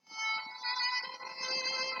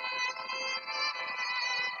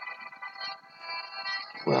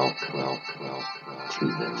Welcome to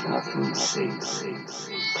the Nothing Sacred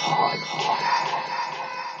Podcast.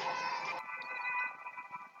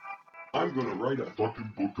 I'm gonna write a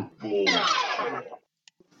fucking book of balls.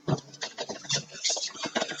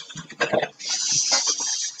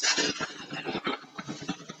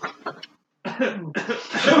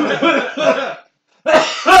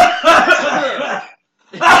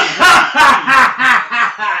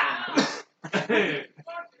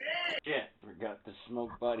 Shit, forgot to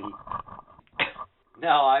smoke, buddy.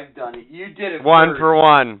 No, I've done it. You did it One first. for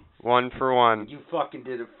one. One for one. You fucking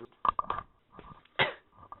did it first.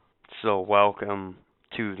 So welcome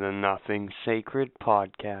to the Nothing Sacred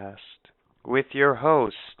Podcast with your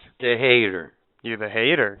host. The hater. You're the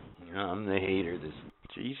hater. I'm the hater.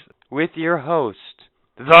 Jesus. With your host,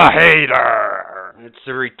 the hater. It's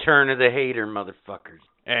the return of the hater, motherfuckers.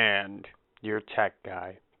 And your tech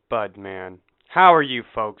guy, Budman. How are you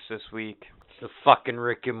folks this week? It's the fucking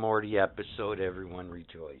Rick and Morty episode. Everyone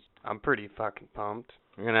rejoice. I'm pretty fucking pumped.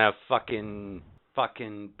 We're gonna have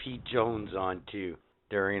fucking Pete Jones on too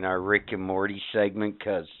during our Rick and Morty segment,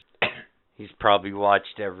 because he's probably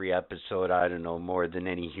watched every episode, I don't know, more than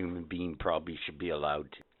any human being probably should be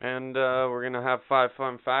allowed to. And we're going to have 5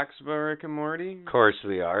 fun facts about Rick and Morty. Of course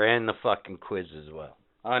we are, and the fucking quiz as well.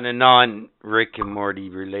 On a non-Rick and Morty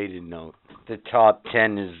related note, the top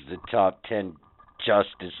 10 is the top 10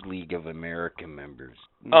 Justice League of America members.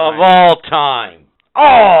 Nice. Of all time.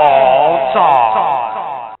 All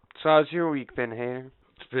time. So how's your week been, hater?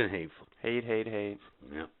 It's been hateful. Hate.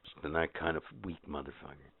 Yeah, it's been that kind of week,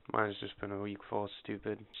 motherfucker. Mine's just been a week full of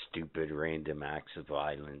stupid. Stupid, random acts of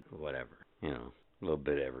violence, whatever. You know, a little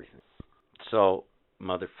bit of everything. So,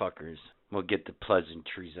 motherfuckers, we'll get the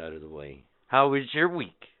pleasantries out of the way. How was your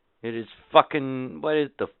week? It is fucking...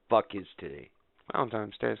 What the fuck is today?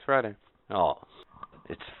 Valentine's Day is Friday. Oh,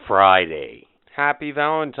 it's Friday. Happy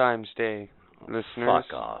Valentine's Day, listeners.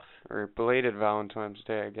 Fuck off. Or belated Valentine's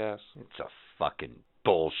Day, I guess. It's a fucking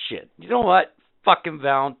bullshit. You know what? Fucking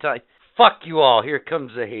Valentine. Fuck you all. Here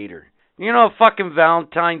comes the hater. You know what fucking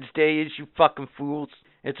Valentine's Day is, you fucking fools?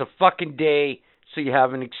 It's a fucking day so you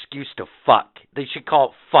have an excuse to fuck. They should call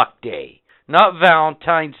it Fuck Day, not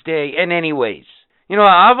Valentine's Day. And anyways, you know,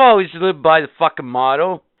 I've always lived by the fucking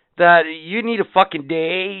motto that you need a fucking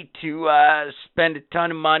day to spend a ton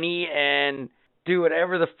of money and do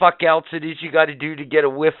whatever the fuck else it is you gotta do to get a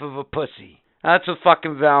whiff of a pussy. That's what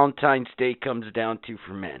fucking Valentine's Day comes down to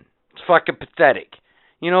for men. It's fucking pathetic.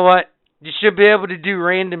 You know what? You should be able to do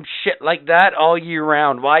random shit like that all year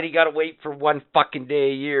round. Why do you gotta wait for one fucking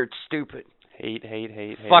day a year? It's stupid. Hate.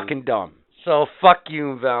 Fucking dumb. So fuck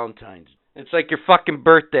you and Valentine's. It's like your fucking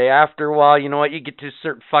birthday. After a while, you know what? You get to a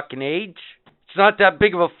certain fucking age. It's not that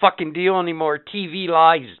big of a fucking deal anymore. TV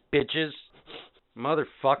lies, bitches.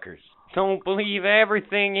 Motherfuckers. Don't believe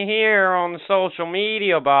everything you hear on the social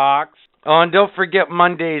media box. Oh, and don't forget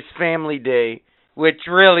Monday is Family Day, which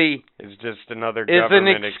really is just another is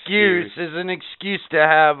government an excuse to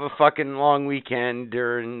have a fucking long weekend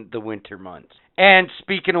during the winter months. And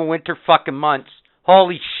speaking of winter fucking months,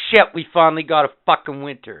 holy shit, we finally got a fucking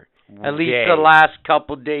winter. At least the last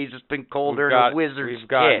couple days it's been colder than a wizard's We've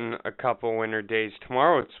gotten a couple winter days.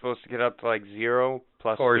 Tomorrow it's supposed to get up to like 0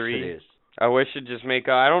 plus 3. Of course it is. I wish it'd just make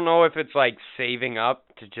I don't know if it's like saving up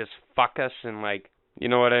to just fuck us and like, you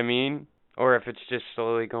know what I mean? Or if it's just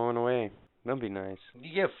slowly going away. That'd be nice.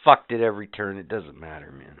 You get fucked at every turn. It doesn't matter,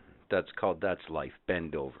 man. That's life.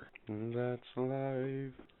 Bend over. That's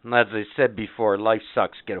life. And as I said before, life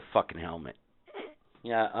sucks. Get a fucking helmet.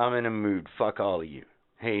 Yeah, I'm in a mood. Fuck all of you.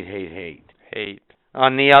 Hate.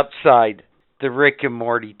 On the upside, the Rick and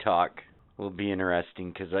Morty talk will be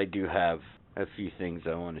interesting because I do have a few things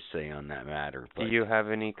I want to say on that matter. But do you have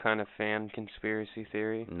any kind of fan conspiracy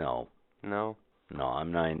theory? No. No? No,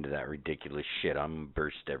 I'm not into that ridiculous shit. I'm going to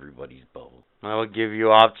burst everybody's bubble. I will give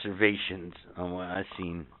you observations on what I've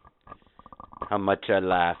seen. How much I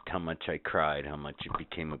laughed, how much I cried, how much it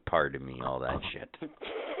became a part of me, all that shit.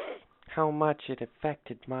 How much it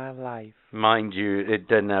affected my life. Mind you, it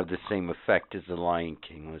doesn't have the same effect as The Lion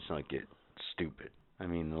King. Let's not get stupid. I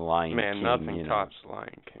mean, The Lion King, nothing tops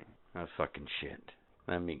Lion King. That fucking shit.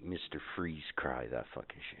 That make Mr. Freeze cry, that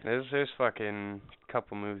fucking shit. There's fucking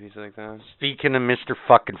couple movies like that. Speaking of Mr.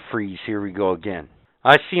 fucking Freeze, here we go again.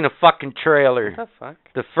 I seen a fucking trailer. What the fuck?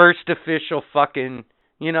 The first official fucking,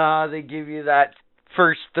 you know how they give you that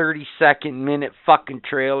first 30-second minute fucking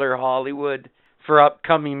trailer, Hollywood, for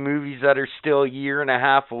upcoming movies that are still a year and a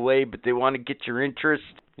half away, but they want to get your interest?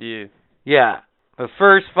 Yeah. Yeah. The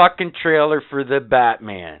first fucking trailer for The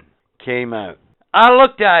Batman came out. I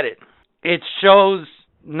looked at it. It shows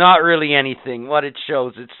not really anything. What it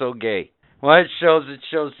shows, it's so gay. What it shows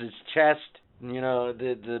his chest,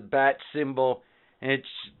 the bat symbol, and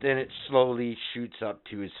then it slowly shoots up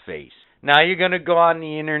to his face. Now you're gonna go on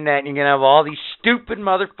the internet and you're gonna have all these stupid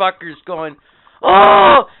motherfuckers going,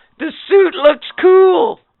 "Oh, the suit looks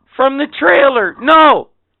cool from the trailer." No,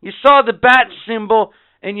 you saw the bat symbol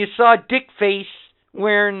and you saw Dick Face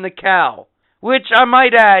wearing the cowl, which I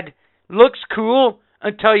might add looks cool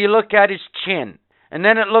until you look at his chin. And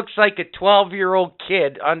then it looks like a 12-year-old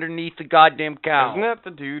kid underneath the goddamn cowl. Isn't that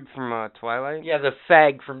the dude from Twilight? Yeah, the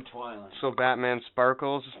fag from Twilight. So Batman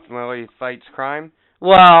sparkles while he fights crime?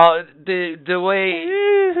 Well, the way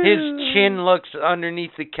his chin looks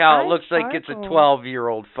underneath the cowl, it looks like it's a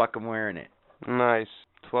 12-year-old fucking wearing it. Nice.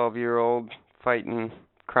 12-year-old fighting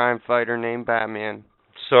crime fighter named Batman.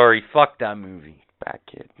 Sorry, fuck that movie. Bat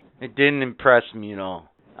Kid. It didn't impress me at all.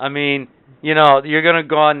 I mean, you're going to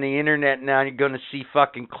go on the internet now and you're going to see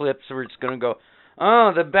fucking clips where it's going to go,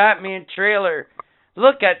 "Oh, the Batman trailer.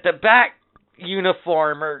 Look at the Bat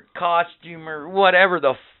uniform or costume or whatever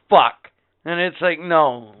the fuck." And it's like,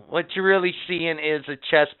 no. What you're really seeing is a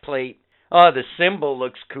chest plate. Oh, the symbol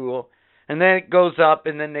looks cool. And then it goes up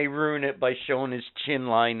and then they ruin it by showing his chin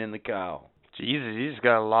line in the cowl. Jesus, he's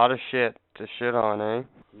got a lot of shit to shit on, eh?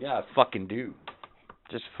 Yeah, I fucking do.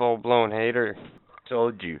 Just full-blown hater.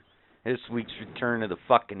 Told you. This week's return of the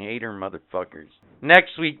fucking hater motherfuckers.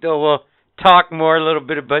 Next week, though, we'll talk more a little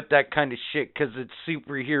bit about that kind of shit because it's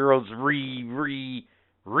superheroes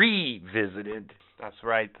revisited. That's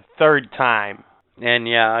right, the third time. And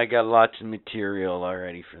yeah, I got lots of material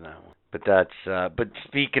already for that one. But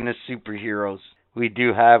speaking of superheroes, we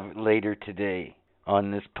do have later today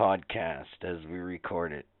on this podcast as we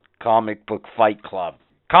record it, Comic Book Fight Club.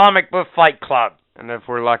 Comic Book Fight Club. And if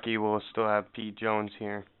we're lucky, we'll still have Pete Jones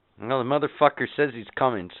here. No, the motherfucker says he's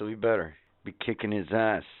coming, so we better be kicking his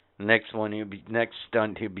ass. Next stunt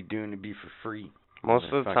he'll be doing to be for free.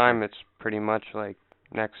 Most of the time, it's pretty much like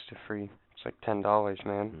next to free. It's like $10,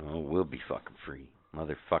 man. No, we'll be fucking free.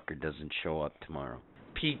 Motherfucker doesn't show up tomorrow.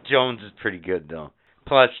 Pete Jones is pretty good, though.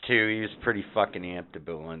 Plus, too, he was pretty fucking amped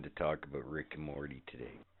about wanting to talk about Rick and Morty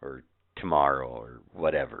today. Or tomorrow, or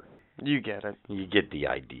whatever. You get it. You get the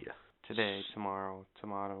idea. Today, tomorrow,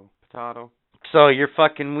 tomato, potato. So, your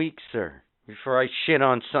fucking week, sir. Before I shit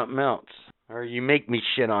on something else. Or you make me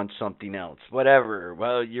shit on something else. Whatever.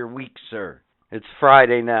 Well, your week, sir. It's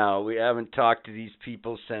Friday now. We haven't talked to these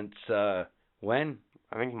people since, when?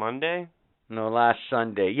 I think Monday? No, last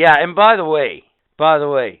Sunday. Yeah, and by the way,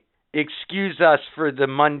 excuse us for the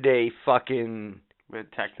Monday fucking...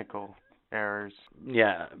 With technical errors.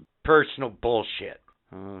 Yeah, personal bullshit.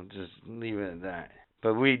 Oh, just leave it at that.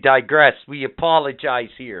 But we digress. We apologize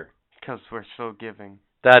here. Because we're so giving.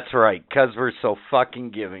 That's right, because we're so fucking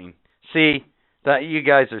giving. See, that you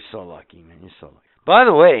guys are so lucky, man. You're so lucky. By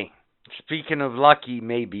the way, speaking of lucky,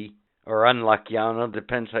 maybe, or unlucky, I don't know,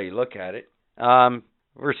 depends how you look at it.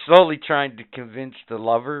 We're slowly trying to convince the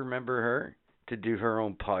lover, remember her, to do her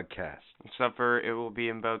own podcast. Except for it will be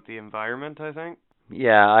about the environment, I think.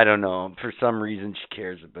 Yeah, I don't know. For some reason, she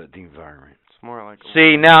cares about the environment. It's more like...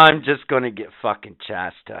 See, now I'm just going to get fucking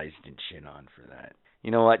chastised and shit on for that. You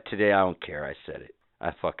know what? Today, I don't care. I said it.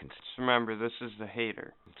 I fucking said it. Just remember, this is the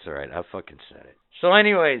hater. It's alright. I fucking said it. So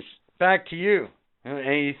anyways, back to you.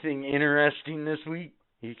 Anything interesting this week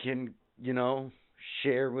you can,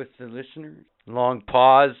 share with the listeners? Long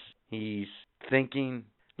pause. He's thinking.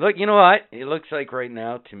 Look, you know what? It looks like right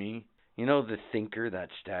now to me, the Thinker, that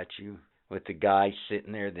statue, with the guy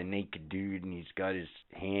sitting there, the naked dude, and he's got his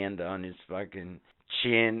hand on his fucking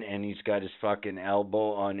chin, and he's got his fucking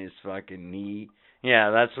elbow on his fucking knee.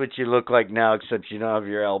 Yeah, that's what you look like now, except you don't have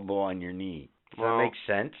your elbow on your knee. Does that make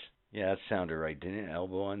sense? Yeah, that sounded right, didn't it?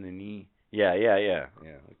 Elbow on the knee. Yeah,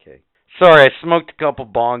 okay. Sorry, I smoked a couple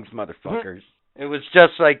bongs, motherfuckers. It was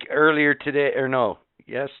just like earlier today, or no,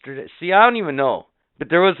 yesterday. See, I don't even know. But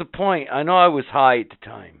there was a point, I know I was high at the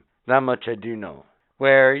time. That much I do know.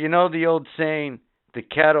 Where, the old saying, the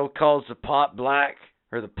kettle calls the pot black,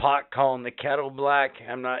 or the pot calling the kettle black.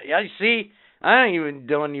 You see, I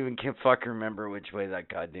don't even can fucking remember which way that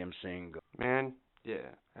goddamn saying goes. Man,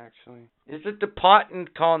 yeah, actually. Is it the pot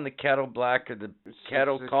and calling the kettle black, or the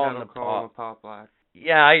kettle calling the pot black?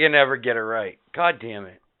 Yeah, I can never get it right. God damn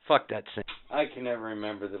it. Fuck that saying. I can never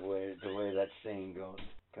remember the way that saying goes.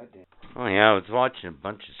 God damn. Oh yeah, I was watching a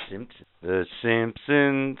bunch of Simpsons. The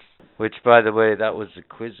Simpsons. Which, by the way, that was a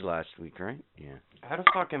quiz last week, right? Yeah. I had a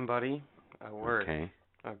fucking buddy at work.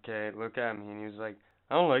 Okay, look at me, and he was like,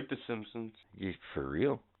 I don't like The Simpsons. You for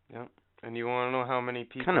real? Yep. And you want to know how many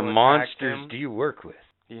people What kind of monsters do you work with?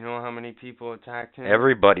 Do you know how many people attacked him?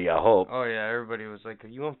 Everybody, I hope. Oh yeah, everybody was like, "Are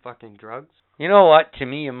you on fucking drugs?" You know what? To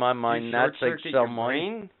me, in my Did mind, you that's like short-circuit your someone.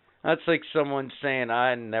 brain? That's like someone saying,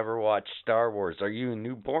 "I never watched Star Wars." Are you a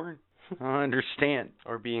newborn? I don't understand.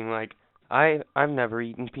 Or being like, I've never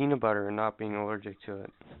eaten peanut butter and not being allergic to it.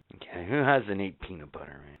 Okay, who hasn't ate peanut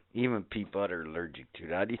butter, man? Even people that are allergic to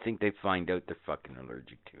it. How do you think they find out they're fucking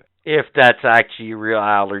allergic to it? If that's actually a real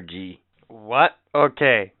allergy. What?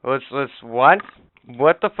 Okay, let's what?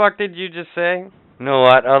 What the fuck did you just say? You know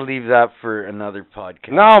what? I'll leave that for another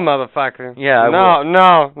podcast. No, motherfucker. Yeah, I will.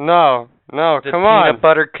 No, The come on. peanut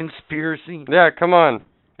butter conspiracy. Yeah, come on.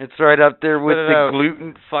 It's right up there with Spit it the out.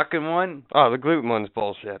 gluten fucking one. Oh, the gluten one's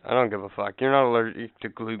bullshit. I don't give a fuck. You're not allergic to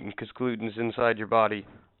gluten because gluten's inside your body.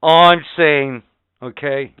 All I'm saying,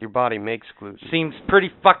 okay, Your body makes gluten. seems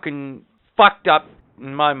pretty fucking fucked up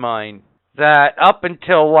in my mind that up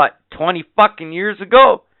until, what, 20 fucking years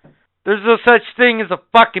ago, there's no such thing as a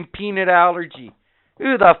fucking peanut allergy.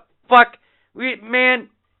 Who the fuck? Man,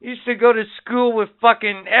 used to go to school with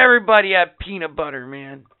fucking everybody had peanut butter,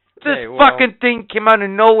 man. This Okay, well, fucking thing came out of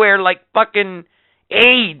nowhere like fucking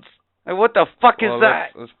AIDS. Like, what the fuck is that?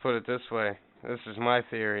 Let's put it this way. This is my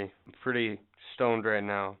theory. I'm pretty stoned right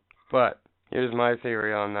now. But here's my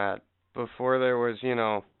theory on that. Before there was,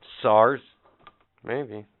 SARS?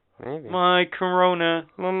 maybe. My corona.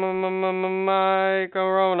 My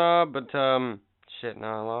corona, but shit,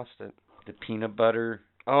 now I lost it. The peanut butter.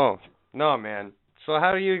 Oh, no, man. So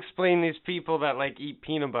how do you explain these people that like eat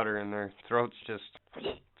peanut butter and their throats just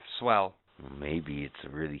swell? Maybe it's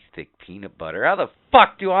a really thick peanut butter. How the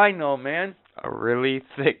fuck do I know, man? A really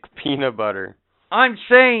thick peanut butter. I'm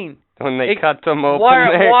saying. When they It- cut them open,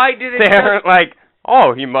 Why did it? they aren't like,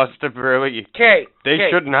 oh, he must have really. Okay. They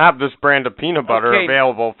shouldn't have this brand of peanut butter Okay,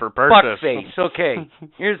 available for purchase. Fuckface. Okay.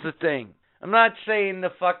 Here's the thing. I'm not saying the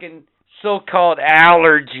fucking so-called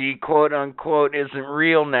allergy, quote unquote, isn't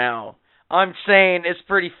real now. I'm saying it's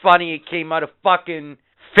pretty funny it came out of fucking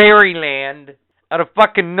fairyland, out of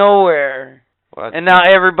fucking nowhere. What? And now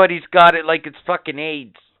everybody's got it like it's fucking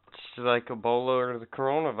AIDS. It's like Ebola or the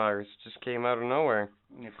coronavirus just came out of nowhere.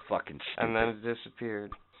 You fucking stupid. And then it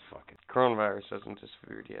disappeared. Fucking. Coronavirus hasn't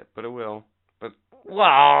disappeared yet, but it will. Well,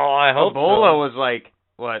 I hope Ebola so. was like,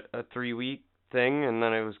 what, a 3-week thing, and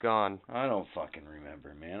then it was gone. I don't fucking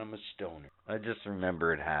remember, man. I'm a stoner. I just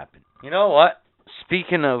remember it happened. You know what?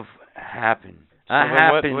 Speaking of happen. So then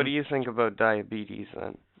Happened. what do you think about diabetes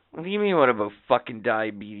then? What do you mean, what about fucking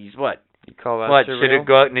diabetes? What? You call that What, shit should real? it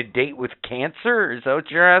go out on a date with cancer? Is that what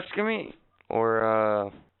you're asking me?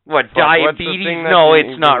 Or, What, Fuck, what's the diabetes? thing that No,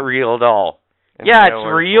 you it's not can real at all. Yeah, it's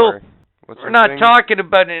inhaler real. for? What's We're the not thing? talking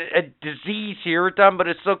about a disease here. We're talking about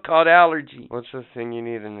a so-called allergy. What's the thing you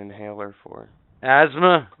need an inhaler for?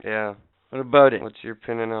 Asthma? Yeah. What about it? What's your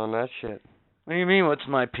opinion on that shit? What do you mean, what's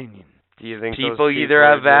my opinion? Do you think those People either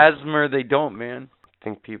are have just, asthma or they don't, man.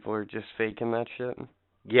 think people are just faking that shit?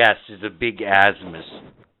 Yes, there's a big asthma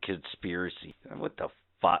conspiracy. What the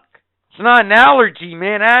fuck? It's not an allergy,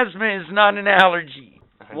 man. Asthma is not an allergy.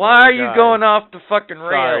 I know Why a are you guy- going off the fucking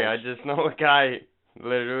rails? Sorry, I just know a guy,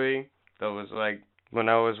 literally, that was like, when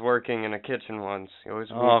I was working in a kitchen once, he always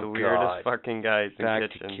moved Oh, the weirdest God. fucking guys in Back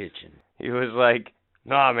kitchen. to kitchen. He was like,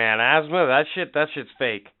 nah, man, asthma, that shit's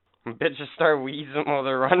fake. When bitches start wheezing while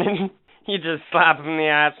they're running, you just slap them in the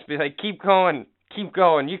ass, be like, keep going,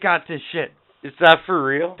 you got this shit. Is that for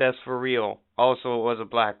real? That's for real. Also, it was a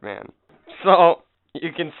black man. So,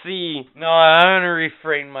 you can see No, I'm gonna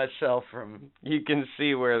refrain myself from.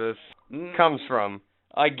 where this comes from.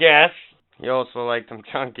 I guess. He also liked them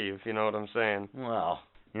chunky, if you know what I'm saying. Well,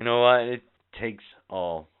 you know what? It takes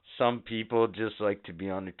all. Some people just like to be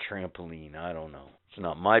on the trampoline. I don't know. It's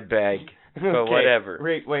not my bag, but Okay, whatever.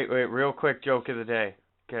 Wait, real quick joke of the day,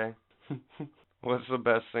 okay? What's the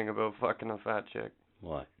best thing about fucking a fat chick?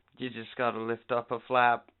 What? You just gotta lift up a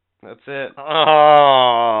flap. That's it.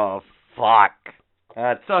 Oh, fuck.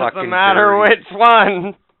 That's fucking Doesn't matter dirty. which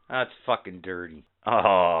one. That's fucking dirty.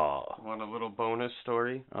 Oh. Want a little bonus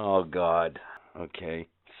story? Oh, God. Okay.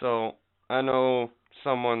 So, I know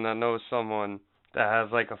someone that knows someone that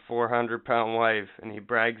has like a 400-pound wife, and he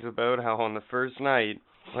brags about how on the first night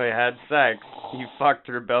they had sex, he fucked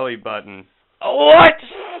her belly button. What?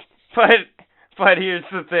 But here's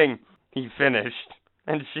the thing. He finished.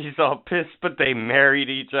 And she's all pissed, but they married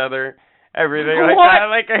each other. Everything like What? that.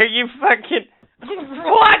 Like, are you fucking...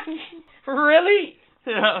 What? Really?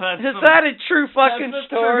 Yeah, Is that a true fucking that's a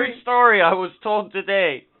story? true story I was told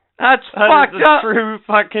today. That's That fucked is a up. true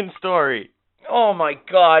fucking story. Oh my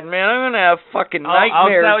God, man! I'm gonna have fucking I'll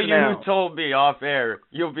nightmares tell you now. who told me off air.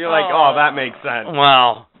 You'll be like, oh, that makes sense.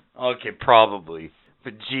 Well, okay, probably.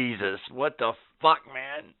 But Jesus, what the fuck,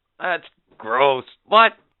 man. That's gross.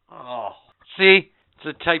 What? Oh. See? It's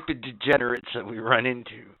the type of degenerates that we run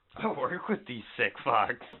into. I work with these sick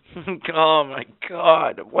fucks. Oh my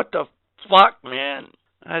god. What the fuck, man?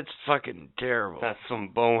 That's fucking terrible. That's some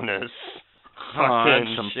bonus.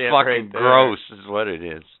 That's some shit fucking right there. gross is what it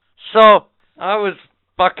is. So, I was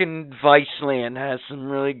fucking Viceland has some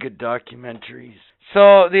really good documentaries.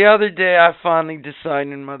 So, the other day I finally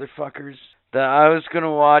decided, motherfuckers, that I was going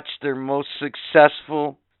to watch their most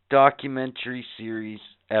successful documentary series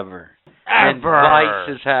ever. And Vice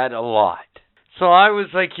has had a lot. So I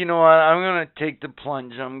was like, you know what, I'm going to take the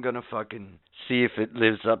plunge. I'm going to fucking see if it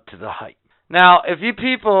lives up to the hype. Now,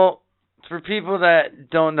 for people that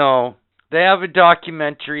don't know, they have a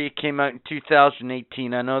documentary. It came out in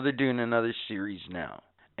 2018. I know they're doing another series now.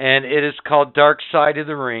 And it is called Dark Side of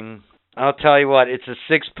the Ring. I'll tell you what, it's a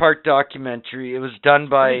 6-part documentary. It was done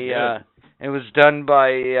by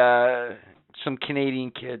some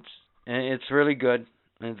Canadian kids. And it's really good.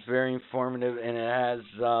 And it's very informative. And it has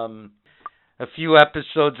a few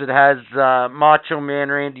episodes. It has Macho Man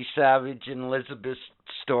Randy Savage and Elizabeth's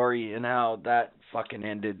story and how that fucking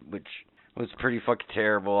ended, which was pretty fucking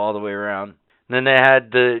terrible all the way around. And then they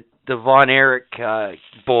had the Von Erich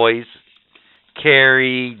boys,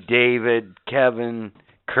 Carrie, David, Kevin,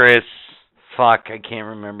 Chris. Fuck, I can't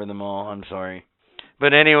remember them all. I'm sorry.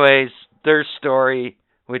 But anyways, their story,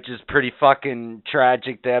 which is pretty fucking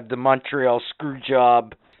tragic. They have the Montreal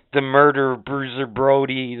Screwjob, the murder of Bruiser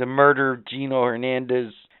Brody, the murder of Gino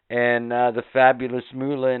Hernandez, and the fabulous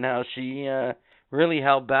Moolah, and how she really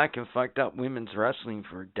held back and fucked up women's wrestling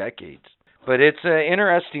for decades. But it's an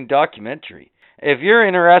interesting documentary. If you're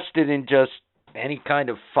interested in just any kind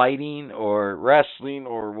of fighting or wrestling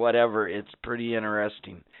or whatever, it's pretty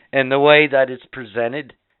interesting. And the way that it's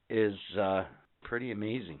presented is pretty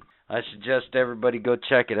amazing. I suggest everybody go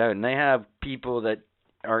check it out. And they have people that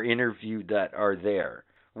are interviewed that are there.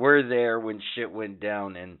 We're there when shit went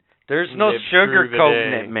down, and there's no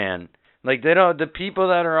sugarcoating it, man. Like, they don't, the people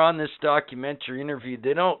that are on this documentary interviewed,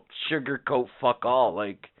 they don't sugarcoat fuck all.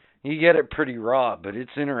 Like, you get it pretty raw, but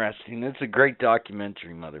it's interesting. It's a great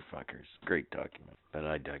documentary, motherfuckers. Great documentary. But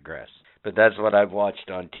I digress. But that's what I've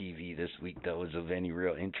watched on TV this week that was of any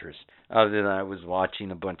real interest. Other than I was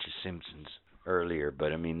watching a bunch of Simpsons earlier.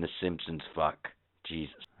 But, I mean, the Simpsons, fuck.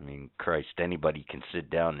 Jesus. I mean, Christ, anybody can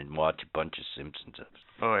sit down and watch a bunch of Simpsons episodes.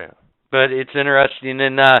 Oh, yeah. But it's interesting,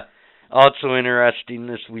 and also interesting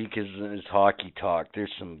this week is hockey talk.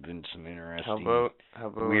 There's been some interesting, how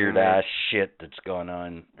about weird ass shit that's gone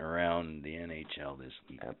on around the NHL this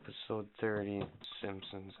week. Episode 30,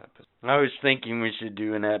 Simpsons episode. I was thinking we should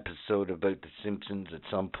do an episode about the Simpsons at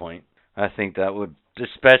some point. I think that would,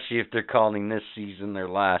 especially if they're calling this season their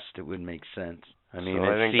last, it would make sense. I mean, So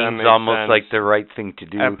it seems almost like the right thing to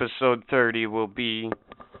do. Episode 30 will be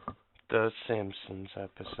the Simpsons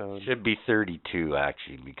episode. Should be 32,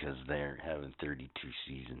 actually, because they're having 32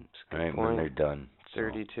 seasons, right, when they're done. So,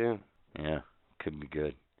 32. yeah, could be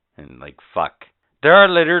good. And, like, fuck. There are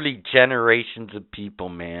literally generations of people,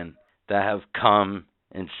 man, that have come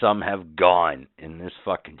and some have gone in this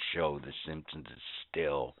fucking show. The Simpsons is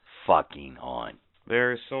still fucking on.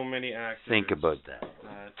 There are so many actors. Think about that.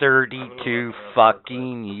 32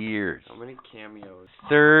 fucking years. How many cameos?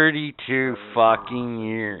 32 fucking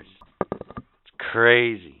years. It's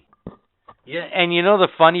crazy. Yeah, and you know the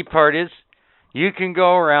funny part is, you can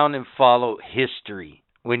go around and follow history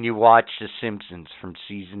when you watch The Simpsons from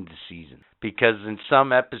season to season. Because in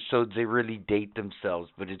some episodes they really date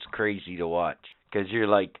themselves, but it's crazy to watch. Because you're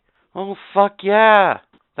like, oh fuck yeah,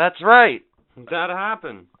 that's right. That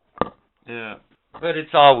happened. Yeah. But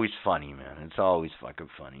it's always funny, man. It's always fucking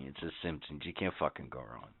funny. It's The Simpsons. You can't fucking go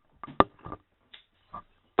wrong.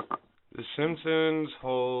 The Simpsons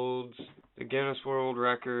holds the Guinness World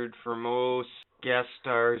Record for most guest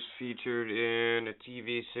stars featured in a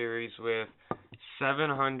TV series with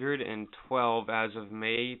 712 as of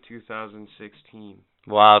May 2016.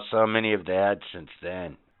 Wow, so many have they had since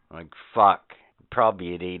then? Like, fuck.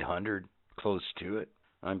 Probably at 800. Close to it,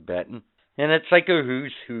 I'm betting. And it's like a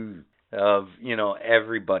who's who of, you know,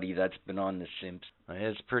 everybody that's been on The Simpsons.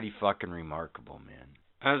 It's pretty fucking remarkable, man.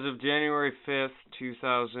 As of January 5th,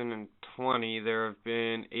 2020, there have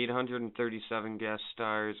been 837 guest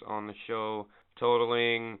stars on the show,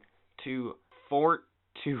 totaling to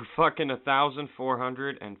fucking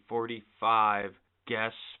 1,445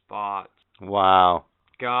 guest spots. Wow.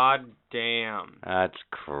 God damn. That's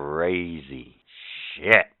crazy.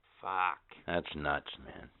 Shit. Fuck. That's nuts,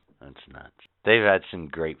 man. That's nuts. They've had some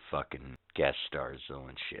great fucking guest stars, though,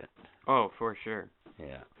 and shit. Oh, for sure.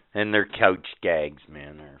 Yeah. And their couch gags,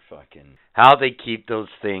 man, are fucking... How they keep those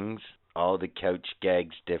things all the couch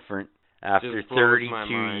gags different after Just blows 32 my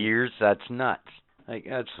mind. years. That's nuts. Like,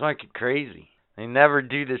 that's fucking crazy. They never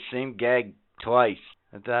do the same gag twice.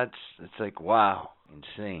 It's like, wow,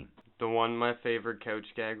 insane. My favorite couch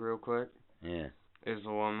gag, real quick, Yeah. is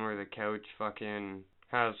the one where the couch fucking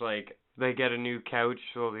has, like, they get a new couch,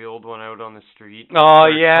 throw the old one out on the street. Oh,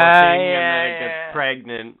 starts yeah, cooking, yeah, and then it yeah. gets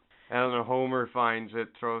pregnant, and then Homer finds it,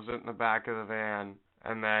 throws it in the back of the van,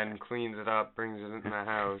 and then cleans it up, brings it in the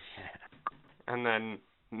house, and then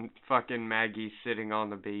fucking Maggie's sitting on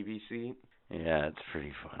the baby seat. Yeah, it's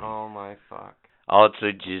pretty funny. Oh my fuck. Also,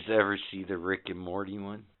 did you ever see the Rick and Morty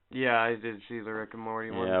one? Yeah, I did see the Rick and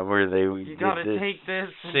Morty one. Yeah, where they You did gotta this take this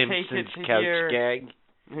and Simpsons take it to couch here. gag.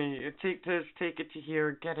 You take this, take it to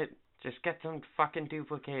here, get it. Just get them to fucking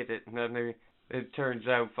duplicate it. And then it turns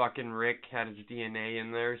out fucking Rick had his DNA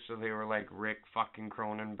in there, so they were like Rick fucking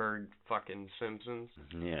Cronenberg fucking Simpsons.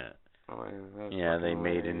 Yeah. Oh, Yeah, they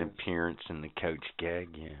made an hilarious. appearance in the couch gag,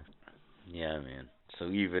 yeah. Yeah, man. So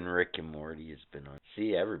even Rick and Morty has been on.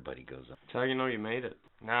 See, everybody goes on. That's how you know you made it.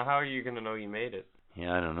 Now how are you gonna know you made it?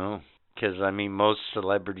 Yeah, I don't know. Because, I mean, most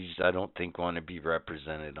celebrities I don't think want to be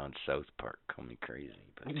represented on South Park. Call me crazy.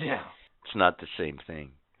 But Yeah. it's not the same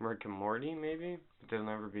thing. Rick and Morty, maybe? But they'll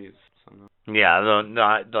never be something. Yeah,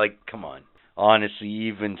 not like, come on. Honestly,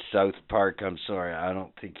 even South Park, I'm sorry, I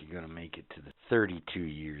don't think you're going to make it to the 32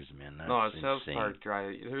 years, man. That's No, insane. South Park dry.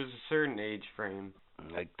 There's a certain age frame.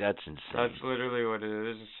 Like, that's insane. That's literally what it is.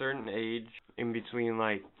 There's a certain age in between,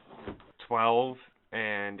 like, 12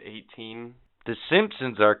 and 18. The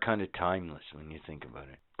Simpsons are kind of timeless when you think about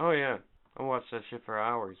it. Oh, yeah. I watch that shit for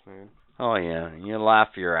hours, man. Oh, yeah. You laugh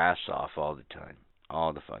your ass off all the time.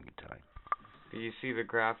 All the fucking time. But you see the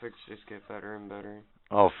graphics just get better and better.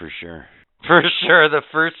 Oh, for sure. For sure, the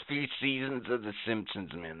first few seasons of The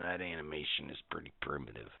Simpsons, man, that animation is pretty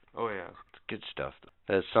primitive. Oh, yeah. It's good stuff, though.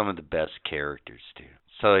 That's some of the best characters, too.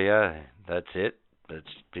 So, yeah, that's it. That's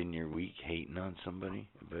been your week hating on somebody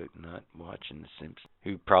about not watching The Simpsons,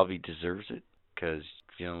 who probably deserves it, because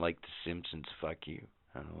if you don't like The Simpsons, fuck you.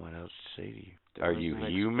 I don't know what else to say to you. There Are was you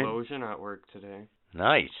an human? explosion at work today.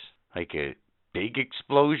 Nice. Like a big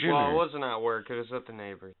explosion? Well, it or? wasn't at work. It was at the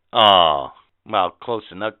neighbors. Oh, well, close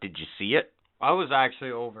enough. Did you see it I was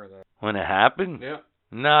actually over there. when it happened? Yeah.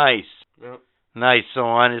 Nice. Yeah. Nice. So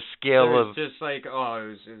on a It scale was of just like, it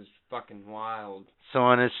was fucking wild.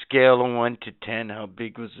 1 to 10, how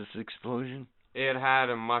big was this explosion? It had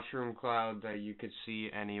a mushroom cloud that you could see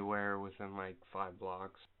anywhere within like 5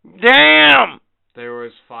 blocks. Damn! There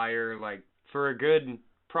was fire like for a good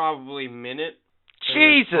probably minute.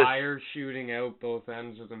 There Jesus! was fire shooting out both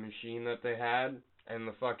ends of the machine that they had and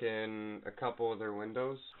a couple of their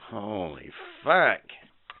windows. Holy fuck.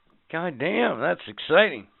 God damn, that's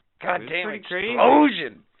exciting. God It's damn pretty crazy.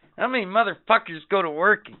 explosion. How many motherfuckers go to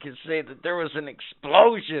work and can say that there was an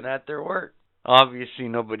explosion at their work? Obviously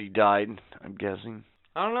nobody died, I'm guessing.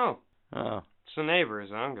 I don't know. Oh, It's the neighbors.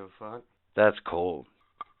 I don't give a fuck. that's cold.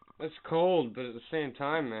 It's cold, but at the same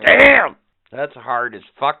time, man. Damn! That's hard as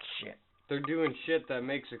fuck shit. They're doing shit that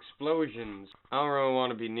makes explosions. I don't really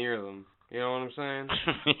want to be near them. You know what I'm saying?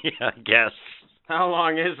 Yeah, I guess. How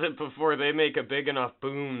long is it before they make a big enough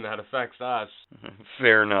boom that affects us?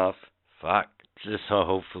 Fair enough. Fuck. Just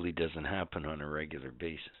hopefully doesn't happen on a regular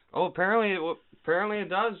basis. Oh, apparently it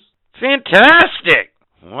does. Fantastic!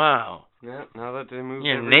 Wow. Yeah, now that they moved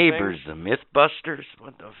Your everything. neighbors, the Mythbusters?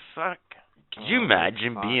 What the fuck? Could you Oh,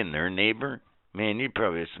 imagine fuck. being their neighbor? Man, you'd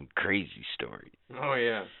probably have some crazy stories. Oh,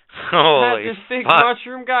 yeah. Holy Had this big fuck.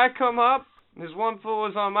 mushroom guy come up. This one fool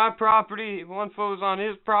was on my property. One fool was on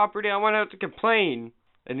his property. I went out to complain.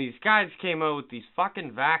 And these guys came out with these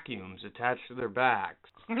fucking vacuums attached to their backs.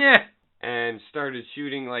 Yeah. And started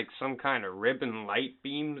shooting like some kind of ribbon light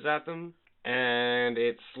beams at them. And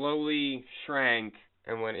it slowly shrank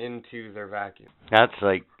and went into their vacuum. That's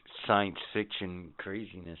like science fiction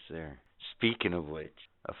craziness there. Speaking of which,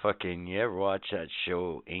 you ever watch that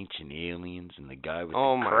show Ancient Aliens and the guy with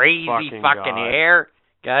Oh the my crazy fucking fucking God. hair?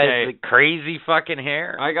 Guy Okay. with the crazy fucking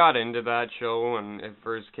hair? I got into that show when it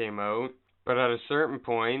first came out. But at a certain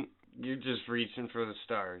point, you're just reaching for the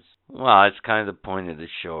stars. Well, it's kind of the point of the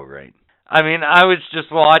show, right? I mean, I was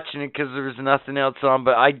just watching it because there was nothing else on,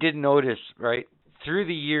 but I did notice, right, through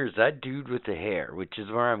the years, that dude with the hair, which is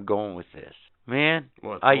where I'm going with this. Man,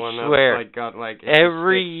 What, I the one swear, that's, like, got, like, it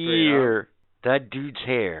every sticks straight up? year, that dude's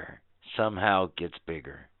hair somehow gets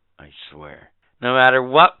bigger. I swear. No matter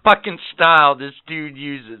what fucking style this dude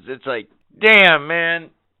uses, it's like, damn,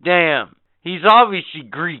 man, damn. He's obviously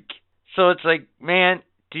Greek. So it's like, man,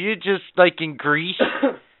 do you just, like, in Greece,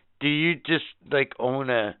 do you just, like, own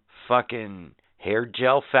a fucking hair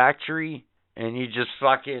gel factory and you just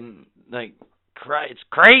fucking like it's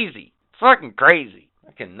crazy. It's fucking crazy.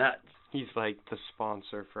 Fucking nuts. He's like the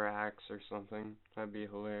sponsor for Axe or something. That'd be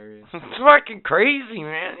hilarious. It's fucking crazy,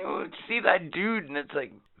 man. You would see that dude, and it's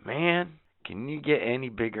like, man, can you get any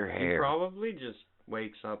bigger hair? He probably just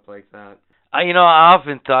wakes up like that. I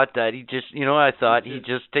often thought that he just, I thought he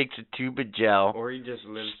just takes a tube of gel, or he just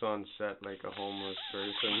lives on set like a homeless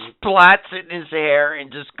person. Splats it in his hair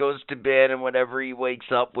and just goes to bed, and whatever he wakes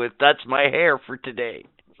up with, that's my hair for today.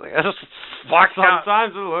 It's like, that's fucked up.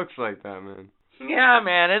 Sometimes it looks like that, man. Yeah,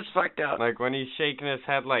 man, it's fucked up. Like when he's shaking his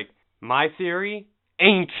head, like, my theory,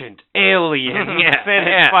 ancient alien. Yeah, and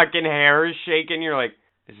his fucking hair is shaking. You're like,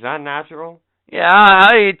 is that natural? Yeah, how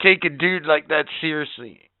do you take a dude like that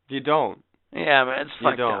seriously? You don't. Yeah, man, it's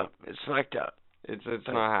fucked up. It's fucked up. It's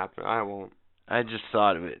not happening. I won't. I just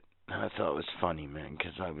thought of it. I thought it was funny, man,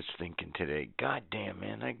 because I was thinking today, God damn,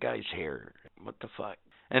 man, that guy's hair. What the fuck?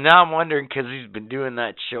 And now I'm wondering, because he's been doing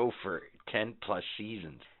that show for 10 plus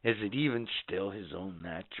seasons, is it even still his own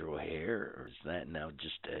natural hair, or is that now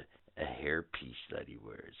just a hair piece that he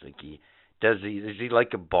wears? Like is he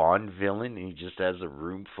like a Bond villain, and he just has a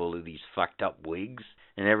room full of these fucked up wigs,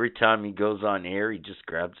 and every time he goes on air, he just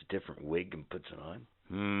grabs a different wig and puts it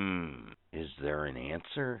on? Is there an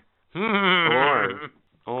answer?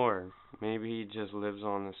 Or maybe he just lives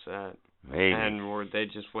on the set. Maybe. Or they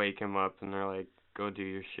just wake him up and they're like, go do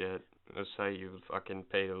your shit. That's how you fucking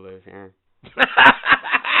pay to live here.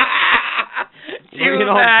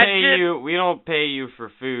 We don't pay you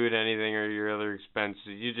for food, anything, or your other expenses.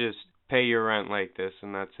 You just pay your rent like this,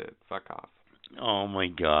 and that's it. Fuck off. Oh my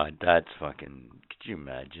God, that's fucking. Could you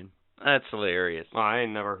imagine? That's hilarious. Oh, I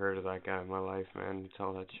ain't never heard of that guy in my life, man.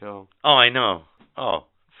 Until that show. Oh, I know. Oh,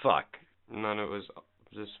 fuck. And then it was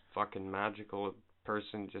this fucking magical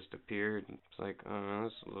person just appeared. It's like, oh,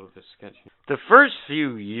 that's a little bit sketchy. The first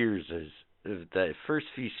few years the first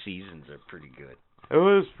few seasons are pretty good. It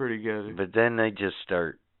was pretty good. But then they just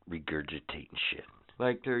start regurgitating shit.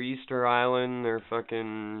 Like their Easter Island, their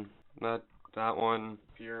fucking that one,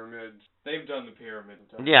 pyramids. They've done the pyramid.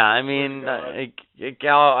 Yeah, I mean,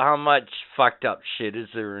 how much fucked up shit is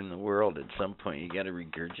there in the world? At some point, you got to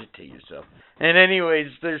regurgitate yourself. And anyways,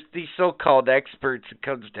 there's these so-called experts. It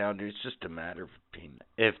comes down to it's just a matter of opinion.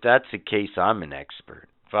 If that's the case, I'm an expert.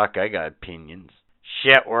 Fuck, I got opinions.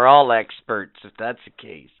 Shit, we're all experts. If that's the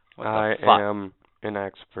case, I am an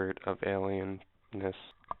expert of alienness.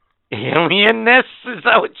 Alienness? Is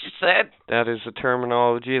that what you said? That is a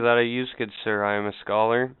terminology that I use, good sir. I am a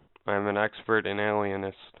scholar. I'm an expert in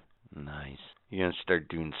alienist. Nice. You gonna start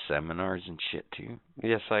doing seminars and shit too?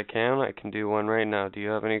 Yes, I can. I can do one right now. Do you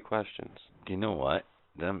have any questions? Do you know what?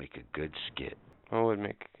 That'll make a good skit. What would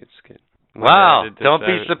make a good skit? Wow! Don't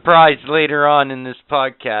be surprised later on in this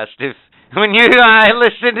podcast if when you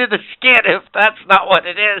listen to the skit if that's not what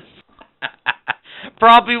it is.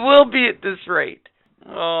 Probably will be at this rate.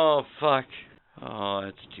 Oh fuck! Oh,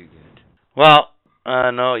 that's too good. Well,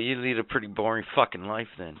 no, you lead a pretty boring fucking life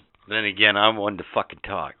then. Then again, I'm one to fucking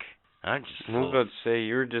talk. I was about to say,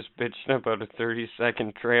 you were just bitching about a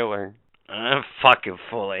 30-second trailer. I'm fucking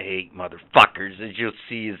full of hate, motherfuckers, as you'll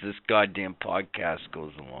see as this goddamn podcast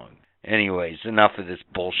goes along. Anyways, enough of this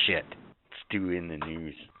bullshit. Let's do in the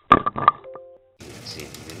news. It's in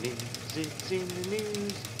the news, it's in the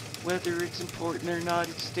news. Whether it's important or not,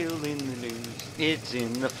 it's still in the news. It's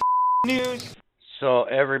in the news. So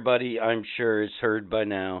everybody, I'm sure, has heard by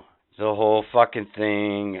now the whole fucking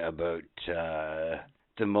thing about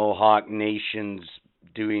the Mohawk Nations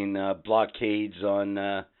doing blockades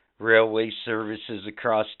on railway services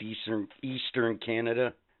across eastern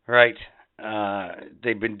Canada. Right.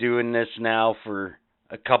 They've been doing this now for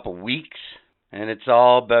a couple weeks, and it's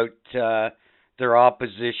all about their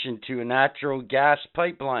opposition to a natural gas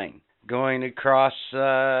pipeline going across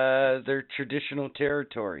their traditional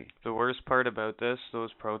territory. The worst part about this,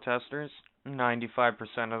 those protesters, 95%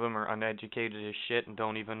 of them are uneducated as shit and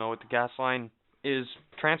don't even know what the gas line is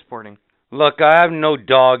transporting. Look, I have no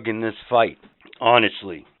dog in this fight,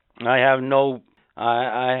 honestly. I have no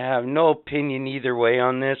opinion either way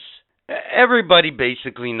on this. Everybody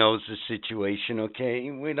basically knows the situation, okay?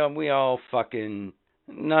 We all fucking,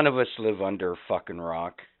 none of us live under a fucking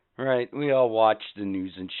rock, right? We all watch the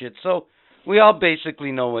news and shit, so we all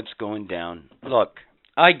basically know what's going down. Look,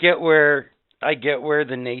 I get where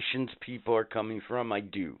the nation's people are coming from. I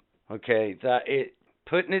do, okay?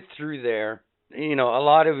 Putting it through there, a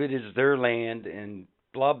lot of it is their land and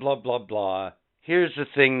blah, blah, blah, blah. Here's the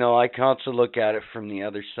thing, though. I can also look at it from the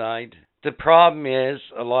other side. The problem is,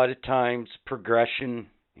 a lot of times, progression,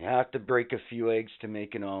 you have to break a few eggs to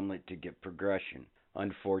make an omelet to get progression.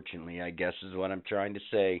 Unfortunately, I guess is what I'm trying to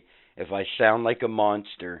say. if I sound like a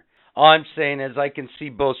monster. All I'm saying is I can see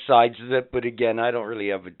both sides of it, but again, I don't really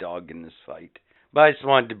have a dog in this fight. But I just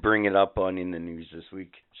wanted to bring it up on in the news this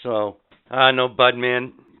week. So, I don't know,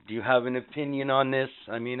 Budman, do you have an opinion on this?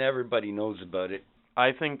 I mean, everybody knows about it.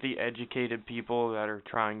 I think the educated people that are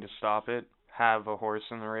trying to stop it have a horse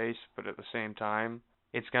in the race, but at the same time,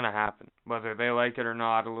 it's going to happen. Whether they like it or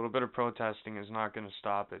not, a little bit of protesting is not going to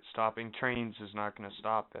stop it. Stopping trains is not going to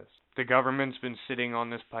stop this. The government's been sitting on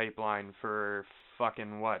this pipeline for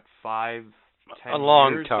fucking, what, 5, 10 a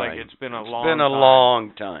long years? time. Like, it's been a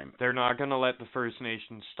long time. They're not going to let the First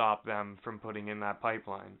Nations stop them from putting in that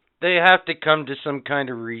pipeline. They have to come to some kind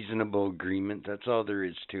of reasonable agreement. That's all there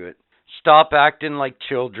is to it. Stop acting like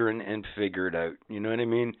children and figure it out. You know what I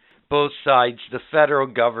mean? Both sides, the federal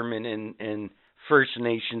government and First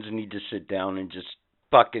Nations need to sit down and just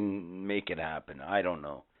fucking make it happen. I don't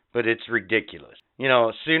know. But it's ridiculous. You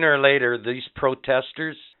know, sooner or later, these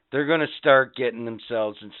protesters, they're going to start getting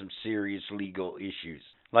themselves in some serious legal issues.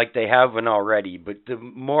 Like they haven't already. But the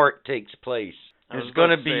more it takes place, there's going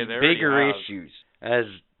to be bigger issues as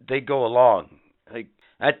they go along. Like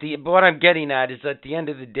what I'm getting at is at the end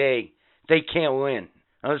of the day, they can't win.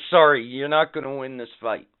 I'm sorry, you're not going to win this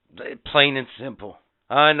fight. Plain and simple.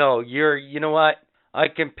 I know, you know what? I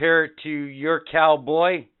compare it to your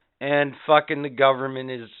cowboy and fucking the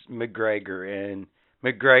government is McGregor. And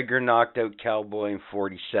McGregor knocked out Cowboy in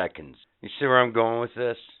 40 seconds. You see where I'm going with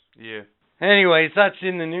this? Yeah. Anyways, that's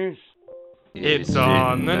in the news. It's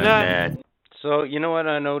on the net. So, you know what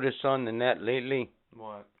I noticed on the net lately?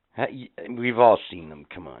 What? We've all seen them,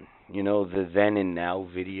 come on. You know, the then and now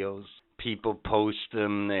videos. People post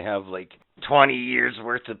them. They have like 20 years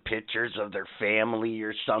worth of pictures of their family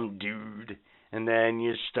or some dude. And then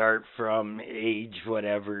you start from age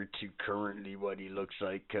whatever to currently what he looks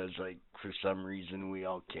like because, like, for some reason we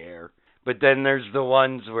all care. But then there's the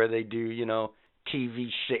ones where they do, you know, TV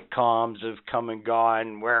sitcoms of come and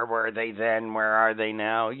gone. Where were they then? Where are they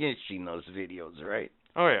now? You've seen those videos, right?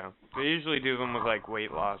 Oh, yeah. They usually do them with, like,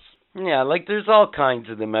 weight loss. Yeah, like, there's all kinds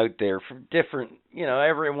of them out there from different, you know,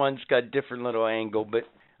 everyone's got different little angle, but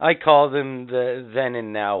I call them the then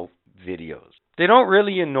and now videos. They don't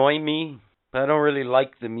really annoy me, but I don't really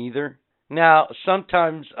like them either. Now,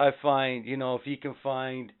 sometimes I find, you know, if you can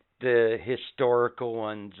find the historical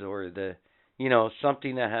ones or the, you know,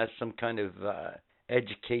 something that has some kind of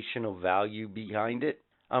educational value behind it,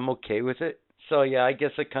 I'm okay with it. So, yeah, I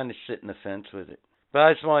guess I kind of sit in the fence with it. But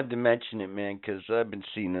I just wanted to mention it, man, because I've been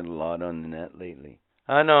seeing it a lot on the net lately.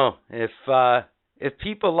 I know, if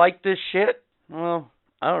people like this shit, well,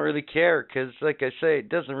 I don't really care, because, like I say, it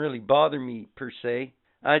doesn't really bother me, per se.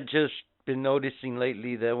 I've just been noticing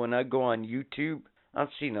lately that when I go on YouTube, I'm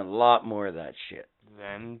seeing a lot more of that shit.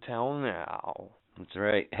 Then till now. That's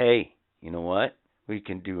right. Hey, you know what? We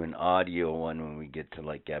can do an audio one when we get to,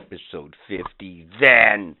 like, episode 50.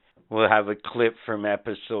 Then we'll have a clip from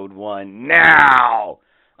episode 1 now,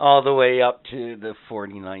 all the way up to the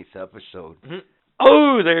 49th episode. Mm-hmm.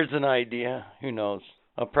 Oh, there's an idea. Who knows?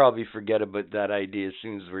 I'll probably forget about that idea as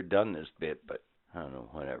soon as we're done this bit, but I don't know,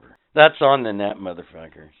 whatever. That's on the net,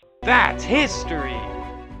 motherfuckers. That's history!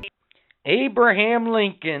 Abraham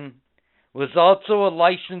Lincoln was also a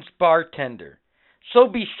licensed bartender. So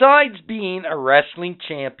besides being a wrestling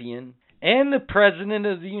champion and the President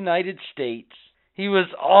of the United States, he was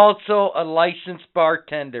also a licensed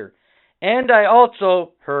bartender. And I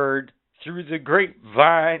also heard through the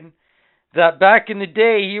grapevine that back in the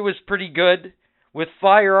day he was pretty good with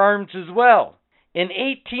firearms as well. In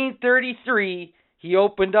 1833, he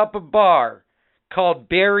opened up a bar called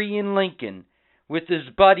Berry and Lincoln with his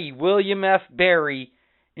buddy William F. Berry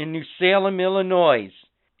in New Salem, Illinois.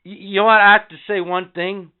 You know what, I have to say one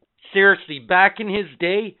thing. Seriously, back in his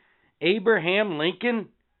day, Abraham Lincoln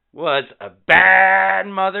was a bad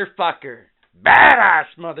motherfucker. Badass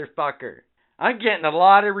motherfucker. I'm getting a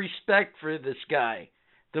lot of respect for this guy.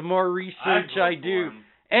 The more research I do.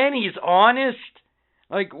 And he's honest.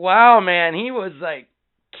 Like, wow, man, he was like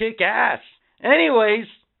kick ass. Anyways,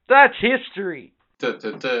 that's history. We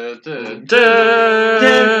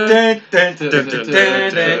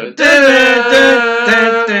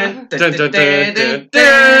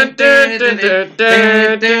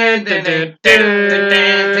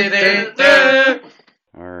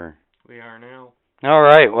are now. All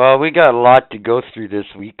right, well, we got a lot to go through this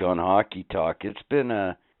week on Hockey Talk. It's been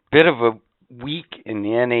a bit of a week in the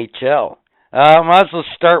NHL. Might as well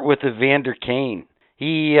start with Evander Kane.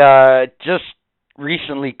 He just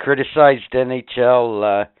recently criticized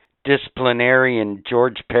NHL disciplinarian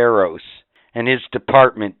George Peros and his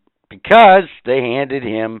department because they handed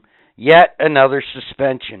him yet another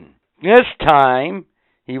suspension. This time,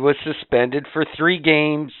 he was suspended for 3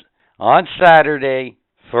 games on Saturday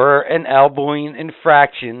for an elbowing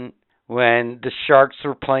infraction when the Sharks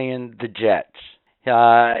were playing the Jets.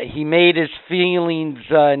 He made his feelings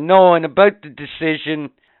known about the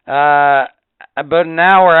decision about an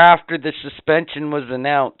hour after the suspension was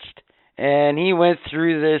announced, and he went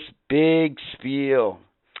through this big spiel.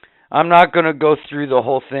 I'm not going to go through the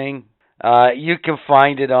whole thing. You can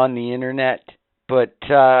find it on the internet, but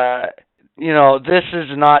this is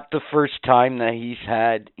not the first time that he's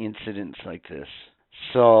had incidents like this.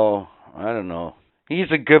 So, I don't know.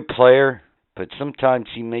 He's a good player, but sometimes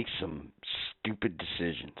he makes some stupid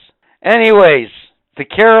decisions. Anyways, the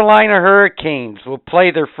Carolina Hurricanes will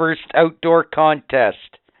play their first outdoor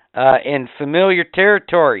contest in familiar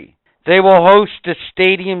territory. They will host a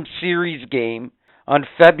Stadium Series game on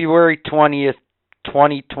February 20th,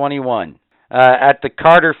 2021 at the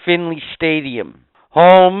Carter Finley Stadium,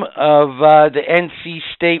 home of the NC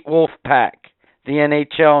State Wolfpack. The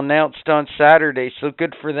NHL announced on Saturday, so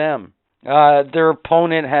good for them. Their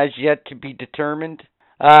opponent has yet to be determined.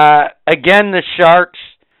 Again, the Sharks.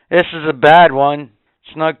 This is a bad one.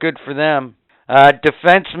 It's not good for them.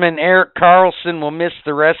 Defenseman Erik Karlsson will miss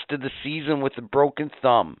the rest of the season with a broken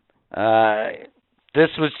thumb.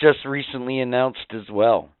 This was just recently announced as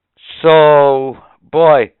well. So,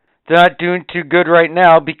 boy, they're not doing too good right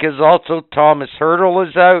now because also Thomas Hertl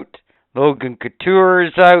is out, Logan Couture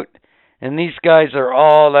is out, and these guys are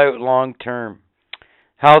all out long term.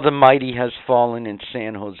 How the mighty has fallen in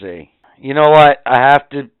San Jose. You know what? I have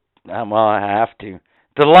to.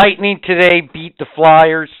 The Lightning today beat the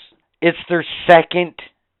Flyers. It's their second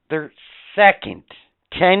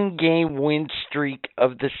 10-game win streak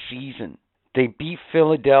of the season. They beat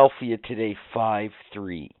Philadelphia today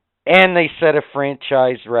 5-3. And they set a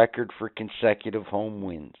franchise record for consecutive home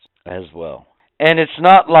wins as well. And it's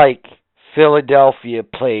not like Philadelphia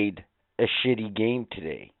played a shitty game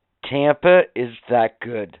today. Tampa is that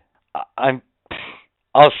good. I'll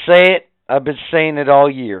say it. I've been saying it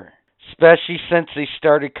all year, especially since they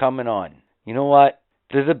started coming on. You know what?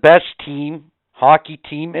 They're the best hockey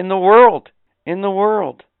team in the world.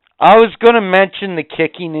 I was going to mention the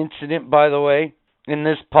kicking incident, by the way, in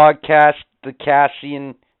this podcast, the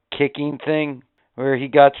Cassian kicking thing, where he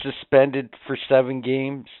got suspended for 7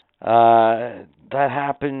 games. That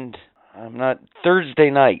happened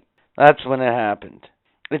Thursday night. That's when it happened.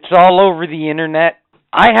 It's all over the internet.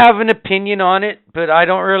 I have an opinion on it, but I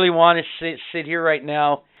don't really want to sit here right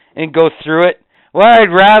now and go through it. What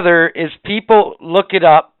I'd rather is people look it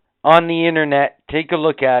up on the internet, take a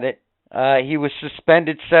look at it. He was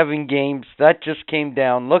suspended 7 games. That just came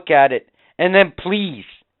down. Look at it. And then please,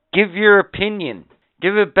 give your opinion.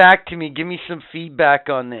 Give it back to me. Give me some feedback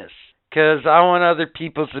on this. Because I want other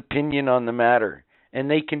people's opinion on the matter. And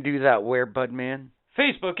they can do that where, Budman?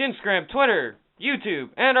 Facebook, Instagram, Twitter, YouTube,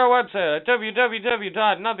 and our website at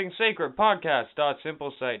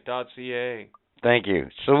www.nothingsacredpodcast.simplesite.ca. Thank you.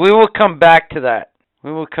 So we will come back to that.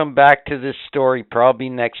 We will come back to this story probably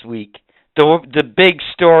next week. The big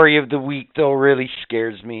story of the week, though, really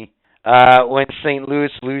scares me. When St.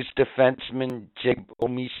 Louis Blues defenseman Jake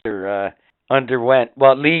Bomeister underwent,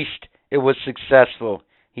 well, at least it was successful.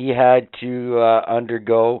 He had to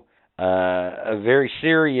undergo a very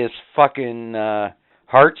serious fucking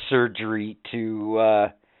heart surgery to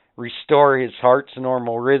restore his heart's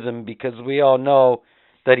normal rhythm, because we all know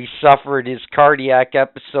that he suffered his cardiac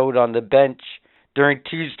episode on the bench during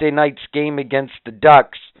Tuesday night's game against the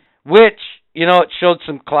Ducks, which, it showed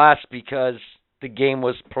some class because the game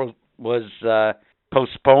was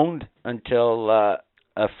postponed until a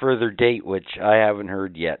further date, which I haven't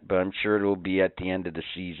heard yet, but I'm sure it will be at the end of the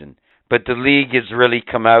season. But the league has really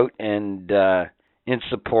come out and in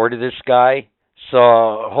support of this guy,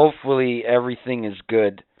 so hopefully everything is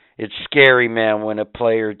good. It's scary, man, when a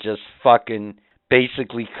player just fucking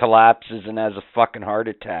basically collapses and has a fucking heart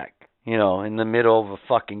attack, in the middle of a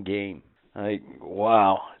fucking game.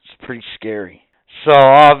 Wow, it's pretty scary. So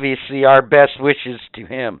obviously our best wishes to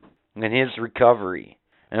him and his recovery.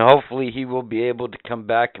 And hopefully he will be able to come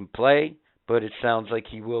back and play, but it sounds like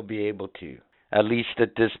he will be able to. At least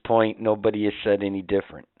at this point, nobody has said any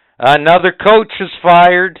different. Another coach was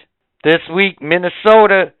fired this week,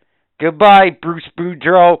 Minnesota. Goodbye, Bruce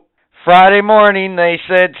Boudreau. Friday morning, they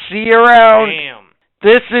said, see you around. Damn.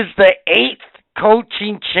 This is the 8th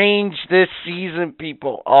coaching change this season,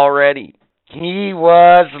 people, already. He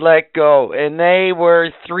was let go, and they were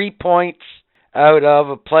 3 points out of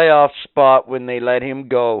a playoff spot when they let him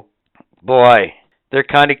go. Boy, they're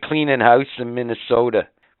kind of cleaning house in Minnesota,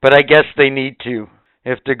 but I guess they need to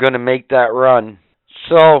if they're going to make that run.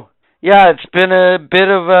 So, Yeah, it's been a bit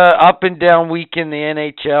of a up and down week in the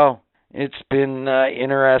NHL. It's been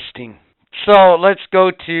interesting. So let's go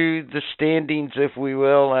to the standings, if we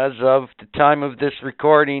will, as of the time of this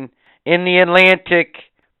recording. In the Atlantic,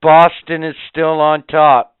 Boston is still on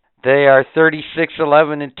top. They are 36,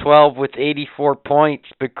 11, and 12 with 84 points,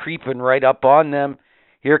 but creeping right up on them.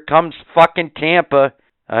 Here comes fucking Tampa.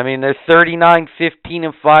 I mean, they're 39, 15,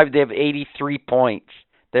 and 5. They have 83 points.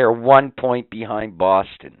 They're 1 point behind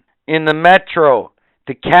Boston. In the Metro,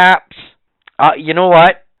 the Caps, you know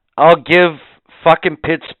what? I'll give fucking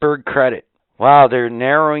Pittsburgh credit. Wow, they're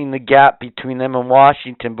narrowing the gap between them and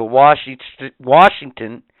Washington, but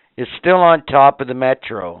Washington is still on top of the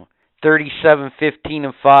Metro. 37, 15,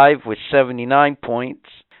 and 5 with 79 points.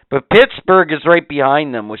 But Pittsburgh is right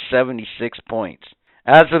behind them with 76 points.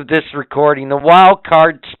 As of this recording, the wild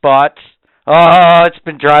card spots, it's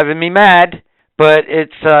been driving me mad. But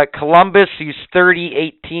it's Columbus, who's 30,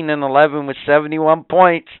 18, and 11 with 71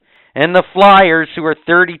 points. And the Flyers, who are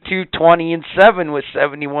 32, 20, and 7 with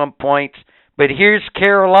 71 points. But here's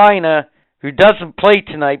Carolina, who doesn't play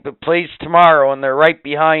tonight but plays tomorrow, and they're right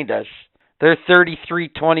behind us. They're 33,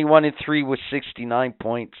 21, and 3 with 69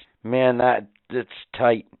 points. Man, that's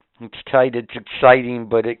tight. It's tight, it's exciting,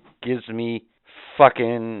 but it gives me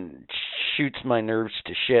fucking shoots my nerves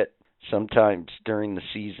to shit sometimes during the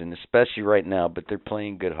season, especially right now, but they're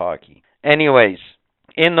playing good hockey. Anyways,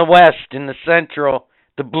 in the West, in the Central,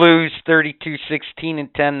 the Blues 32, 16,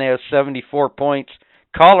 and 10, they have 74 points.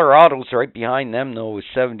 Colorado's right behind them, though, with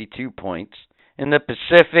 72 points. In the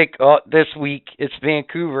Pacific, this week, it's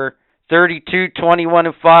Vancouver, 32, 21,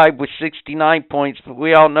 and 5 with 69 points, but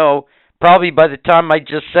we all know, probably by the time I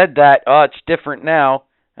just said that, it's different now.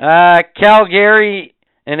 Calgary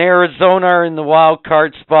and Arizona are in the wild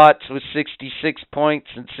card spots with 66 points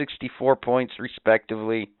and 64 points,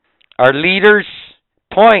 respectively. Our leaders,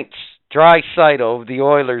 points, Draisaitl of the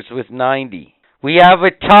Oilers with 90. We have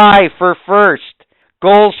a tie for first.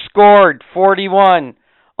 Goals scored, 41.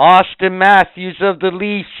 Austin Matthews of the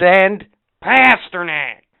Leafs and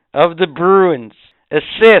Pasternak of the Bruins.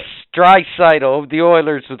 Assists, Draisaitl of the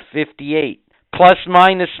Oilers with 58.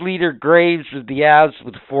 Plus-minus leader, Graves of the Avs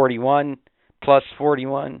with 41. Plus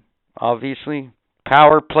 41, obviously.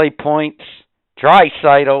 Power play points,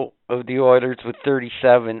 Draisaitl of the Oilers with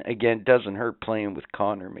 37. Again, doesn't hurt playing with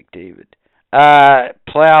Connor McDavid.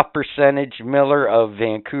 Playoff percentage, Miller of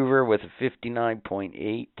Vancouver with a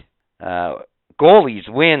 59.8. Goalies,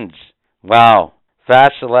 wins. Wow.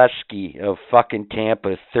 Vasilevsky of fucking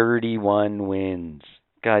Tampa, 31 wins.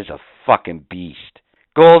 Guy's a fucking beast.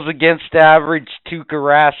 Goals against average, Tuukka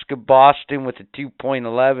Rask of Boston with a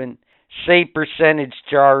 2.11. Save percentage,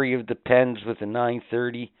 Jari of the Pens with a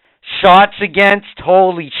 930. Shots against,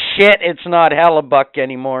 holy shit, it's not Hellebuck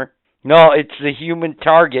anymore. No, it's the human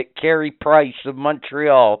target, Carey Price of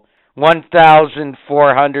Montreal,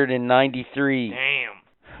 1,493. Damn.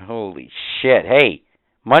 Holy shit. Hey,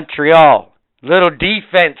 Montreal, little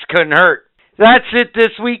defense couldn't hurt. That's it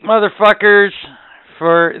this week, motherfuckers,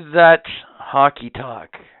 for that hockey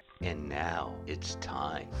talk. And now it's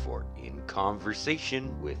time for In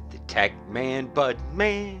Conversation with the Tech Man Bud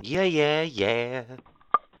Man. Yeah.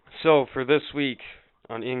 So for this week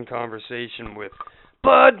on In Conversation with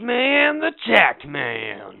Bud Man the Tech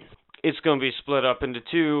Man, it's going to be split up into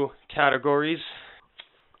two categories.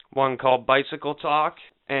 One called Bicycle Talk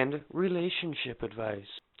and Relationship Advice.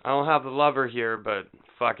 I don't have the lover here, but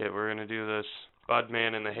fuck it, we're going to do this Bud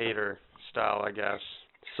Man and the Hater style, I guess.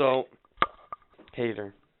 So,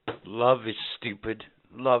 Hater. Love is stupid.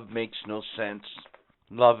 Love makes no sense.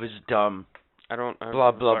 Love is dumb. Blah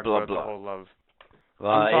blah, blah, blah. blah. The whole love.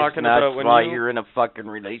 Well, I'm talking that's about when why you're in a fucking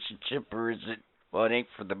relationship, or is it? Well, it ain't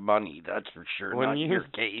for the money, that's for sure. When not you- your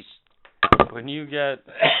case. When you get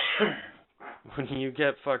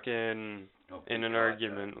fucking in an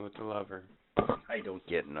argument with the lover. I don't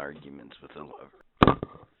get in arguments with a lover.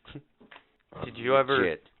 Did you ever?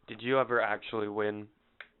 Shit. Did you ever actually win?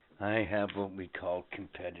 I have what we call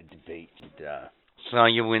competitive debate. So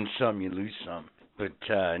you win some, you lose some. But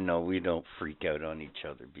no, we don't freak out on each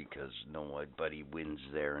other because nobody wins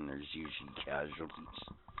there, and there's usually casualties.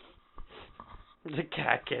 The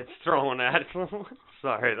cat gets thrown at him.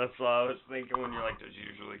 Sorry, that's what I was thinking when you're like, there's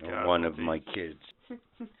usually casualties. One of my kids.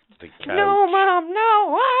 The couch. No, Mom,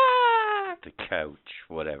 no! Ah! The couch,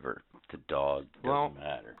 whatever. The dog, doesn't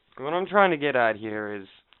matter. What I'm trying to get at here is,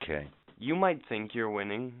 Okay. you might think you're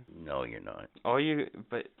winning. No, you're not.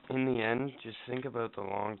 But in the end, just think about the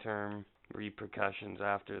long-term repercussions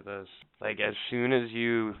after this. Like, as soon as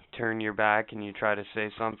you turn your back and you try to say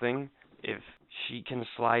something, if she can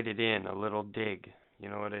slide it in, a little dig, You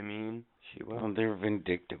know what I mean? She will. Well, they're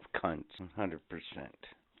vindictive cunts, 100%.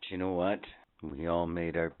 But you know what? We all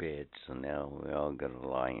made our bed, so now we all gotta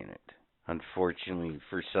lie in it. Unfortunately,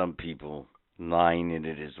 for some people, lying in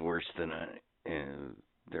it is worse than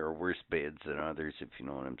there are worse beds than others, if you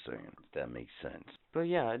know what I'm saying. If that makes sense. But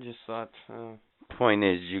yeah, I just thought, Point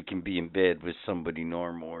is, you can be in bed with somebody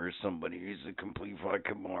normal or somebody who's a complete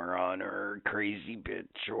fucking moron or a crazy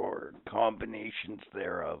bitch or combinations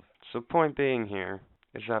thereof. so point being here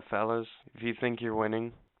is that, fellas, if you think you're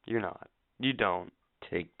winning, you're not. You don't.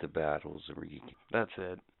 Take the battles, Reek. That's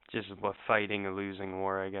it. Just fighting a losing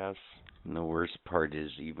war, I guess. And the worst part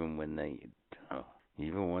is, even when they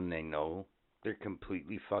know, they're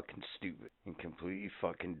completely fucking stupid and completely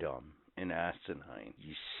fucking dumb and asinine,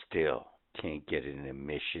 you still can't get an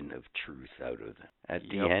admission of truth out of them. At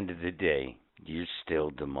the end of the day, you're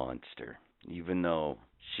still the monster, even though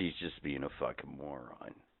she's just being a fucking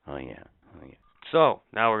moron. Oh yeah. So,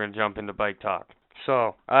 now we're going to jump into bike talk.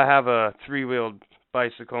 So, I have a 3-wheeled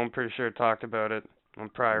bicycle. I'm pretty sure I talked about it on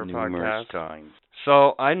prior Numerous podcasts. times.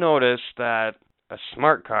 So, I noticed that a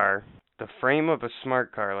smart car, the frame of a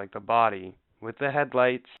smart car, like the body, with the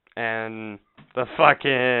headlights and the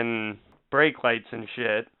fucking brake lights and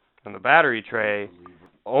shit, and the battery tray,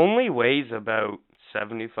 only weighs about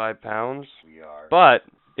 75 pounds. But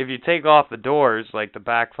if you take off the doors, like the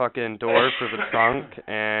back fucking door for the trunk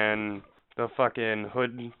and the fucking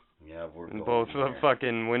hood and both the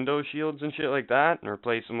fucking window shields and shit like that, and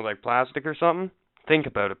replace them with like plastic or something, think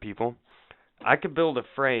about it, people. I could build a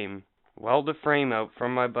frame, weld a frame out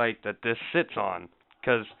from my bike that this sits on,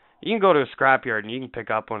 because you can go to a scrapyard and you can pick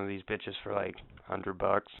up one of these bitches for like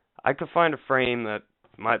 $100. I could find a frame that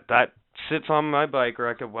sits on my bike, or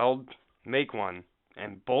I could make one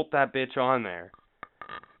and bolt that bitch on there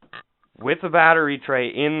with a battery tray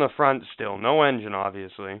in the front still, no engine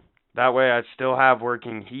obviously. That way I still have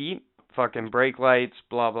working heat, fucking brake lights,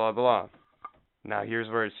 blah blah blah. Now here's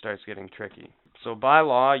where it starts getting tricky. So by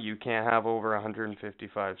law you can't have over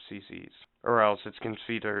 155 cc's, or else it's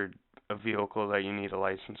considered a vehicle that you need a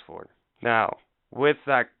license for. Now, with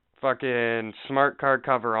that fucking smart car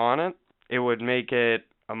cover on it, it would make it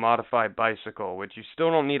a modified bicycle, which you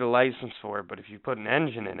still don't need a license for, but if you put an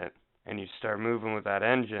engine in it, and you start moving with that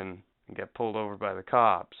engine, and get pulled over by the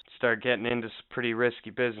cops, start getting into some pretty risky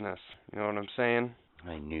business. You know what I'm saying?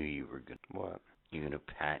 I knew you were gonna. What? You gonna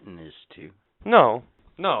patent this too? No,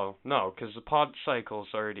 because the pod cycle's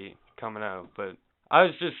already coming out, but I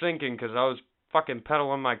was just thinking, because I was fucking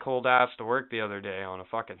pedaling my cold ass to work the other day on a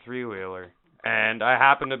fucking 3-wheeler. And I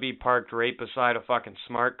happened to be parked right beside a fucking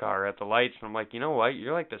smart car at the lights, and I'm like, you know what?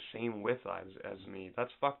 You're like the same width as me.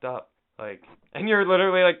 That's fucked up. Like, and you're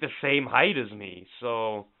literally like the same height as me,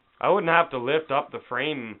 so I wouldn't have to lift up the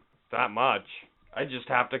frame that much. I just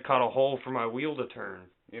have to cut a hole for my wheel to turn.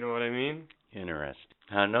 You know what I mean? Interesting.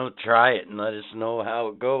 I know. Try it and let us know how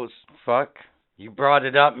it goes. Fuck. You brought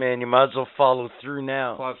it up, man. You might as well follow through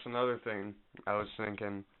now. Plus, another thing I was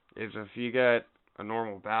thinking is if you get a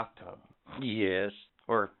normal bathtub. Yes.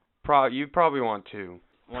 Or you probably want two.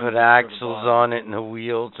 Put axles on it and the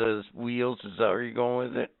wheels. Is that where you're going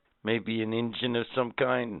with it? Maybe an engine of some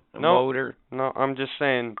kind? Motor? No, I'm just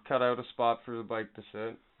saying cut out a spot for the bike to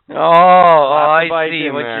sit. I see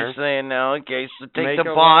what you're saying now. Okay, so take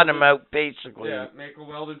the bottom out, basically. Yeah, make a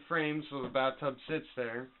welded frame so the bathtub sits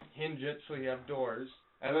there. Hinge it so you have doors.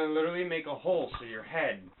 And then literally make a hole so your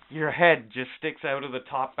head just sticks out of the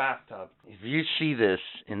top bathtub. If you see this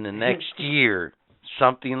in the next year,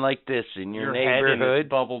 something like this in your neighborhood, head and it's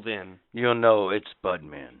bubbled in, you'll know it's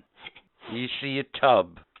Budman. You see a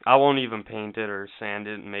tub. I won't even paint it or sand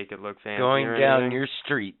it and make it look fancy going or down anything. Your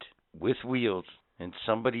street with wheels and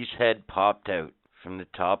somebody's head popped out from the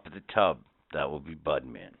top of the tub. That will be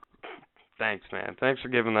Budman. Thanks, man. Thanks for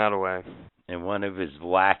giving that away. And one of his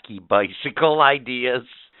wacky bicycle ideas.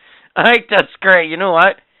 I think that's great. You know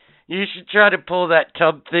what? You should try to pull that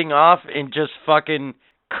tub thing off and just fucking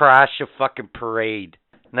crash a fucking parade.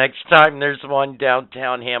 Next time there's one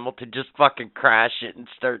downtown Hamilton, just fucking crash it and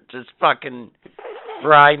start just fucking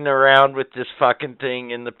riding around with this fucking thing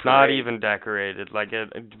in the parade. Not even decorated. Like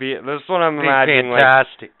it'd be. This is what I'm imagining.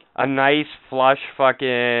 Fantastic. Like a nice flush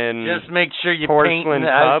fucking. Just make sure you paint the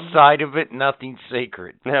tub. outside of it. Nothing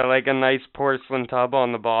sacred. Yeah, like a nice porcelain tub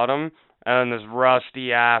on the bottom, and this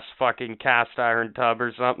rusty ass fucking cast iron tub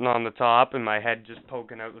or something on the top, and my head just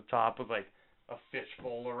poking out the top with like a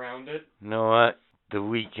fishbowl around it. You know what? The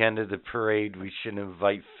weekend of the parade, we should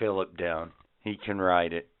invite Philip down. He can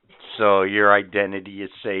ride it. So your identity is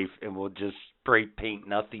safe, and we'll just spray paint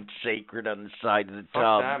nothing sacred on the side of the Fuck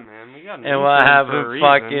tub. that, man. We got an And we'll intern have for a him reason.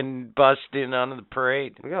 fucking bust in on the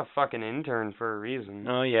parade. We got a fucking intern for a reason.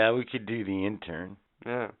 Oh, yeah, we could do the intern.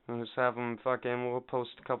 Yeah, we'll just have them fucking, we'll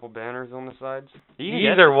post a couple banners on the sides.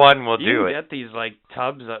 Either one will You do can it. get these, like,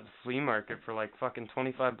 tubs at the flea market for, like, fucking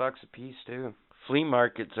 $25 a piece, too. Flea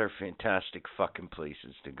markets are fantastic fucking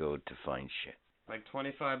places to go to find shit. Like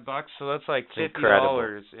 $25, so that's like It's $50,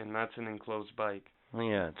 incredible. and that's an enclosed bike. Well,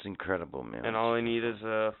 yeah, it's incredible, man. And all I need is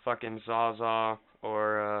a fucking Sawzall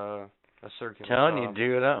or a circular Telling saw. you,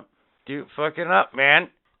 do it up. Do it fucking up, man.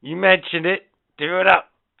 You mentioned it. Do it up.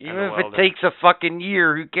 Even And a if it welder. takes a fucking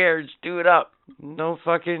year, who cares? Do it up. No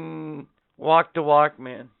fucking walk to walk,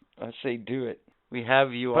 man. I say do it. We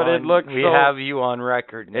have you But on. it looks we so- have you on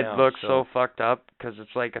record now. It looks so fucked up because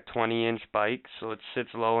it's like a 20-inch bike, so it sits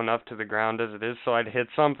low enough to the ground as it is, so I'd hit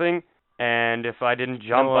something, and if I didn't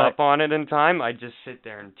jump what? up on it in time, I'd just sit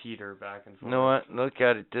there and teeter back and You forth. know what? Look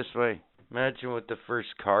at it this way. Imagine what the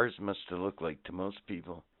first cars must have looked like to most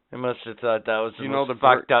people. They must have thought that was the You know most the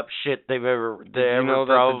ver- fucked up shit they've ever you know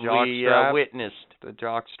that the probably jockstrap- witnessed. The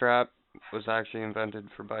jock strap was actually invented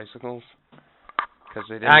for bicycles because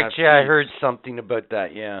they didn't Actually, have I seats. heard something about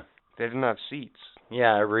that. Yeah. They didn't have seats.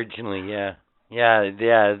 Yeah, originally, yeah. Yeah,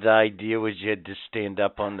 the idea was you had to stand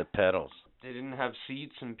up on the pedals. They didn't have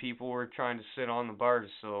seats, and people were trying to sit on the bars,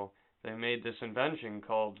 so they made this invention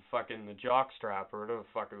called fucking the jock strap, or whatever the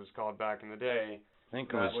fuck it was called back in the day. I think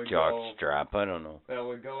it That was would jock go- strap, I don't know. That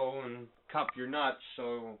would go and cup your nuts,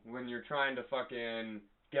 so when you're trying to fucking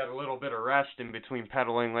get a little bit of rest in between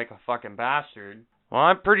pedaling like a fucking bastard. Well,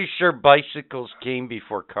 I'm pretty sure bicycles came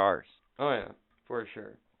before cars. Oh yeah, for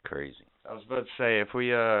sure. Crazy. I was about to say, if we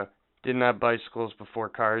didn't have bicycles before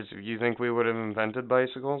cars, do you think we would have invented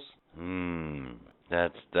bicycles?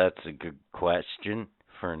 That's a good question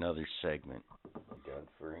for another segment. Done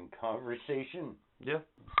for In Conversation. Yeah.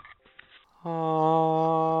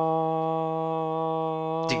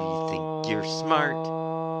 Do you think you're smart?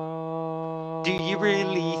 Do you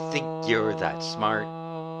really think you're that smart?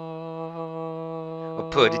 Well,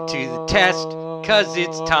 put it to the test, 'cause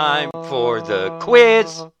it's time for the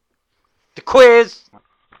quiz. The quiz!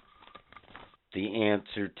 The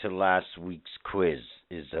answer to last week's quiz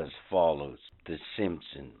is as follows. The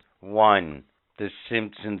Simpsons. 1. The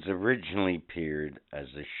Simpsons originally appeared as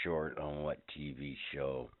a short on what TV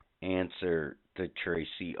show? Answer, The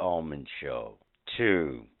Tracy Ullman Show.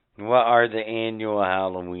 2. What are the annual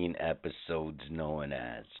Halloween episodes known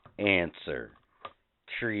as? Answer,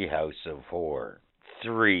 Treehouse of Horror.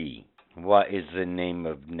 3. What is the name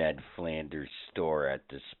of Ned Flanders' store at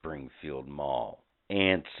the Springfield Mall?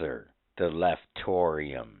 Answer, the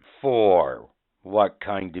Leftorium. 4. What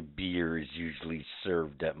kind of beer is usually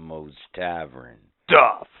served at Moe's Tavern?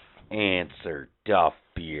 Duff. Answer, Duff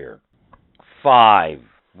beer. 5.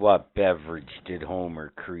 What beverage did Homer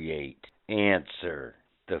create? Answer,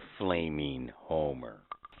 the Flaming Homer.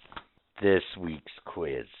 This week's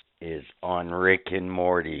quiz is on Rick and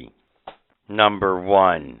Morty. Number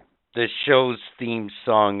 1. The show's theme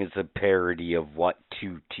song is a parody of what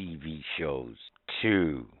 2 TV shows?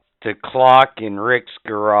 2. The clock in Rick's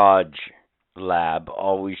garage lab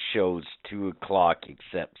always shows 2 o'clock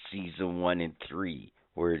except season 1 and 3,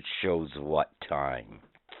 where it shows what time?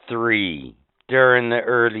 3. During the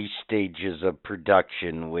early stages of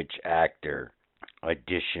production, which actor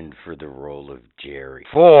auditioned for the role of Jerry?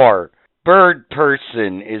 4. Bird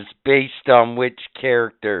Person is based on which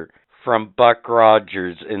character from Buck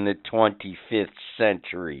Rogers in the 25th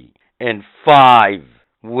century? And 5.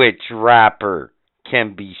 Which rapper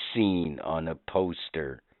can be seen on a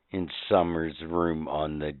poster in Summer's room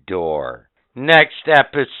on the door? Next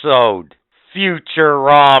episode,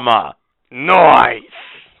 Futurama. Nice.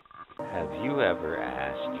 Have you ever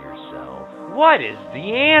asked yourself, what is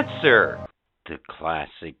the answer? The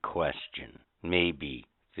classic question, maybe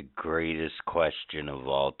the greatest question of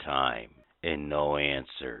all time, and no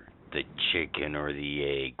answer. The chicken or the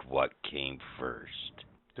egg, what came first?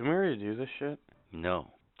 Didn't we already do this shit?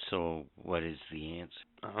 No. So what is the answer?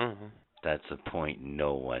 I don't know. That's a point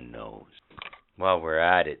no one knows. While we're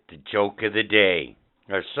at it, the joke of the day.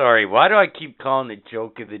 Or sorry, why do I keep calling it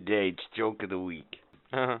joke of the day? It's joke of the week.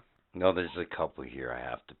 Uh-huh. No, there's a couple here I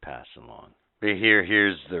have to pass along. But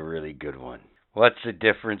here's the really good one. What's the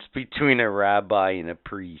difference between a rabbi and a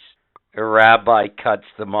priest? A rabbi cuts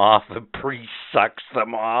them off, a priest sucks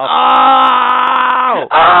them off.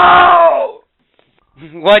 Oh! Oh!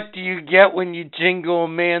 What do you get when you jingle a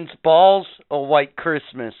man's balls? A white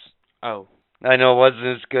Christmas. Oh. I know it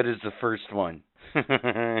wasn't as good as the first one.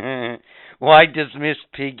 Why does Miss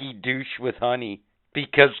Piggy douche with honey?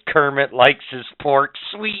 because Kermit likes his pork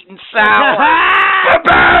sweet and sour.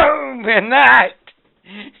 Boom! And that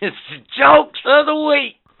is the jokes of the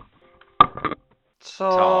week.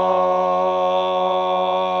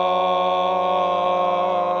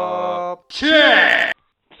 Top 10.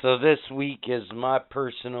 So this week is my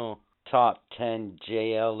personal top 10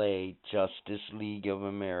 JLA Justice League of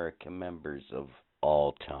America members of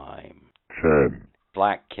all time. 10.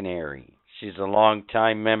 Black Canary. She's a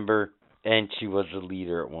long-time member, and she was a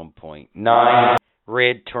leader at one point. 9,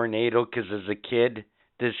 Red Tornado, because as a kid,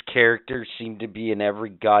 this character seemed to be in every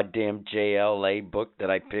goddamn JLA book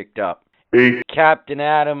that I picked up. 8. Captain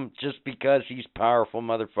Atom, just because he's powerful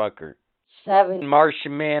motherfucker. 7,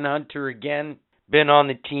 Martian Manhunter again. Been on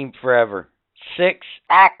the team forever. 6,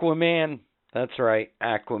 Aquaman. That's right,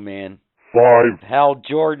 Aquaman. 5. Hal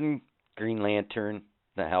Jordan, Green Lantern.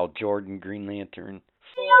 The Hal Jordan Green Lantern.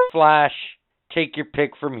 4, Flash. Take your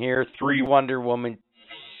pick from here. 3, Wonder Woman.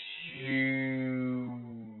 2,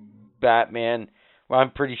 Batman. Well,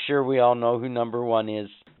 I'm pretty sure we all know who number 1 is.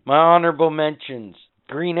 My honorable mentions.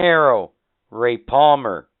 Green Arrow. Ray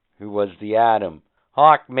Palmer, who was the Atom.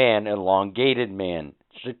 Hawkman, Elongated Man.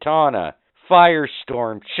 Zatanna.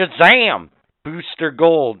 Firestorm. Shazam! Booster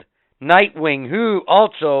Gold. Nightwing, who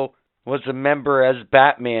also was a member as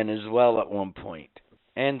Batman as well at one point.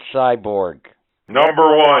 And Cyborg.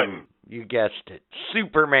 Number 1. You guessed it.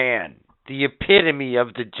 Superman. The epitome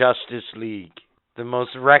of the Justice League. The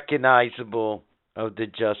most recognizable of the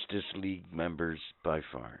Justice League members by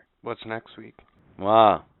far. What's next week?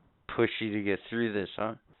 Wow. Pushy to get through this,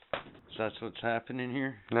 huh? So that's what's happening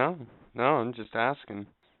here? No, I'm just asking.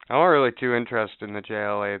 I'm not really too interested in the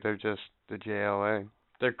JLA. They're just the JLA.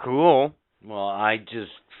 They're cool. Well, I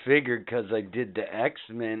just figured because I did the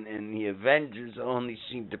X-Men and the Avengers only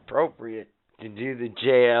seemed appropriate to do the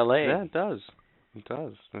JLA. Yeah, it does. It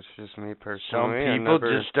does. That's just me personally. Some people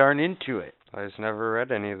just aren't into it. I just never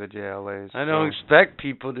read any of the JLAs. I don't expect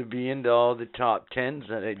people to be into all the top 10s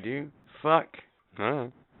that I do. Fuck.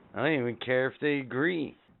 Alright. I don't even care if they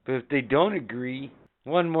agree. But if they don't agree,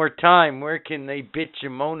 one more time, where can they bitch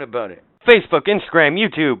and moan about it? Facebook, Instagram,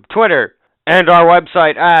 YouTube, Twitter, and our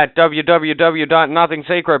website at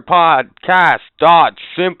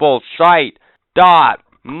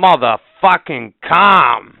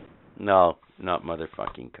www.nothingSacredPodcast.simplesite.motherfucking.com. No, not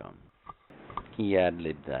motherfucking com. He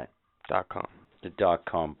ad-libbed that. .com. The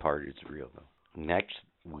 .com part is real, though. Next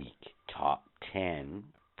week, top 10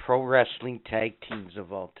 pro wrestling tag teams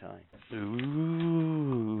of all time.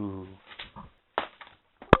 Ooh.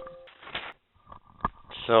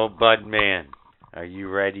 So, Budman, are you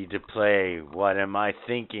ready to play What Am I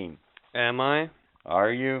Thinking? Am I?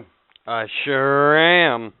 Are you? I sure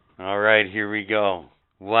am. All right, here we go.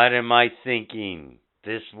 What am I thinking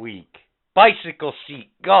this week? Bicycle seat,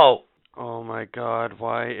 go! Oh my god,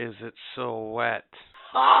 why is it so wet?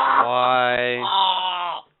 Why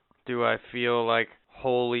do I feel like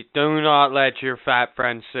holy... Do not let your fat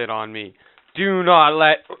friend sit on me. Do not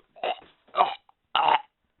let...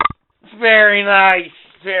 Very nice,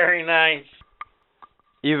 very nice.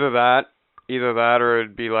 Either that or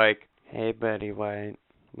it'd be like, hey Betty White,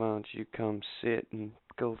 why don't you come sit and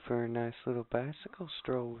go for a nice little bicycle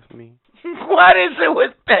stroll with me? What is it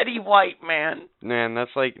with Betty White, man? Man,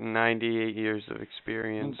 that's like 98 years of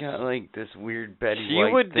experience. You got like this weird Betty She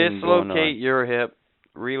White would thing going dislocate on. your hip,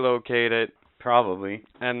 relocate it, Probably.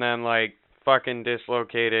 and then like fucking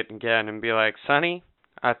dislocate it again and be like, Sonny,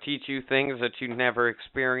 I'll teach you things that you never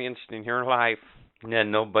experienced in your life. Yeah,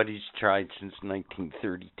 nobody's tried since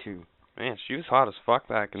 1932. Man, she was hot as fuck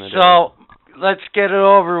back in the day. So, let's get it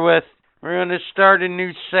over with. We're going to start a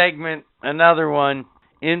new segment, another one.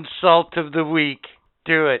 Insult of the week.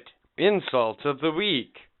 Do it. Insult of the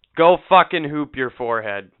week. Go fucking hoop your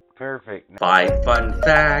forehead. Perfect. 5 fun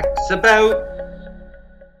facts about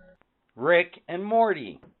Rick and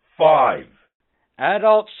Morty. 5.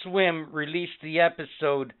 Adult Swim released the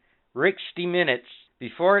episode Ricksty Minutes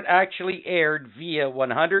before it actually aired via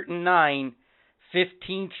 109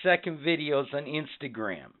 15-second videos on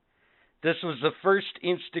Instagram. This was the first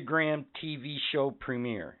Instagram TV show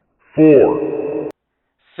premiere. 4.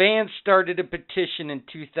 Fans started a petition in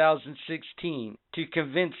 2016 to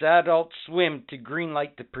convince Adult Swim to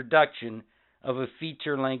greenlight the production of a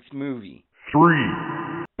feature-length movie.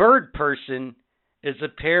 3. Bird Person is a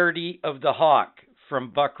parody of the Hawk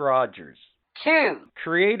from Buck Rogers. 2.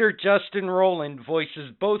 Creator Justin Rowland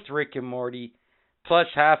voices both Rick and Morty, plus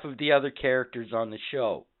half of the other characters on the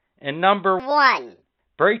show. And number 1.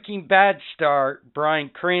 Breaking Bad star Bryan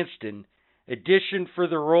Cranston auditioned for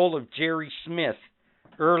the role of Jerry Smith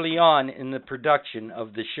early on in the production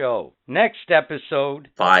of the show. Next episode,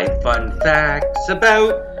 5 fun facts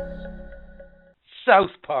about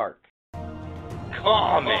South Park.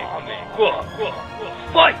 Comic Book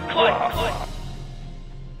Fight Club.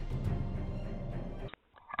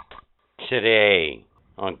 Today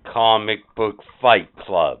on Comic Book Fight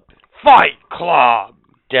Club.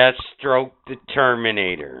 Deathstroke the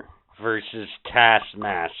Terminator versus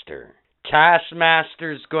Taskmaster.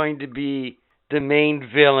 Taskmaster's going to be the main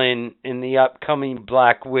villain in the upcoming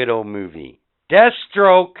Black Widow movie.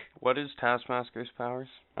 Deathstroke. What is Taskmaster's powers?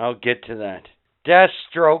 I'll get to that.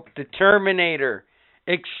 Deathstroke the Terminator.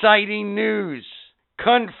 Exciting news.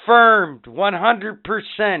 Confirmed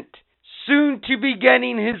 100%. Soon to be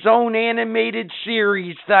getting his own animated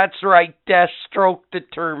series. That's right, Deathstroke the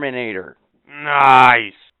Terminator.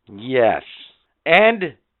 Nice. Yes.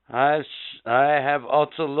 And I have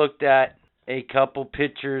also looked at a couple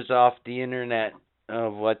pictures off the internet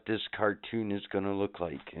of what this cartoon is going to look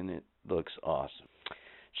like, and it looks awesome.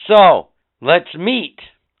 So, let's meet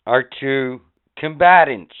our two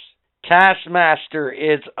combatants. Taskmaster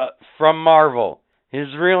is from Marvel. His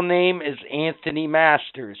real name is Anthony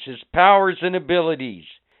Masters. His powers and abilities.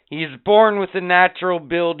 He is born with a natural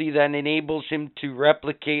ability that enables him to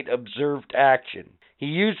replicate observed action. He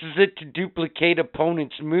uses it to duplicate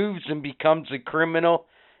opponents' moves and becomes a criminal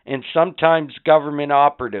and sometimes government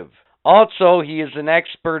operative. Also, he is an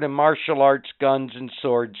expert in martial arts, guns, and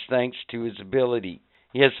swords thanks to his ability.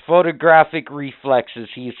 He has photographic reflexes.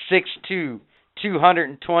 He is 6'2",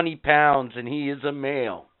 220 pounds, and he is a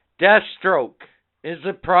male. Deathstroke is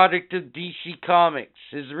a product of DC Comics.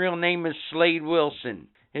 His real name is Slade Wilson.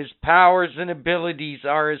 His powers and abilities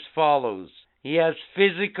are as follows. He has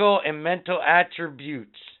physical and mental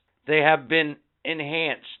attributes. They have been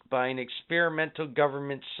enhanced by an experimental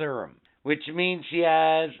government serum, which means he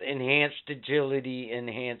has enhanced agility,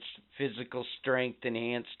 enhanced physical strength,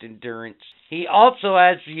 enhanced endurance. He also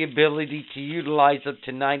has the ability to utilize up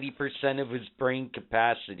to 90% of his brain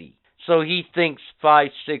capacity. So he thinks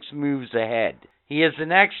 5-6 moves ahead. He is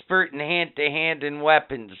an expert in hand-to-hand and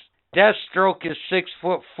weapons. Deathstroke is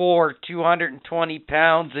 6'4", 220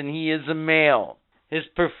 pounds, and he is a male. His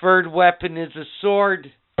preferred weapon is a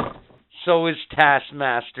sword. So is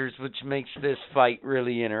Taskmaster's, which makes this fight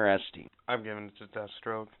really interesting. I'm giving it to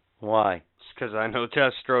Deathstroke. Why? It's because I know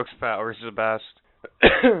Deathstroke's powers the best.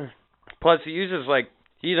 Plus, he uses,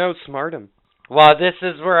 he'd outsmart him. Well, this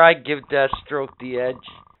is where I give Deathstroke the edge.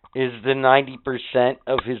 Is the 90%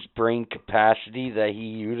 of his brain capacity that he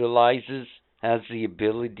utilizes, has the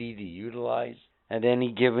ability to utilize at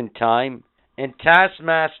any given time. And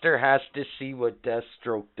Taskmaster has to see what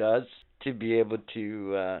Deathstroke does to be able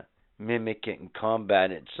to mimic it and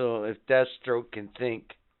combat it. So if Deathstroke can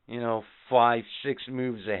think, 5-6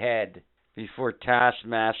 moves ahead before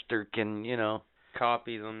Taskmaster can,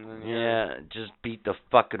 copy them, then yeah, just beat the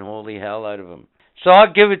fucking holy hell out of him. So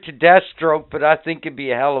I'll give it to Deathstroke, but I think it'd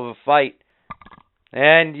be a hell of a fight.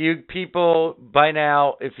 And you people, by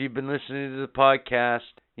now, if you've been listening to the podcast,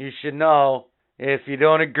 you should know, if you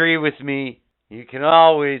don't agree with me, you can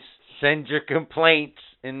always send your complaints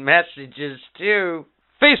and messages to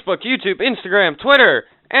Facebook, YouTube, Instagram, Twitter,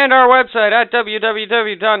 and our website at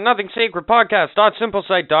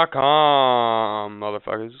www.nothingSacredPodcast.simplesite.com,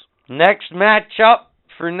 motherfuckers. Next matchup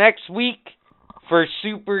for next week for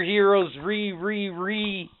Superheroes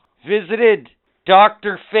Revisited.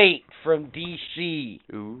 Dr. Fate from DC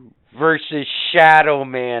versus Shadow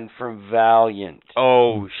Man from Valiant.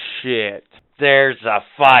 Oh, shit. There's a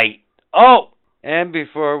fight. Oh, and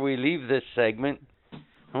before we leave this segment,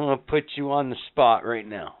 I'm going to put you on the spot right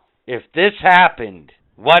now. If this happened,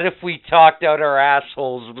 what if we talked out our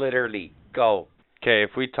assholes literally? Go. Okay,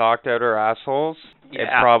 if we talked out our assholes, it'd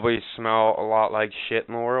probably smell a lot like shit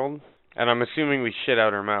in the world. And I'm assuming we shit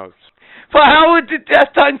out our mouths. But how would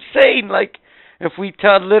that's insane? If we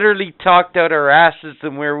literally talked out our asses,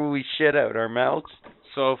 then where would we shit out our mouths?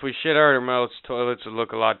 So if we shit out our mouths, toilets would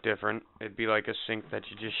look a lot different. It'd be like a sink that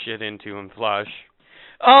you just shit into and flush.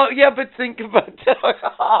 Oh, yeah, but think about that.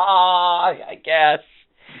 I guess.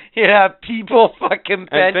 Yeah, people fucking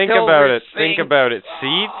bent and think over about it. sinks. Think about it.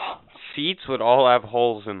 Seats would all have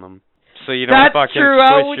holes in them. So you don't That's fucking true.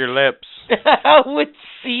 squish your lips. How would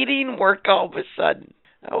seating work all of a sudden?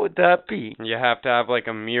 How would that be? You have to have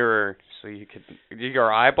a mirror so you could...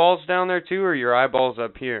 Your eyeballs down there too, or your eyeballs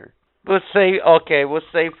up here? We'll say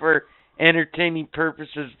for entertaining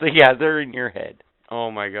purposes, they're in your head.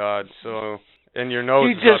 Oh my god, so... And your nose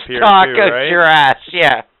you is just up here talk too, out right? your ass,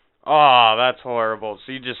 yeah. Oh, that's horrible.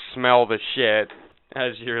 So you just smell the shit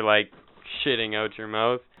as you're, shitting out your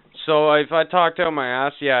mouth. So if I talked out my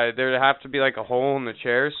ass, yeah, there'd have to be like a hole in the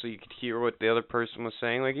chair so you could hear what the other person was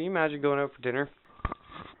saying. Like, can you imagine going out for dinner?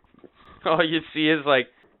 All you see is like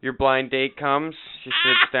your blind date comes, she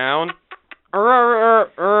sits down.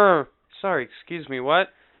 Sorry, excuse me, what?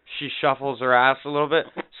 She shuffles her ass a little bit.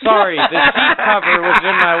 Sorry, the seat cover was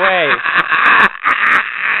in my way.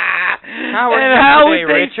 How are you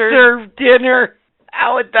today, Richard? Serve dinner?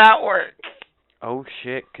 How would that work? Oh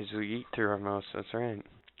shit, 'cause we eat through our mouths, that's right.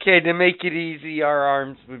 Okay, to make it easy, our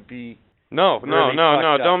arms would be... No, really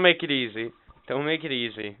don't make it easy. Don't make it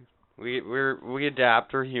easy. We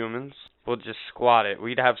adapt, we're humans. We'll just squat it.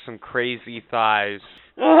 We'd have some crazy thighs.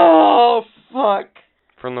 Oh, fuck.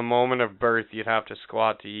 From the moment of birth, you'd have to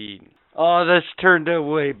squat to eat. Oh, this turned out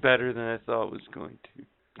way better than I thought it was going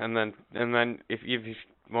to. And then if you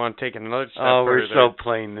want to take another step further... we're so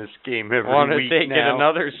playing this game every want to week take now. it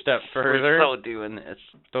another step further. We're so doing this.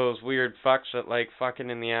 Those weird fucks that like fucking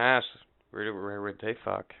in the ass. Where would they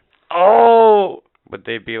fuck? Oh! Would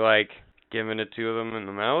they be like giving it to them in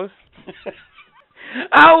the mouth?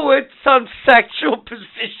 How would some sexual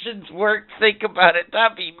positions work? Think about it.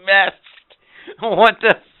 That'd be messed. What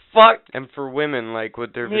the fuck? And for women, like,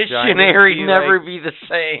 would their missionary vaginas never be the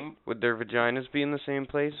same? Would their vaginas be in the same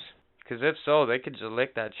place? Because if so, they could just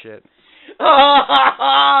lick that shit.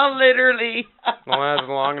 Oh, literally. Long has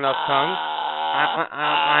a long enough tongue.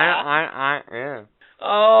 Yeah.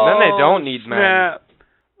 Oh. And then they don't need snap.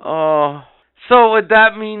 Oh. So would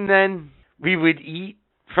that mean then we would eat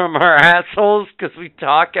from our assholes because we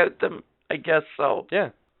talk out them? I guess so. Yeah.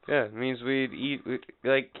 Yeah. It means we'd eat,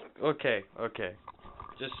 like, okay.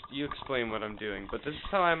 Just you explain what I'm doing, but this is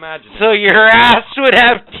how I imagine it. So your ass would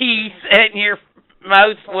have teeth and your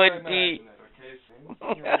mouth would be...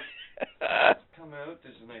 Come out,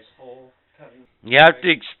 there's a nice hole. You have to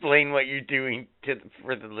explain what you're doing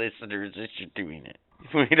for the listeners as you're doing it.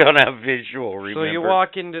 We don't have visual, remember. So you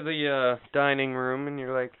walk into the dining room and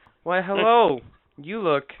you're like, why, hello, you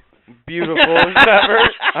look beautiful as ever.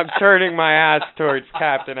 I'm turning my ass towards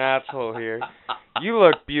Captain Asshole here. You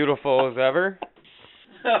look beautiful as ever.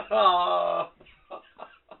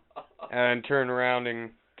 And turn around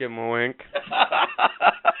and give him a wink.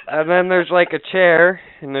 And then there's like a chair,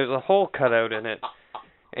 and there's a hole cut out in it.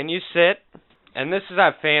 And you sit, and this is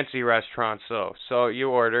at fancy restaurants, though. So you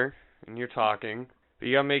order, and you're talking, but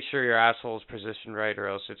you gotta make sure your asshole's positioned right, or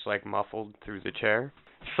else it's like muffled through the chair.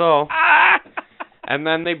 So, and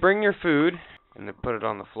then they bring your food, and they put it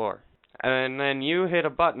on the floor. And then you hit a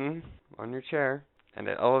button on your chair, and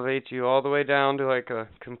it elevates you all the way down to like a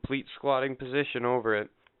complete squatting position over it,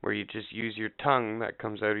 where you just use your tongue that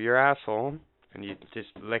comes out of your asshole, and you just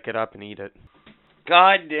lick it up and eat it.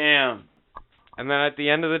 God damn. And then at the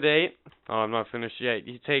end of the date, oh, I'm not finished yet.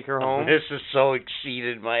 You take her home. This has so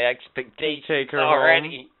exceeded my expectations you take her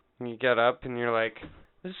already. Home, and you get up and you're like,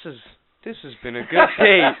 this has been a good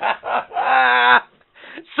date.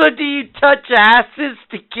 So do you touch asses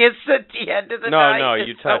to kiss at the end of the night? No,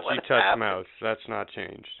 you touch mouths. That's not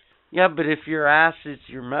changed. Yeah, but if your ass is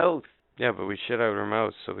your mouth. Yeah, but we shit out our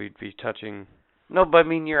mouths, so we'd be touching. No, but I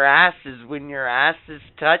mean your ass is when your ass is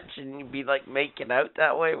touched and you'd be like making out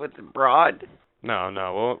that way with the broad.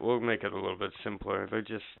 No, we'll make it a little bit simpler.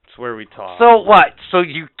 It's where we talk. So what? So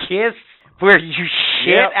you kiss where you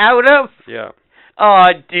shit out of? Yeah.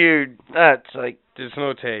 Oh, dude, that's like... There's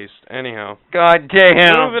no taste. Anyhow. God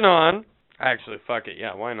damn. Moving on. Actually, fuck it.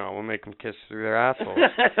 Yeah, why not? We'll make them kiss through their assholes.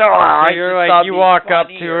 So you're like, you walk up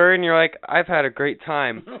to her and you're like, I've had a great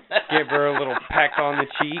time. Give her a little peck on the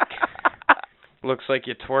cheek. Looks like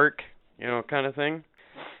you twerk, kind of thing.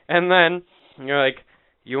 And then you're like,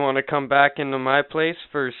 you want to come back into my place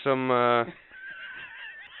for some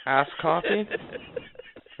ass coffee?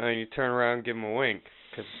 And then you turn around and give him a wink.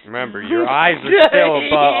 Because remember, your eyes are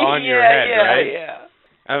still on your head, right? Yeah.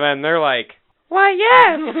 And then they're like, why,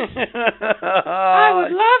 yes. I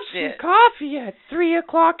would love some coffee at 3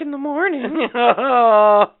 o'clock in the morning.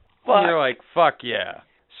 Oh, fuck. And you're like, fuck yeah.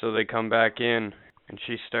 So they come back in, and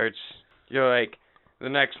she starts, you're like, the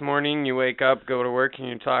next morning you wake up, go to work, and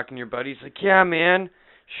you're talking to your buddies, like, yeah, man,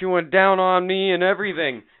 she went down on me and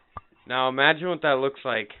everything. Now imagine what that looks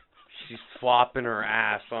like. She's flopping her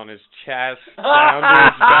ass on his chest, down to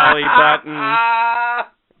his belly button,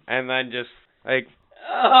 and then just, like,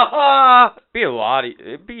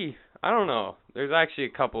 it'd be, I don't know, there's actually a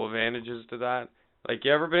couple advantages to that. Like,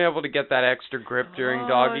 you ever been able to get that extra grip during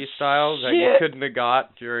doggy style that you couldn't have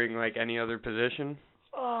got during, like, any other position?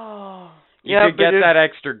 You could get that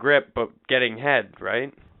extra grip, but getting head,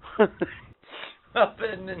 right? Up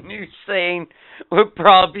in the new saying would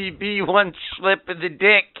probably be one slip of the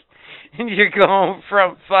dick. And you're going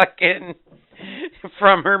from fucking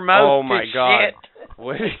from her mouth. Oh my to God.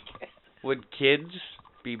 shit. Would kids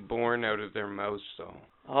be born out of their mouths though?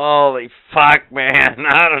 Holy fuck, man!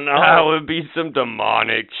 I don't know. That would be some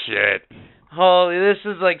demonic shit. Holy, this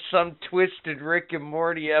is like some twisted Rick and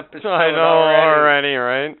Morty episode. I know already,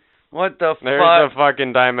 right? What the fuck? There's a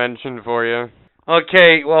fucking dimension for you.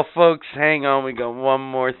 Okay, well, folks, hang on. We got one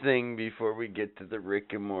more thing before we get to the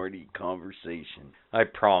Rick and Morty conversation. I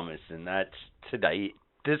promise, and that's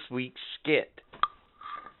this week's skit.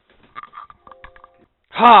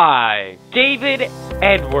 Hi, David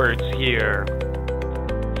Edwards here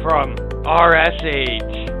from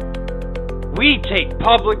RSH. We take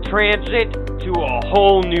public transit to a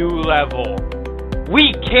whole new level.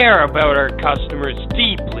 We care about our customers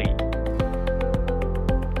deeply.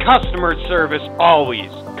 Customer service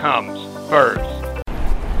always comes first.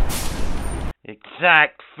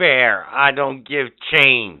 Exact fare. I don't give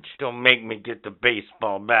change. Don't make me get the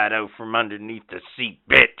baseball bat out from underneath the seat,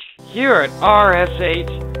 bitch. Here at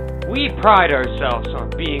RSH, we pride ourselves on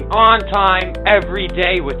being on time every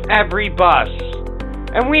day with every bus.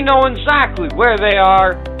 And we know exactly where they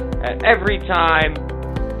are at every time,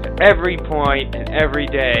 at every point, and every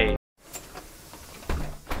day.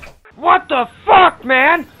 What the fuck,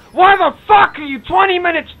 man? Why the fuck are you 20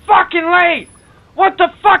 minutes fucking late? What the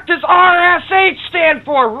fuck does RSH stand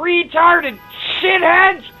for? Retarded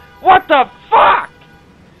shitheads? What the fuck?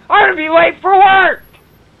 I'm gonna be late for work!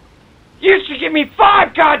 You should give me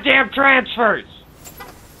 5 goddamn transfers!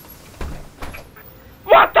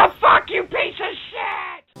 What the fuck, you piece of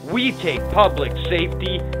shit? We take public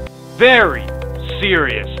safety very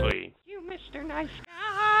seriously. You Mr. Nice Guy!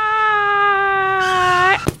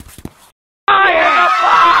 I am a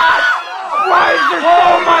bot! Why is there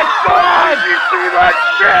so much blood? You see that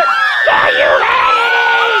shit? Are you ready?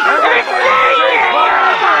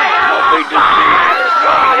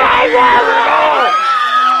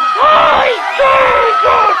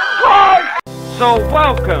 So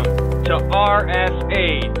welcome to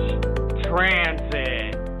RSH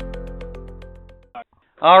Transit.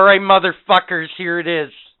 Alright, motherfuckers, here it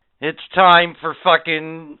is. It's time for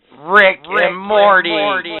fucking Rick and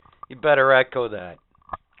Morty. You better echo that.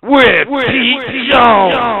 With Pete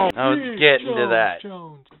Jones. I was getting to that.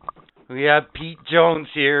 We have Pete Jones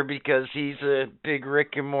here because he's a big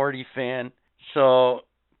Rick and Morty fan. So,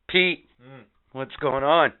 Pete, what's going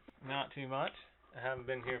on? Not too much. I haven't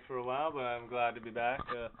been here for a while, but I'm glad to be back.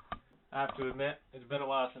 I have to admit, it's been a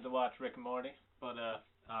while since I watched Rick and Morty, but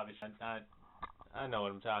obviously I know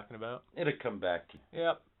what I'm talking about. It'll come back to you.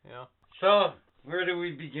 Yep, you know. So, where do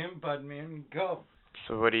we begin, Budman? Go.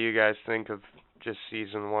 So what do you guys think of just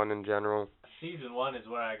season 1 in general? Season 1 is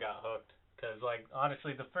where I got hooked. Because, like,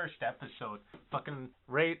 honestly, the first episode, fucking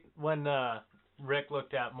right when Rick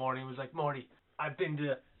looked at Morty and was like, Morty, I've been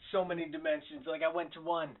to so many dimensions. Like, I went to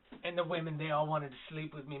one, and the women, they all wanted to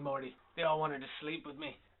sleep with me, Morty. They all wanted to sleep with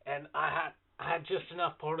me. And I had just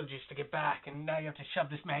enough portal juice to get back, and now you have to shove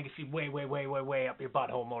this magazine way up your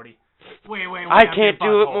butthole, Morty. Way I up can't your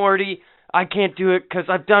do it, butthole. Morty. I can't do it because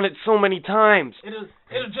I've done it so many times.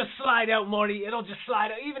 It'll just slide out, Morty. It'll just slide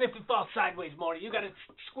out. Even if it falls sideways, Morty, you gotta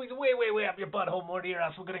squeeze it way up your butthole, Morty, or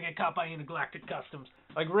else we're gonna get caught by Intergalactic Customs.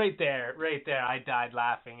 Like, right there, I died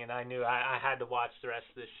laughing, and I knew I had to watch the rest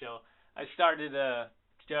of this show. I started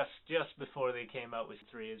just before they came out with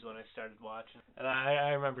 3 is when I started watching. And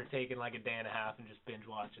I remember taking like a day and a half and just binge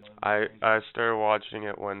watching it. I started watching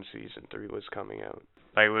it when season 3 was coming out.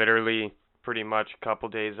 Like, literally, pretty much a couple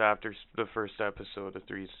days after the first episode of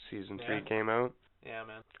season 3 came out. Yeah,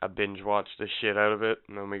 man. I binge watched the shit out of it,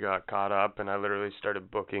 and then we got caught up, and I literally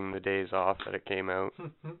started booking the days off that it came out.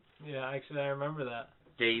 Yeah, actually, I remember that.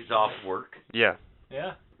 Days off work? Yeah.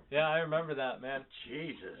 Yeah, I remember that, man.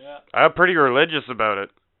 Jesus. Yeah. I'm pretty religious about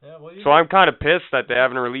it. Yeah, well, So I'm kind of pissed that they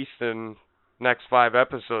haven't released the next 5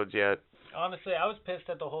 episodes yet. Honestly, I was pissed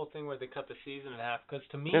at the whole thing where they cut the season in half, because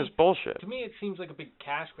to me... It's bullshit. To me, it seems like a big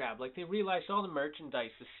cash grab. Like, they realized all the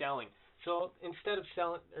merchandise is selling. So instead of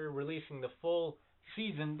selling or releasing the full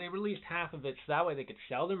season, they released half of it so that way they could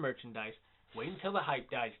sell their merchandise, wait until the hype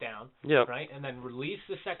dies down, right, and then release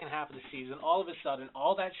the second half of the season. All of a sudden,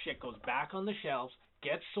 all that shit goes back on the shelves,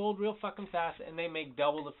 gets sold real fucking fast, and they make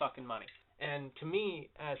double the fucking money. And to me,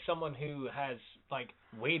 as someone who has, like,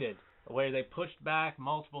 waited, where they pushed back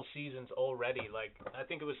multiple seasons already, like, I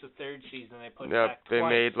think it was the 3rd season they pushed back twice. They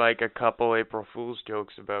made, like, a couple April Fool's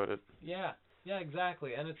jokes about it. Yeah,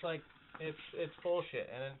 exactly. And it's like, It's bullshit,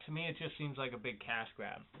 and to me it just seems like a big cash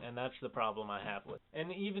grab, and that's the problem I have with.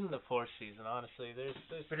 And even the fourth season, honestly, there's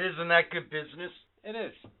But isn't that good business? it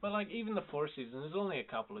is, but like even the fourth season, there's only a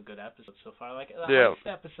couple of good episodes so far. Like the Yeah.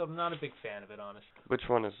 heist episode, I'm not a big fan of it, honestly. Which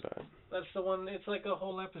one is that? That's the one. It's like a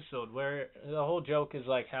whole episode where the whole joke is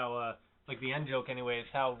like how like the end joke anyway is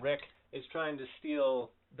how Rick is trying to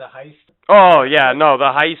steal the heist. Oh yeah, no,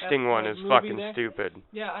 the heisting one that is movie fucking there? stupid.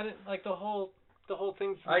 Yeah, I didn't like the whole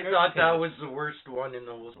thing's. I thought that was the worst one in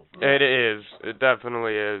the whole. It is. It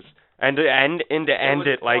definitely is. And to end was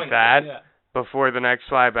it like pointless. that Yeah. before the next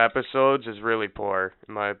 5 episodes is really poor,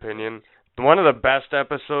 in my opinion. One of the best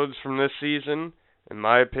episodes from this season, in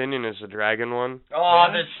my opinion, is the dragon one. Oh,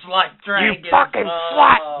 Yeah. the slut dragon. You fucking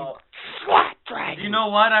Oh. slut dragon. You know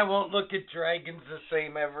what? I won't look at dragons the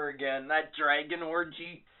same ever again. That dragon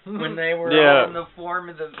orgy when they were Yeah. all in the form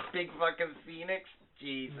of the big fucking phoenix.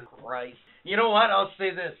 Jesus Christ. You know what? I'll say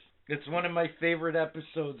this. It's one of my favorite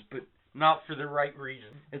episodes, but not for the right reason.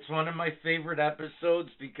 It's one of my favorite episodes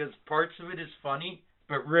because parts of it is funny,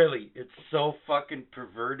 but really, it's so fucking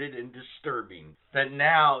perverted and disturbing that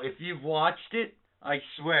now, if you've watched it, I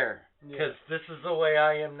swear, because this is the way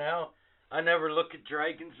I am now, I never look at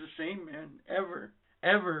dragons the same, man. Ever.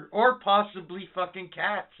 Ever. Or possibly fucking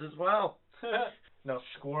cats as well. No,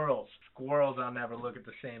 squirrels. Squirrels I'll never look at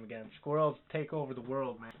the same again. Squirrels take over the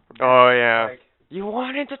world, man. Oh yeah. Like, You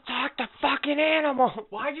wanted to talk to fucking animal.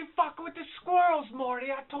 why'd you fuck with the squirrels, Morty?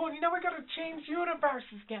 I told you, now we gotta change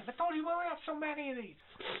universes again. I told you we only have so many of these.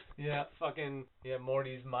 Yeah,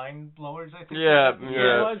 Morty's mind blowers, I think. Yeah, that yeah.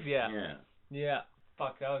 it was, yeah. Yeah. Yeah.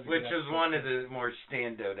 Fuck, that was a Which good is episode. one of the more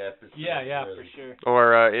standout episodes. Yeah, really. for sure.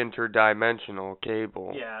 Or interdimensional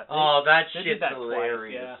cable. Yeah. Oh, that they shit's did that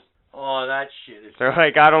hilarious. twice, yeah. Oh, that shit is. They're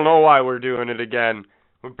like, I don't know why we're doing it again.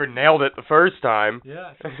 We nailed it the first time.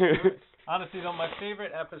 Yeah. Honestly, though, my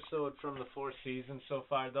favorite episode from the fourth season so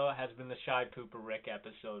far, though, has been the Shy Pooper Rick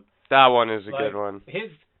episode. That one is a Like, good one.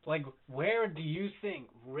 Where do you think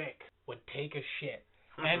Rick would take a shit?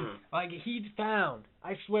 And, Mhm. like,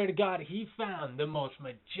 I swear to God, he found the most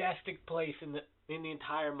majestic place in the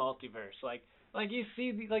entire multiverse. Like you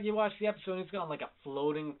see, you watch the episode, and it's got, like, a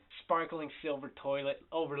floating, sparkling silver toilet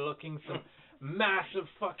overlooking some massive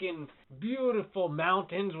fucking beautiful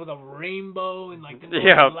mountains with a rainbow and, like, the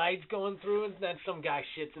northern lights going through, and then some guy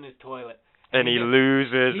shits in his toilet. And he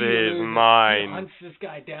loses his He mind. hunts this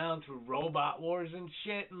guy down through robot wars and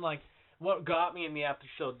shit, and, like, what got me in the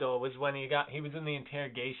episode, though, was when he was in the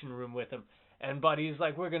interrogation room with him, and Buddy's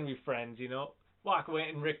like, we're gonna be friends, you know? Walk away,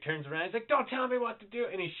 and Rick turns around, he's like, don't tell me what to do,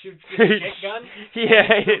 and he shoots the shit gun, Yeah.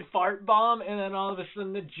 the fart bomb, and then all of a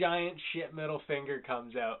sudden the giant shit middle finger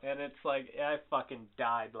comes out, and it's like, I fucking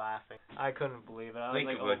died laughing. I couldn't believe it. I was Think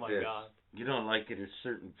like, about oh my this. God. You don't like it if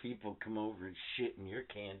certain people come over and shit in your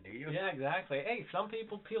can, do you? Yeah, exactly. Hey, some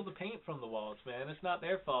people peel the paint from the walls, man. It's not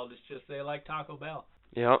their fault, it's just they like Taco Bell.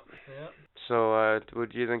 Yep. Yeah. So, what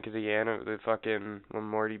do you think of the fucking, when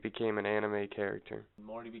Morty became an anime character?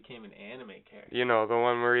 Morty became an anime character. You know, the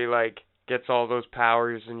one where he, like, gets all those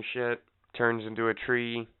powers and shit, turns into a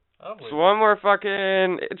tree. Oh, It's the one where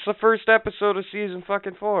it's the first episode of season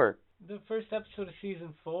fucking 4. the first episode of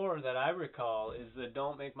season 4 that I recall is the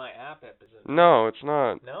Don't Make My App episode. No, it's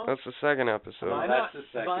not. No? That's the second episode. Have I that's not,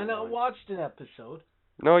 the have I second not one. watched an episode?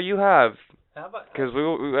 No, you have. Have I? Because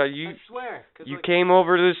I swear. 'Cause you like, came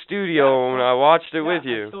over to the studio Yeah, and I watched it yeah, with I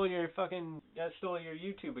you. stole your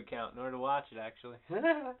YouTube account in order to watch it, actually.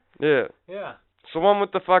 Yeah. Yeah. It's the one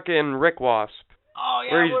with the fucking Rick Wasp. Oh,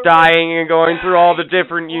 yeah. Where he's we're- dying and going through all the he keeps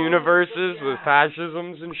different going, universes yeah. with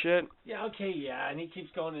fascisms and shit. Yeah, okay, yeah, and he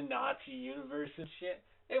keeps going to Nazi universe and shit.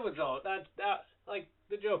 It was all that like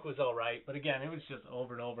the joke was all right, but again, it was just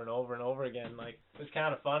over and over and over and over again. Like it was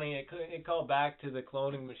kind of funny. It called back to the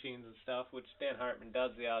cloning machines and stuff, which Stan Hartman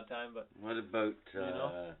does the odd time. But What about,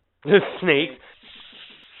 know? The snake.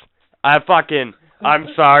 I'm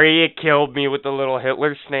sorry, it killed me with the little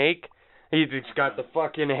Hitler snake. He's got the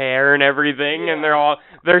fucking hair and everything, and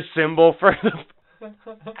their symbol for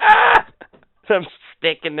them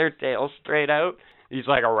sticking their tail straight out. He's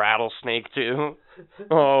like a rattlesnake too.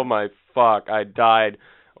 Oh my fuck, I died.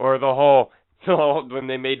 Or the whole when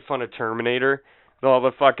they made fun of Terminator, all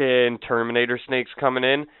the fucking Terminator snakes coming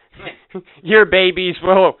in. Your babies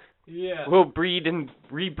will breed and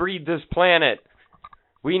rebreed this planet.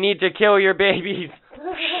 We need to kill your babies.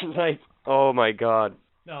 Like, oh my god.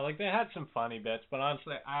 no, like they had some funny bits, but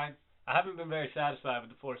honestly, I haven't been very satisfied with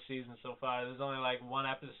the fourth season so far. There's only like one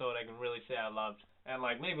episode I can really say I loved, and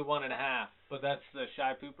like maybe 1.5. But that's the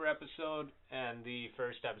Shy Pooper episode and the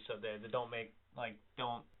first episode there. The don't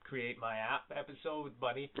create my app episode with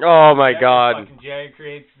Buddy. Oh my God. Fucking Jerry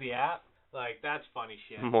creates the app. Like, that's funny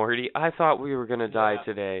shit. Morty, I thought we were gonna die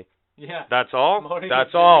today. Yeah. That's all? Morty,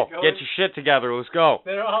 That's all. going. Get your shit together. Let's go.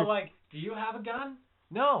 They're all like, do you have a gun?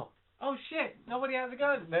 No. Oh shit, nobody has a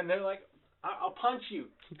gun. Then they're like, I'll punch you.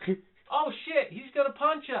 Oh shit, he's gonna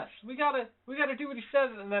punch us. We gotta do what he says.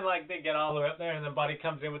 And then like they get all the way up there, and then Buddy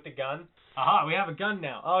comes in with the gun. Aha, we have a gun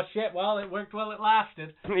now. Oh shit, well it worked while it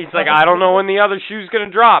lasted. He's like, I don't know when the other shoe's gonna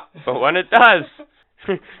drop, but when it does.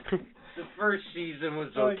 The first season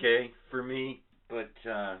was okay for me, but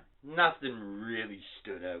nothing really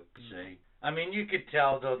stood out per se. I mean, you could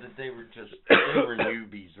tell though that they were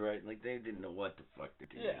newbies, right? Like they didn't know what the fuck they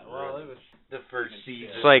did. Yeah, well, it was the first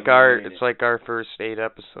season. It's like our first 8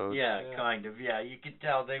 episodes. Yeah, kind of. Yeah, you could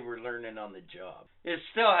tell they were learning on the job. It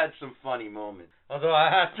still had some funny moments. Although I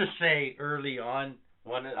have to say, early on,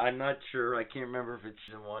 I'm not sure. I can't remember if it's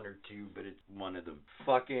in 1 or 2, but it's one of them.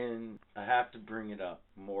 Fucking, I have to bring it up.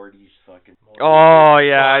 Morty's fucking. Oh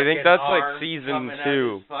yeah, I think that's like arm season coming 2.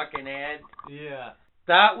 Out his fucking head. yeah.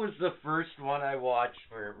 That was the first one I watched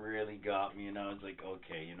where it really got me, and I was like,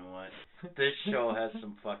 okay, you know what? This show has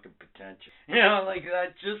some fucking potential. You know, like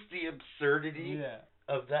that, just the absurdity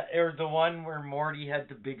of that, or the one where Morty had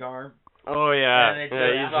the big arm. Oh yeah, And he's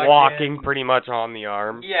fucking walking pretty much on the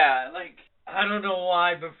arm. Yeah, like I don't know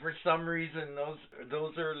why, but for some reason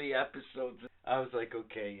those early episodes, I was like,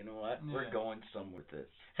 okay, you know what? We're going somewhere with this.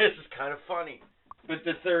 This is kind of funny. But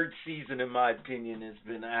the third season, in my opinion, has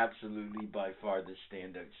been absolutely by far the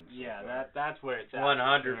standout. Yeah, that's where it's at.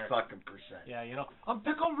 100 fucking percent. Yeah, you know, I'm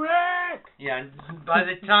Pickle Rick. Yeah, and by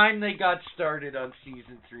the time they got started on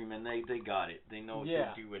season 3, man, they got it. They know what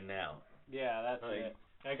they're doing now. Yeah, that's it.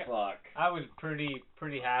 Fuck. I was pretty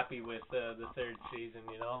happy with the third season,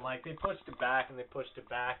 you know. Like, they pushed it back, and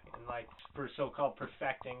like, for so-called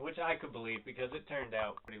perfecting, which I could believe, because it turned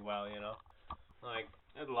out pretty well, you know. Like,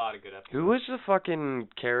 there's a lot of good episodes. Who was the fucking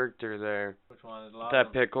character there? Which one? There's a lot that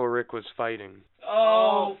of them. Pickle Rick was fighting.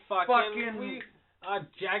 Oh, fucking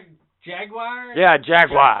Jaguar? Yeah,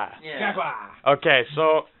 Jaguar. Yeah. Jaguar. Okay,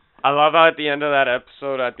 so I love how at the end of that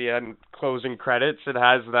episode, at the end closing credits, it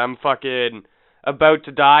has them fucking about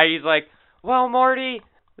to die. He's like, well, Morty,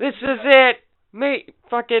 this is it.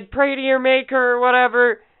 Fucking pray to your maker or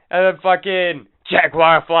whatever. And then fucking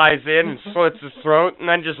Jaguar flies in and slits his throat and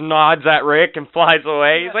then just nods at Rick and flies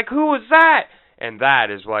away. He's like, who was that? And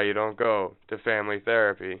that is why you don't go to family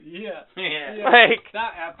therapy. Yeah. Like,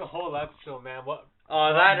 the whole episode, man.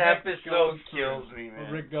 That episode kills me,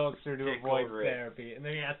 man. Rick goes through to Pickle avoid Rick. therapy, and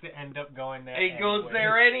then he has to end up going there. He goes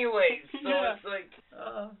there anyways, so it's like,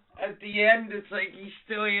 at the end, it's like he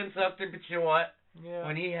still ends up there, but you know what? Yeah.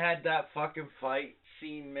 When he had that fucking fight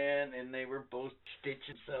scene, man, and they were both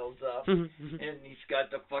stitching themselves up, and he's got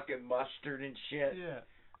the fucking mustard and shit. Yeah.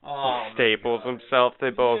 Oh, staples himself. They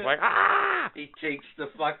both like, ah! He takes the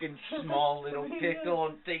fucking small little pickle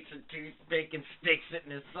and takes a toothpick and sticks it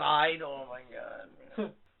in his side. Oh my god,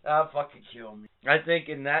 man. That fucking killed me. I think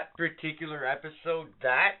in that particular episode,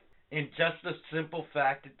 and just the simple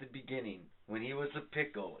fact at the beginning, when he was a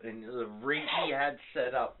pickle, and the rate he had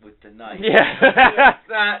set up with the knife. I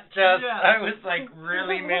was like,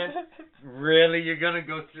 really, man? Really? You're gonna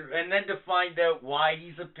go through? And then to find out why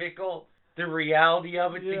he's a pickle, the reality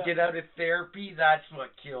of it to get out of therapy, that's what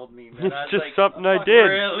killed me, man. It's just something I did.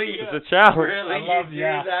 Really? It's a challenge. Really? You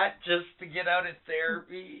do that just to get out of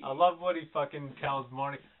therapy? I love what he fucking tells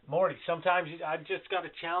Morty. Morty, sometimes I just got to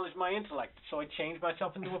challenge my intellect, so I change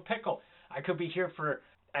myself into a pickle. I could be here for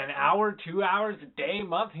an hour, 2 hours, a day, a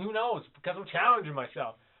month, who knows? Because I'm challenging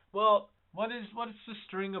myself. Well, what is the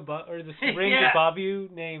string above you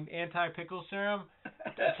named anti-pickle serum?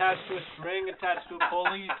 Attached to a string, attached to a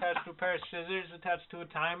pulley, attached to a pair of scissors, attached to a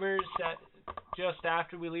timer, set just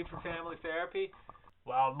after we leave for family therapy.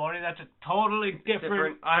 Well, Morty, that's a totally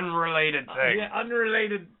different unrelated thing.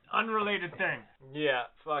 Unrelated thing. Yeah,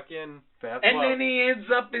 fucking. Then he ends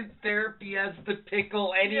up in therapy as the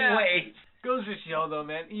pickle anyway. Goes to show though,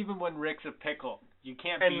 man, even when Rick's a pickle, you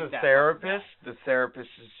can't beat and that. The therapist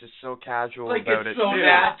is just so casual like about it's it. so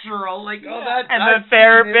natural. Like, and the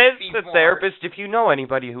therapist, if you know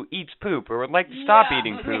anybody who eats poop or would like to stop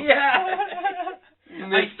eating poop.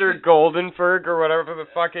 Mr. Goldenberg or whatever the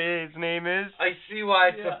fuck his name is. I see why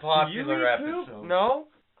it's a popular episode. No?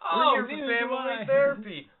 Oh, we're here for family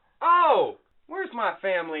therapy. Oh, where's my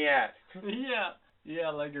family at?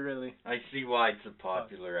 Yeah, like really. I see why it's a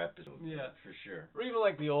popular episode. Yeah, for sure. Or even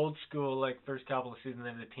like the old school, like first couple of seasons,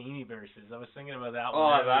 and the teeny verses. I was thinking about that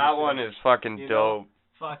one. Oh, that one is fucking dope.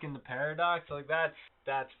 fucking the paradox. Like that's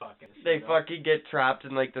fucking. They fucking get trapped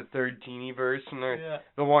in like the third teeny verse, and Yeah.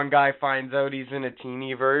 the one guy finds out he's in a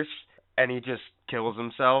teeny verse, and he just kills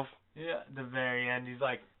himself. Yeah. The very end, he's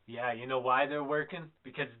like, yeah, you know why they're working?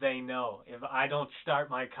 Because they know if I don't start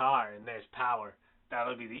my car and there's power,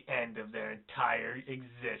 that'll be the end of their entire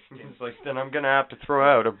existence. It's like, then I'm gonna have to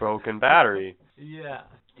throw out a broken battery. Yeah.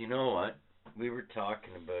 You know what? We were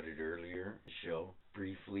talking about it earlier, the show,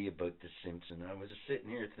 briefly about The Simpsons. I was just sitting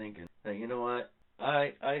here thinking, you know what?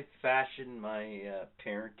 I fashioned my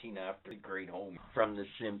parenting after the great home from The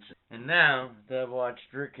Simpsons. And now that I've watched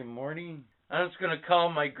Rick and Morty, I'm just going to call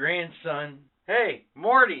my grandson, hey,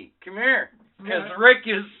 Morty, come here. Because Rick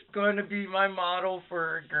is going to be my model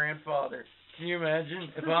for a grandfather. Can you imagine?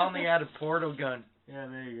 If I only had a portal gun. Yeah,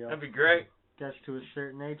 there you go. That'd be great. Gets to a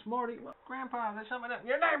certain age, Morty. Well, Grandpa, there's something.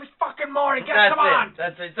 Your name is fucking Morty. That's Come on. it.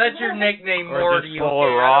 That's it. That's your nickname, Or Morty. just full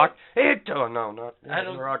of rock. No, not I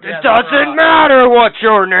don't. rock. Yeah, It doesn't rock. matter what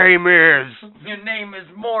your name is. Your name is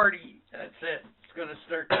Morty. That's it. It's gonna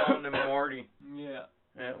start calling him Morty. Yeah.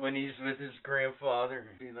 When he's with his grandfather,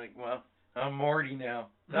 be like, well, I'm Morty now.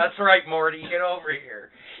 That's right, Morty. Get over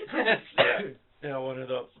here. Yeah, one of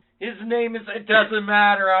those. His name is. It doesn't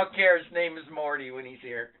matter. I don't care. His name is Morty when he's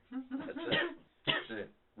here. That's it. That's it.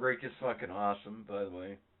 Rick is fucking awesome, by the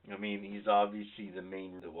way. I mean, he's obviously the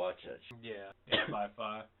main to watch that shit. Yeah, by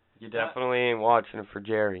far. You definitely ain't watching it for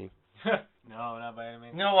Jerry. No, not by any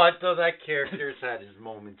means. You know what, though? That character's had his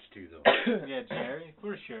moments, too, though. Yeah, Jerry,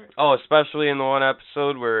 for sure. Oh, especially in the one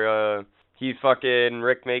episode where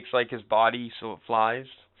Rick makes like his body so it flies,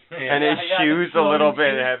 and his shoes a little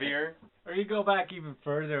bit heavier. Or you go back even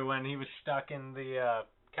further when he was stuck in the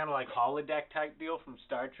kind of like holodeck type deal from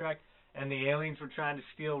Star Trek, and the aliens were trying to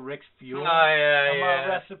steal Rick's fuel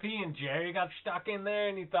recipe, and Jerry got stuck in there,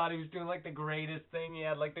 and he thought he was doing like the greatest thing. He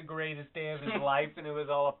had like the greatest day of his life, and it was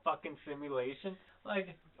all a fucking simulation.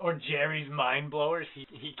 Like, or Jerry's mind blowers.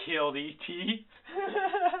 He killed E.T.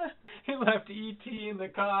 He left E.T. in the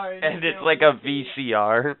car, and it's like a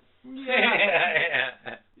VCR.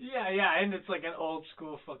 Yeah, and it's like an old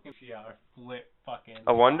school fucking CR flip fucking.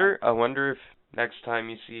 I wonder if next time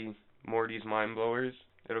you see Morty's mind blowers,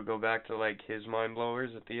 it'll go back to like his mind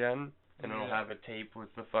blowers at the end, and it'll have a tape with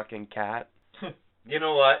the fucking cat. You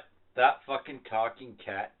know what? That fucking talking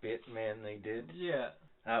cat bit, man, they did. Yeah.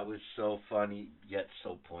 That was so funny, yet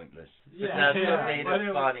so pointless. Yeah, That's what made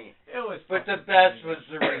it funny. It was. But the best was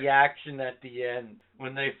the reaction at the end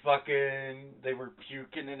when they were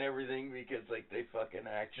puking and everything because like they fucking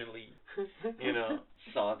actually,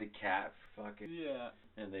 saw the cat fucking. Yeah.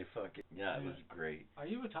 And they fucking it was great. Are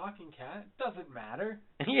you a talking cat? Doesn't matter.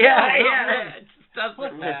 Yeah. It just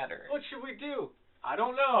doesn't matter. What should we do? I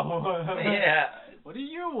don't know. Yeah. What do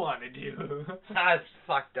you want to do? That's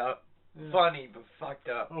fucked up. Funny, but fucked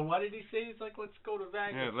up. Well, what did he say? He's like, let's go to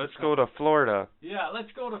Vegas. Yeah, let's go to Florida. Yeah,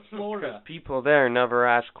 let's go to Florida. Because people there never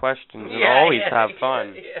ask questions and always have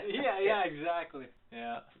fun. Yeah, exactly.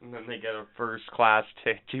 Yeah. And then they get a first class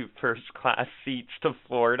seats to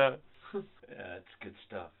Florida. Yeah, it's good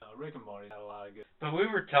stuff. Rick and Morty had a lot of good. But we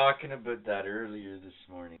were talking about that earlier this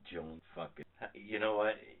morning, Joan. Fucking. You know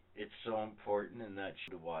what? It's so important in that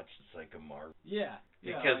show to watch. It's like a marvel. Yeah.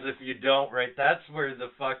 Because if you don't, that's where the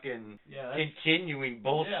fucking continuing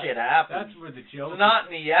bullshit happens. That's where the joke. It's not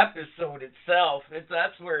in the episode itself.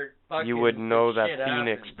 That's where fucking. You would know that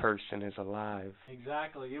Phoenix happens. person is alive.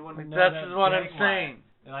 Exactly. You wouldn't know That's that what I'm Jaguar. saying.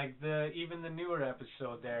 Like even the newer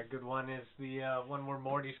episode there, good one is the one where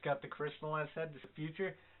Morty's got the crystal on his head, the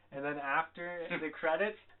future, and then after the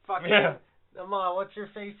credits, fucking what's your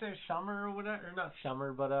face there, Summer or whatever, or not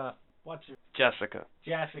Summer, but what's your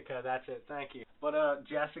Jessica, that's it, thank you. But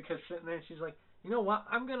Jessica's sitting there, and she's like, you know what,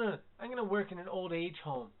 I'm gonna work in an old age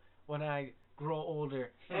home when I grow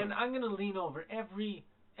older, and I'm gonna lean over every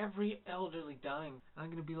elderly dying.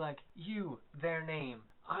 I'm gonna be like, you, their name,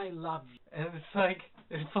 I love you. And it's like,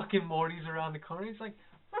 and fucking Morty's around the corner. He's like,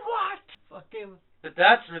 what? Fucking. But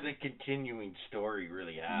that's where the continuing story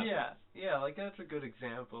really happens. Yeah, like that's a good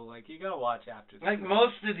example. Like you gotta watch after this. Like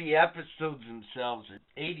most of the episodes themselves,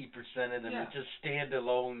 80% of them are just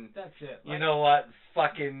standalone. That's it. You know what?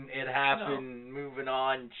 Fucking it happened. Moving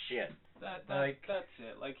on. Shit. That's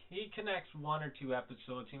it. Like he connects one or two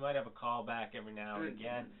episodes. He might have a callback every now and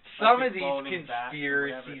again. Some of these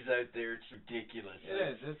conspiracies out there, it's ridiculous.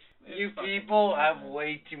 It is. It's you people have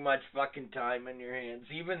way too much fucking time on your hands.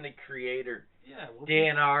 Even the creator. Yeah.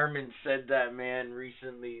 Dan Harmon said that, man,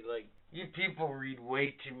 recently. Like, You people read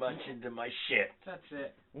way too much into my shit. That's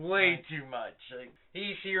it. Way Right. too much. Like,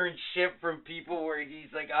 he's hearing shit from people where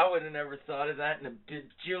he's like, I would have never thought of that in a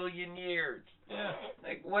bajillion years. Yeah.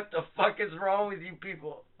 Like, what the fuck is wrong with you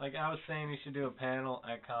people? Like I was saying, you should do a panel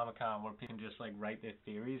at Comic-Con where people can just like write their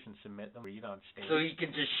theories and submit them, read on stage. So he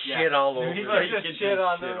can just Yeah. shit all So over he them. can just shit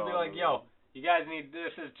on them and be all like, over yo, you guys need,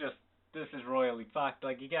 this is royally fucked.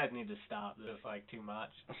 Like, you guys need to stop this, like, too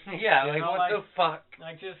much. Yeah, You like, know, what like- the fuck?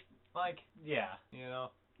 Like, just, like, yeah, you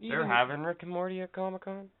know. They're having Rick and Morty at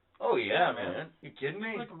Comic-Con? Oh, yeah, Yeah, man. man. You kidding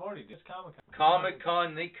me? Rick and Morty, just Comic-Con.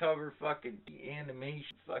 Comic-Con, they cover fucking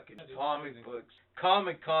animation, fucking That is comic crazy. books.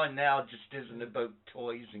 Comic-Con now just isn't about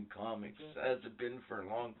toys and comics. Has it been for a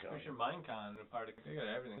long time. Pretty sure Minecon is a part of, they got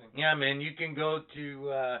everything. Yeah, man, you can go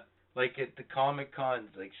to, like, at the Comic-Cons,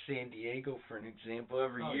 like San Diego, for an example,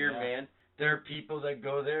 every Oh, year, yeah. man. There are people that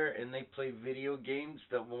go there and they play video games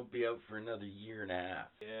that won't be out for another year and a half.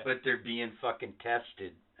 Yeah. But they're being fucking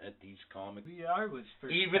tested at these comic. VR was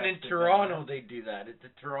first Even in tested Toronto, by- they do that at the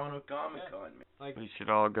Toronto Comic-Con, man. like, We should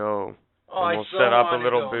all go. Oh, And I we'll so set up a wanna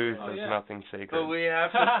little go, booth. man. Oh, There's yeah. nothing sacred. But we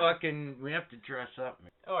have to we have to dress up, man.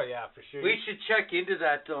 oh yeah, for sure. We should check into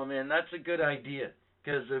that, though, man. That's a good idea.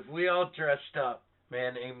 Because if we all dressed up,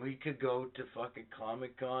 man, and we could go to fucking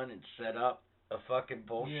Comic-Con and set up a fucking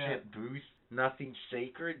bullshit Yeah. booth, nothing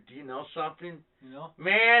sacred, do you know something? You know,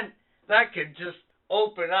 Man, that could just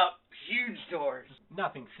open up huge doors.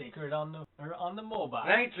 nothing sacred on the mobile.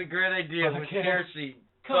 That's a great idea. But Okay. seriously,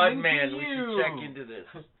 Coming to Budman, we you. should check into this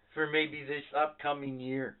for maybe this upcoming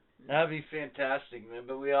year. That'd be fantastic, man.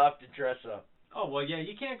 But we all have to dress up. Oh well, yeah,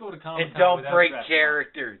 you can't go to Comic-Con And don't without break dressing up.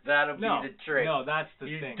 character. That'll No, be the trick. no, that's the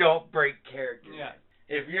You thing. don't break character. Yeah.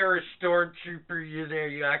 If you're a stormtrooper, you're there,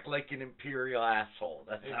 you act like an imperial asshole.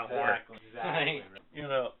 That's how it works. Exactly. You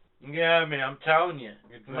know. Yeah, man, I'm telling you.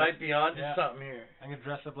 You Good might be onto Yeah. something here. I'm gonna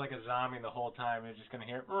dress up like a zombie the whole time. You're just gonna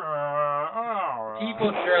hear.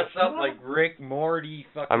 People dress up like Rick, Morty,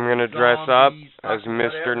 fucking I'm gonna dress up zombies, as fucking Mr.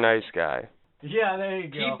 whatever. Nice Guy. Yeah, there you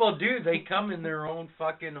go. People do. They come in their own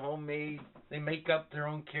fucking homemade. They make up their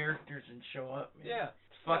own characters and show up. Man. Yeah.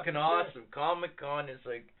 It's fucking Yeah, for awesome. Comic-Con is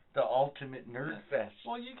like the ultimate nerd fest.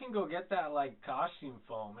 Well, you can go get that like costume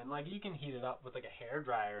foam and like you can heat it up with like a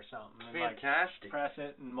hairdryer or something and like Fantastic. press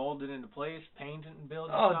it and mold it into place, paint it and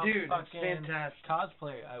build Oh, yourself dude, a it's fucking fantastic.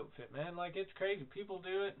 cosplay outfit, man. Like it's crazy. People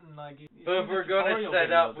do it and like. But if we're gonna tutorial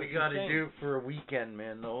set up, videos, we it's gotta insane. do it for a weekend,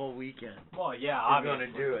 man. The whole weekend. Well, yeah, We're obviously.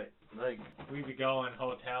 gonna do it. Like, We be going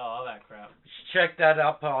hotel, all that crap. check that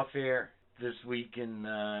up off air this week, and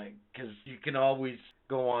because you can always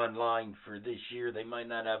go online for this year. They might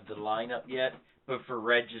not have the lineup yet, but for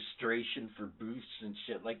registration for booths and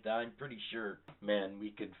shit like that, I'm pretty sure, man,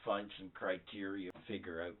 we could find some criteria to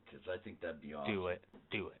figure out, because I think that'd be awesome. Do it.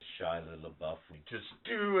 Shia LaBeouf, just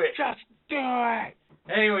do it. Just do it.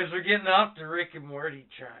 Anyways, we're getting off the Rick and Morty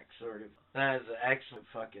track, sort of. That is an excellent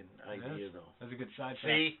fucking idea, Yes. though. That's a good side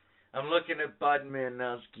track. See, I'm looking at Budman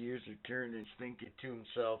now. His gears are turning. He's thinking to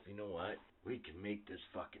himself, you know what? We can make this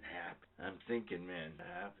fucking happen. I'm thinking, man,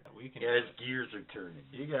 happen. We can. Yeah, do his it. gears are turning.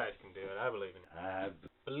 You guys can do it. I believe in it.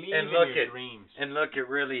 Believe And in look your at- dreams. And look, it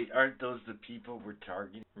really aren't those the people we're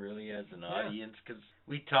targeting really as an Yeah. audience? Because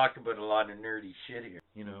we talk about a lot of nerdy shit here.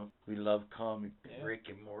 You know, we love comic, Yeah. Rick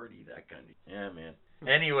and Morty, that kind of. Yeah, man.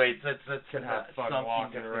 Anyways, that's Could have fun something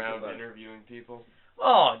walking to think around about. interviewing people.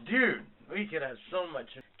 Oh, dude, we could have so much.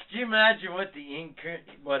 Could you imagine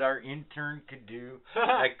what our intern could do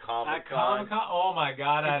at Comic At Con? Comic-Con? Oh my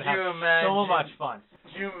god, I'd Could you have imagine? so much fun.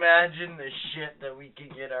 Could you imagine the shit that we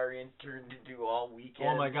could get our intern to do all weekend?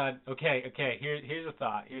 Oh my god. Okay. Here's a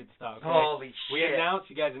thought. Okay? Holy We shit!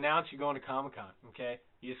 you guys announce you're going to Comic-Con, okay?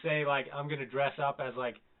 You say, like, I'm going to dress up as,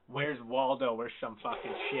 like, Where's Waldo or some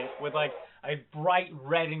fucking shit with, like, a bright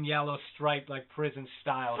red and yellow stripe, like, prison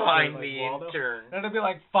style. Find shirt, like the Waldo. intern. And it'll be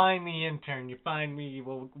like, find the intern. You find me,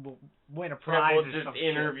 we'll win a prize We'll or just some shit.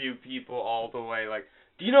 interview people all the way. Like,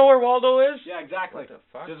 do you know where Waldo is? Yeah, exactly. What the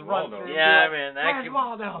fuck? Just run Waldo? through. Yeah, and be man, like, that Where's could.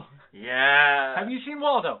 Waldo? Yeah. Have you seen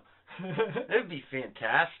Waldo? That'd be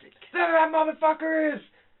fantastic. There that motherfucker is!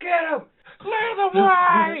 Get him! Clear the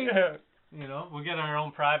way! You know, we'll get our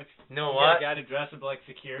own private. You know we'll what? get a guy to dress up like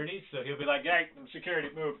security, so he'll be like, "Hey, security,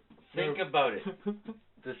 move." Think about it.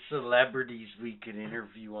 The celebrities we could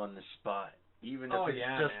interview on the spot, even if Oh, it's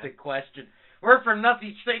yeah, just man. a question. We're from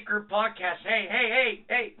Nothing Sacred Podcast.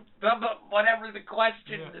 Hey, blah, blah, whatever the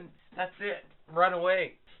question, Yeah. and that's it. Run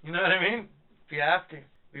away. You know what I mean? If you have to.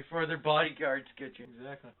 before their bodyguards get you.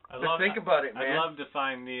 Exactly. But think about it, man. I'd love to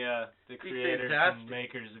find the creators and fantastic.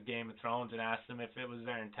 makers of Game of Thrones and ask them if it was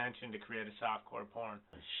their intention to create a softcore porn.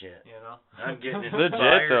 Shit. You know? I'm getting Legit,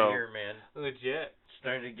 inspired though. here, man. Legit.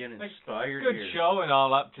 Starting to get Like, inspired good here. show and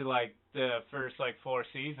all up to like the first like 4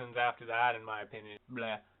 seasons. After that, in my opinion,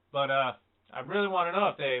 blah. But I really want to know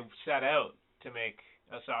if they set out to make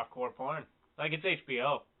a softcore porn. Like, it's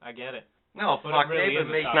HBO. I get it. No, But fuck, it really they've is been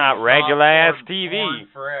a making Not regular ass softcore TV. porn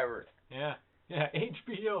forever. Yeah. Yeah.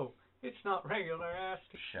 HBO. It's not regular ass.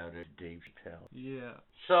 Shout out to Dave Chappelle. Yeah.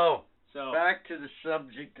 So, So. back to the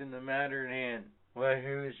subject and the matter at hand. Well,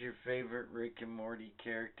 who is your favorite Rick and Morty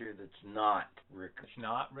character that's not Rick? It's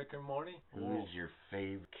not Rick and Morty? Who is your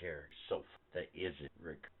favorite character that isn't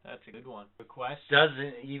Rick? That's a good one. Good question.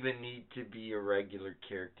 Doesn't even need to be a regular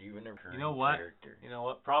character, even a current You know what? character. You know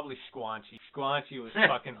what? Probably Squanchy. Squanchy was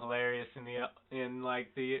fucking hilarious in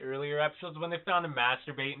like the earlier episodes when they found him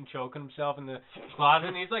masturbating, choking himself in the closet,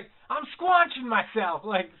 and he's like, "I'm squanching myself,"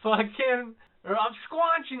 like fucking, or "I'm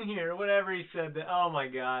squanching here," or whatever he said. Oh my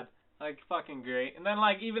god. Like, fucking great. And then,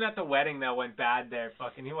 like, even at the wedding that went bad there,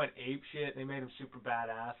 fucking, he went ape shit. They made him super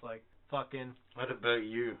badass. Like, fucking. What about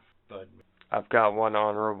you, bud? I've got one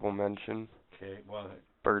honorable mention. Okay, well,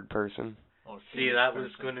 Bird person. Oh, see, that was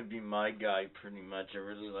going to be my guy, pretty much. I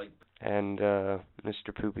really like. And Mr.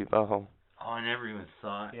 Poopy Butthole. Oh, I never even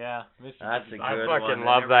thought. Yeah. That's a good I one. fucking I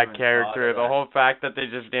love never that even character. thought The of whole fact that they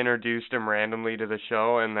just introduced him randomly to the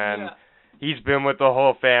show, and then Yeah. he's been with the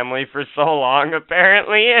whole family for so long,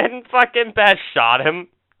 apparently, and fucking Beth shot him.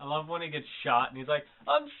 I love when he gets shot and he's like,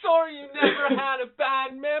 "I'm sorry you never had a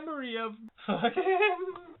bad memory of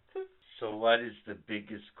fucking." So what is the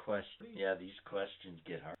biggest question? Yeah, these questions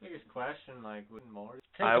get hard. Biggest question, like, wouldn't more?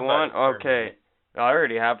 Think I about want, it for a okay, minute. I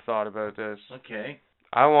already have thought about this. Okay.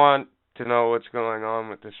 I want to know what's going on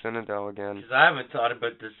with the Citadel again. Because I haven't thought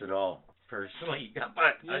about this at all, personally.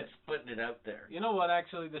 But Yeah. I'm just putting it out there. You know what,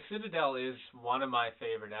 actually, the Citadel is one of my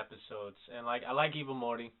favorite episodes. And, like, I like Evil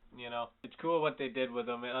Morty, you know. It's cool what they did with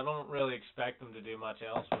him. I don't really expect them to do much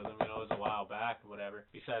else with him. You know, it was a while back or whatever.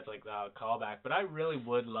 Besides, like, the callback. But I really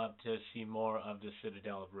would love to see more of the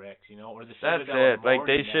Citadel of Rick, you know. Or the That's Citadel it. of Like,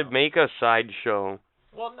 Morty they should now. make a sideshow.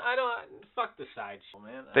 Well, I don't... Fuck the sideshow,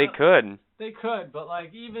 man. They could. They could, but,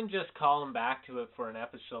 like, even just call them back to it for an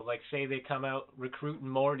episode. Like, say they come out recruiting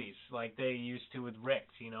Mortys, like they used to with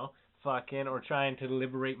Ricks, you know? Fucking, or trying to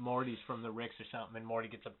liberate Mortys from the Ricks or something, and Morty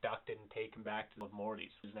gets abducted and taken back to the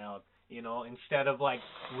Mortys. Now, you know, instead of, like,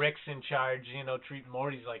 Rick's in charge, you know, treating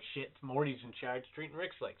Mortys like shit, Morty's in charge treating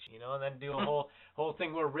Rick's like shit, you know? And then do a whole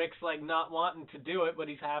thing where Rick's, like, not wanting to do it, but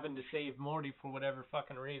he's having to save Morty for whatever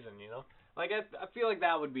fucking reason, you know? Like, I feel like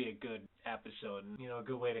that would be a good episode, and, you know, a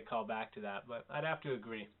good way to call back to that. But I'd have to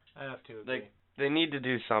agree. They need to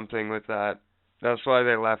do something with that. That's why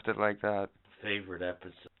they left it like that. Favorite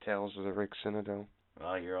episode? Tales of the Rick Citadel.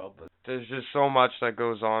 Oh, you're all but. There's just so much that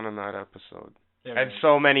goes on in that episode. There And it is.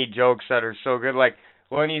 so many jokes that are so good. Like,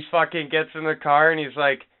 when he's fucking gets in the car and he's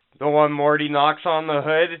like, the one Morty knocks on the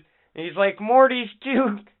hood, and he's like, Morty's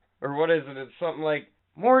too. Or what is it? It's something like,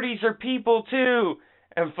 Mortys are people too.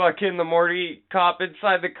 And fucking the Morty cop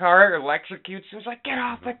inside the car electrocutes him. He's like, get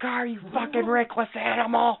off the car, you fucking Rickless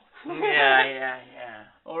animal. Yeah.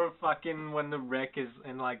 Or fucking when the Rick is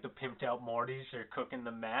in, like, the pimped out Mortys are cooking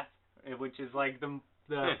the meth, which is, like, the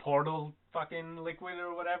portal fucking liquid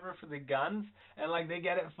or whatever for the guns, and, like, they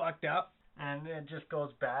get it fucked up, and it just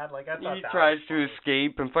goes bad. Like, I thought He that tries was to funny.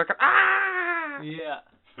 escape and fucking, ah!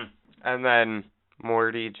 Yeah. And then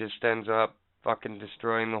Morty just ends up fucking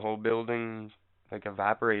destroying the whole building, like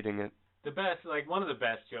evaporating it. The best, like, one of the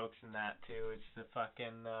best jokes in that, too, is the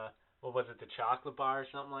fucking, what was it, the chocolate bar or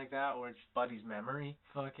something like that, where it's Buddy's memory.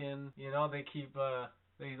 Fucking, you know, they keep,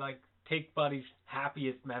 they, like, take Buddy's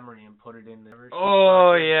happiest memory and put it in there.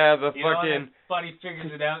 Oh, yeah, the You know, and fucking... then Buddy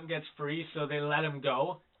figures it out and gets free, so they let him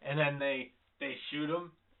go, and then they shoot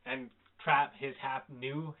him and trap his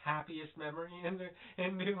new happiest memory into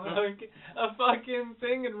like a fucking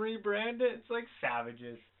thing and rebrand it. It's like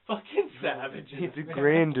savages. Fucking savages. It's a man.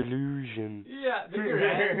 grand illusion. Yeah, the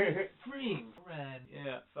grand. Freeing. Grand.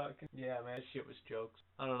 Yeah, fucking. Yeah, man, that shit was jokes.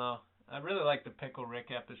 I don't know. I really like the Pickle Rick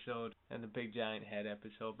episode and the Big Giant Head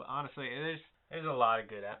episode, but honestly, there's a lot of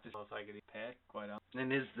good episodes if I could pick, quite honestly.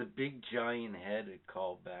 And is the big giant head a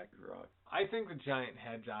callback, Rock? I think the giant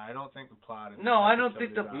heads are. I don't think the plot is. No, I don't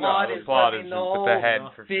think the necessarily plot No, is the plot fucking isn't, the but whole the head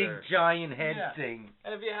for big sure. giant head Yeah. thing.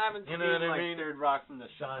 And if you haven't You seen know what I like mean? Third Rock from the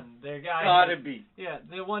Sun, their guy. Gotta be. Yeah,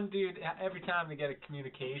 the one dude. Every time they get a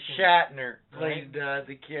communication. Shatner Right? played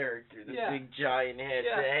the character, the Yeah. big giant head,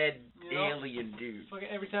 Yeah. the head You know? alien dude. Fucking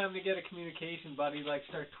every time they get a communication, buddy, like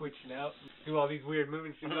start twitching out, and do all these weird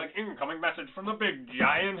movements. He'd be like, "Incoming message from the big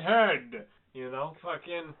giant head." You know,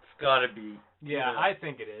 fucking. It's gotta be. Yeah, Yeah. I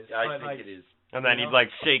think it is. I but, think like, it is. And then You he'd know?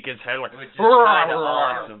 like shake his head like, Which is kind of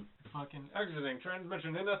awesome. Fucking exiting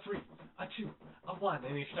transmission in a 3, a 2, a 1,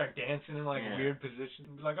 and he start dancing in like Yeah. weird positions.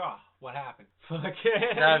 And be like, "Oh, what happened?"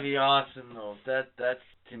 Fucking. That'd be awesome though. That's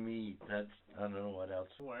to me. That's I don't know what else.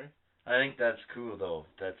 Don't worry. I think that's cool though.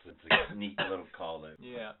 It's a neat little call out.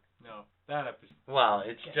 Yeah. No, that episode. Well,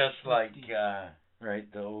 it's Yeah, just like deep.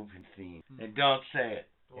 right, the open theme. Mm. And don't say it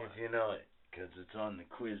What? if you know it, because it's on the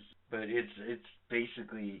quiz. But it's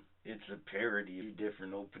basically it's a parody of 2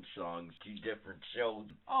 different open songs, 2 different shows.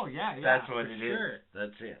 Oh yeah, yeah. That's what for it is. sure.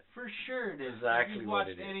 That's it. For sure it is. Exactly if you've what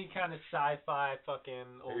watched it is. any kind of sci-fi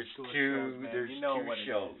fucking old There's school shows, two. man, There's you know 2 what it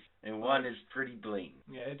shows, is. and one is pretty blatant,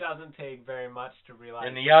 Yeah, it doesn't take very much to realize.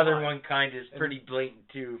 and the other why. one kind of is And- pretty blatant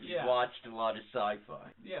too. If Yeah. you've watched a lot of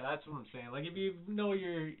sci-fi. Yeah, that's what I'm saying. Like if you know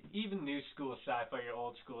your even new school sci-fi, your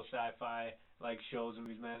old school sci-fi like shows and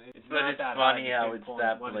movies, man, it's But not it's that funny hard to how it's pinpoint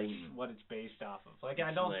that what blatant. what it's based off of. Like I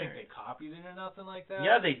It's don't think hilarious. they copied it or nothing like that.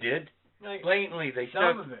 Yeah, they did. like, Blatantly, they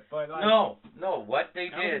some took. of it, but like No, what they I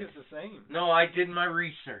don't did. think it's the same. No, I did my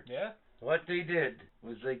research. Yeah. What they did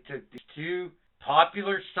was they took these 2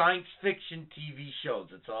 popular science fiction TV shows.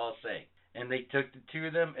 That's all I'll say. And they took the 2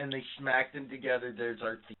 of them and they smacked them together. There's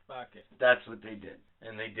our theme. Fuck it. That's what they did,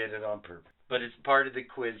 and they did it on purpose. But it's part of the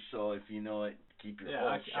quiz, so if you know it, keep your Yeah,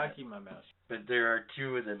 mouth I shut. keep my mouth. But there are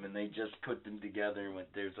 2 of them, and they just put them together and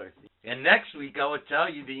went, "There's our theme." And next week I will tell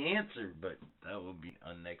you the answer, but that will be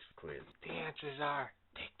on next quiz. The answers are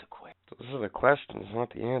take the quiz. those are the questions, not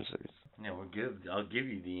the answers. Yeah, I'll give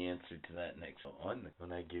you the answer to that next one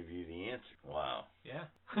when I give you the answer. Wow. Yeah.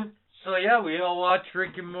 So yeah, we all watch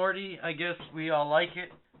Rick and Morty. I guess we all like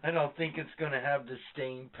it. I don't think it's gonna have the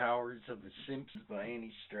staying powers of The Simpsons by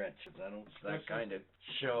any stretch. I don't. It's that kind of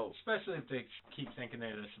show. Especially if they keep thinking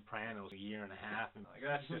they're The Sopranos a year and a half, and like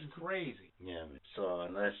that's just crazy. Yeah. So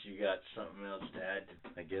unless you got something else to add,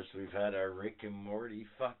 I guess we've had our Rick and Morty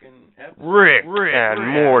fucking episode. Rick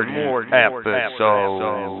and Morty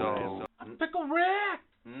episode. Pickle Rick.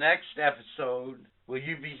 Next episode, will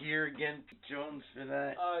you be here again, Pete Jones, for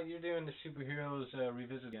that? You're doing the superheroes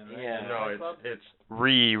revisit again, right? Yeah. No, it's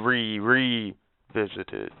revisited.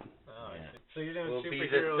 Oh, Yeah. So you're doing Will be the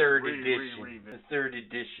superheroes 3rd edition. revisit. The 3rd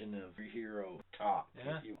edition of Hero Talk.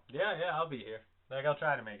 Yeah. If you- Yeah, I'll be here. Like I'll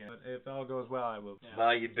try to make it. But if all goes well, I will. Yeah.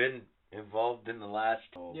 Well, you've been involved in the last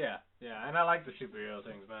one. Yeah, and I like the superhero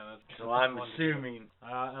things, man. So I'm assuming.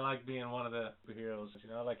 I like being one of the superheroes. You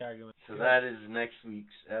know, I like arguing. So that is next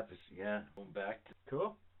week's episode. Yeah, going back to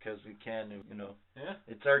Cool. because we can, you know, Yeah.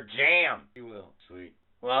 it's our jam. You will. Sweet.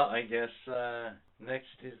 Well, I guess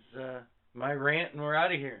next is my rant, and we're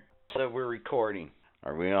out of here. So we're recording.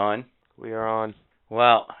 Are we on? We are on.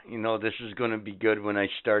 Well, you know, this is going to be good when I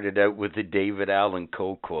started out with the David Allan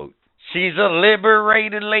Coe quote. She's a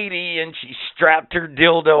liberated lady and she strapped her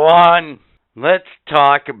dildo on. Let's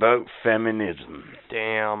talk about feminism.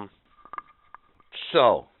 Damn.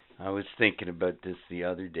 So, I was thinking about this the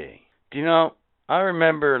other day. Do you know, I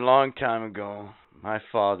remember a long time ago, my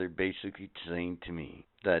father basically saying to me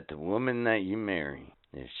that the woman that you marry,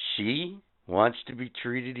 if she wants to be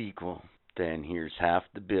treated equal, then here's half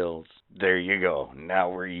the bills. There you go. Now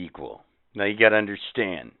we're equal. Now you gotta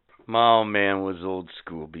understand, my old man was old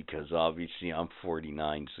school because obviously I'm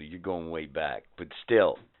 49, so you're going way back. But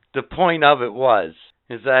still, the point of it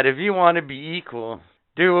is that if you want to be equal,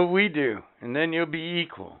 do what we do, and then you'll be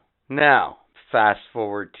equal. Now, fast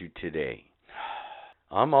forward to today.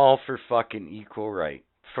 I'm all for fucking equal right.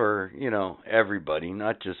 For, you know, everybody,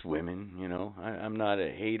 not just women, you know. I'm not a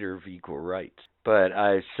hater of equal rights. But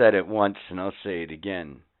I've said it once and I'll say it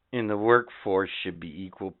again. In the workforce should be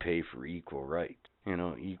equal pay for equal right. You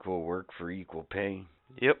know, equal work for equal pay.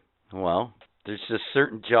 Yep. Well, there's just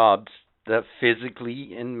certain jobs that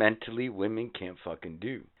physically and mentally women can't fucking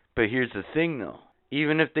do. But here's the thing though.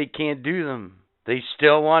 Even if they can't do them, they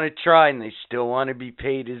still want to try and they still want to be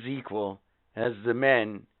paid as equal as the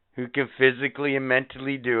men who can physically and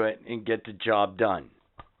mentally do it and get the job done.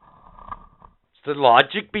 Is there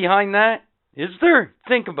logic behind that? Is there?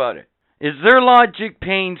 Think about it. Is there logic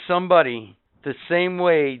paying somebody the same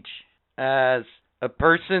wage as a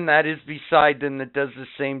person that is beside them that does the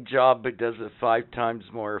same job but does it 5 times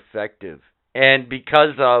more effective. And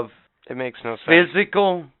because of It makes no sense.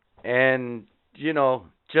 physical and,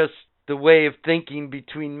 just the way of thinking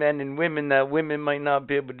between men and women, that women might not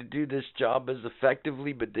be able to do this job as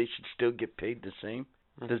effectively, but they should still get paid the same.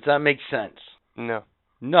 Does that make sense? No.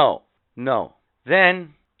 No.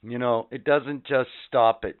 Then, it doesn't just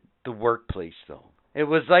stop at the workplace, though. It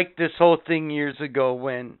was like this whole thing years ago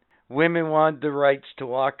when women wanted the rights to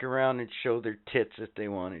walk around and show their tits if they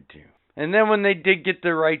wanted to. And then when they did get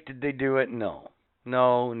the right, did they do it? No,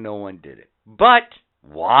 no one did it. But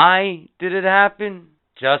why did it happen?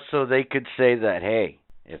 Just so they could say that, hey,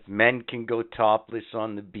 if men can go topless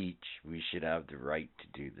on the beach, we should have the right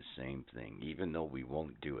to do the same thing, even though we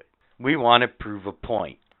won't do it. We want to prove a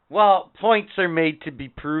point. Well, points are made to be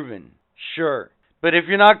proven, sure. But if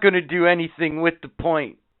you're not going to do anything with the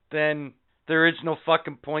point, then there is no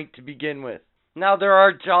fucking point to begin with. Now, there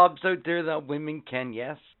are jobs out there that women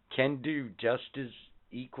can do just as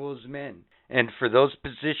equal as men. And for those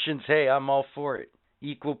positions, hey, I'm all for it.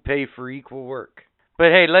 Equal pay for equal work. But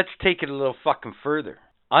hey, let's take it a little fucking further.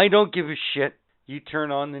 I don't give a shit. You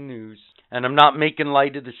turn on the news, and I'm not making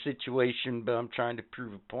light of the situation, but I'm trying to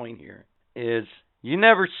prove a point here, is you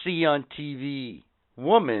never see on TV,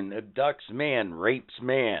 woman abducts man, rapes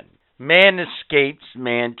man. Man escapes,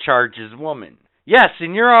 man charges woman. Yes,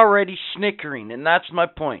 and you're already snickering, and that's my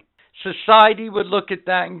point. Society would look at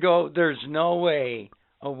that and go, there's no way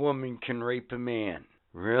a woman can rape a man.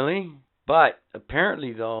 Really? But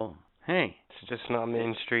apparently, though, hey, It's just not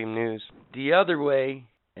mainstream news. the other way,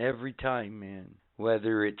 every time, man.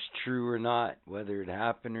 Whether it's true or not, whether it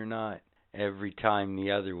happened or not, every time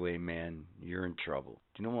the other way, man, you're in trouble.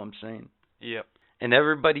 Do you know what I'm saying? Yep. And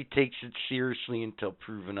everybody takes it seriously until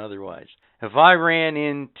proven otherwise. If I ran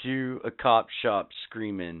into a cop shop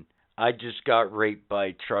screaming, I just got raped by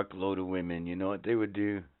a truckload of women, you know what they would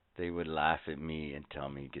do? They would laugh at me and tell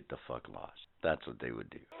me, get the fuck lost. That's what they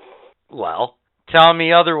would do. Well, tell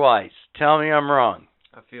me otherwise. Tell me I'm wrong.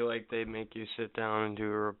 I feel like they'd make you sit down and do a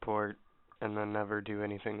report and then never do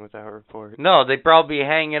anything with that report. No, they'd probably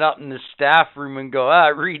hang it up in the staff room and go,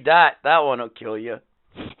 read that. That one will kill you.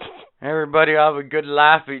 Everybody will have a good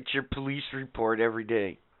laugh at your police report every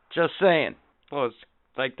day. Just saying. Well, it's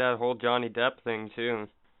like that whole Johnny Depp thing, too.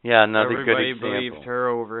 Yeah, another Everybody good example. believed her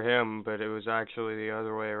over him, but it was actually the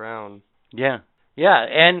other way around. Yeah,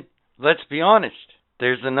 and let's be honest.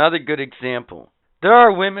 There's another good example. There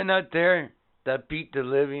are women out there that beat the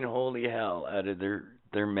living holy hell out of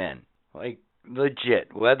their men. Like,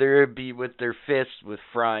 legit. Whether it be with their fists, with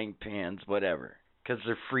frying pans, whatever. Because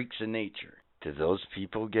they're freaks of nature. Do those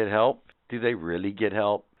people get help? Do they really get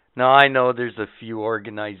help? Now, I know there's a few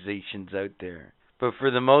organizations out there. But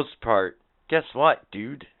for the most part, guess what,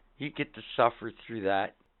 dude? You get to suffer through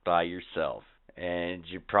that by yourself. And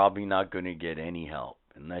you're probably not going to get any help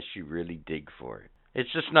unless you really dig for it.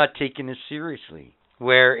 It's just not taken as seriously.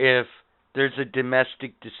 Where if there's a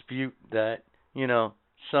domestic dispute that,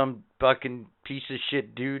 some fucking piece of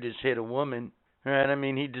shit dude has hit a woman, right? I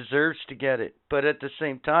mean, he deserves to get it. But at the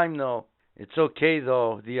same time, though, it's okay,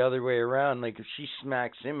 though, the other way around. Like, if she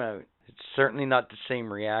smacks him out, it's certainly not the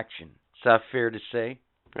same reaction. Is that fair to say?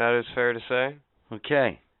 That is fair to say.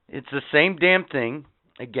 Okay. It's the same damn thing.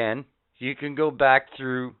 Again, you can go back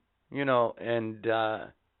through, and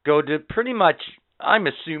go to pretty much, I'm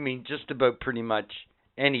assuming, just about pretty much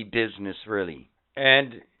any business, really.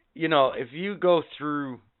 And, if you go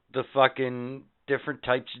through the fucking different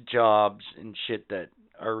types of jobs and shit that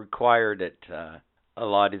are required at a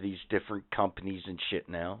lot of these different companies and shit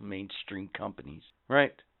now, mainstream companies,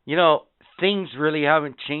 right? Things really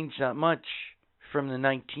haven't changed that much from the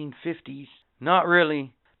 1950s. Not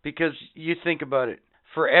really, because you think about it.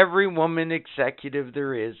 For every woman executive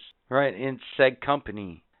there is, right, in said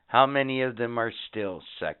company, how many of them are still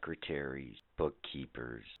secretaries,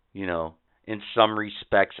 bookkeepers, in some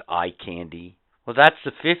respects eye candy? Well, that's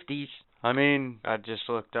the 50s. I mean, I just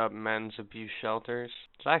looked up men's abuse shelters.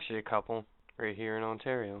 It's actually a couple right here in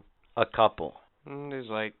Ontario. a couple. There's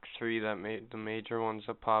like 3 that made the major ones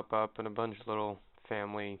that pop up, and a bunch of little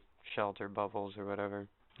family shelter bubbles or whatever.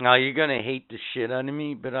 Now, you're going to hate the shit out of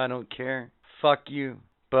me, but I don't care. Fuck you.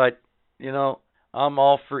 But, I'm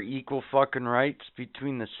all for equal fucking rights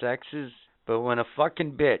between the sexes. But when a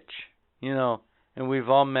fucking bitch, and we've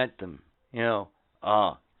all met them,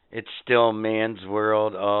 it's still a man's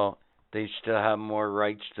world. They still have more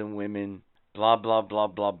rights than women. Blah, blah, blah,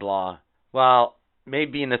 blah, blah. Well,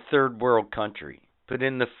 maybe in a third world country. But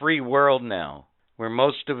in the free world now, where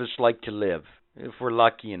most of us like to live, if we're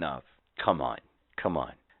lucky enough, come on.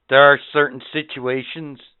 There are certain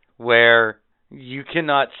situations where, you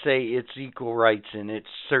cannot say it's equal rights, and it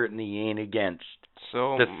certainly ain't against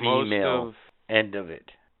So the female end of it.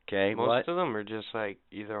 Okay, most of them are just like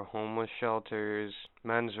either homeless shelters.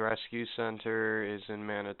 Men's Rescue Center is in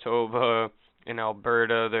Manitoba. In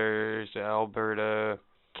Alberta, there's the Alberta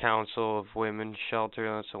Council of Women's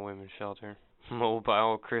Shelter. That's a women's shelter.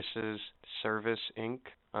 Mobile Chris's Service Inc.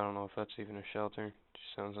 I don't know if that's even a shelter. It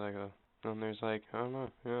just sounds like a... And there's like, I don't know,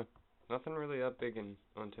 yeah. Nothing really that big in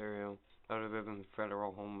Ontario, other than the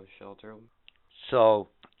federal homeless shelter. So,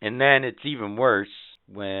 and then it's even worse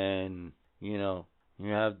when, you know,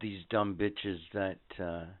 you have these dumb bitches that,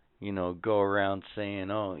 you know, go around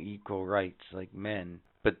saying, oh, equal rights like men,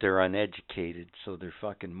 but they're uneducated, so they're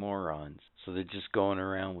fucking morons. So they're just going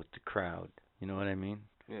around with the crowd. You know what I mean?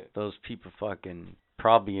 Yeah. Those people fucking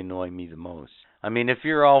probably annoy me the most. I mean, if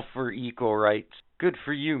you're all for equal rights, good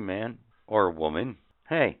for you, man. Or woman.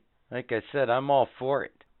 Hey, like I said, I'm all for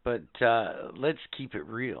it. But let's keep it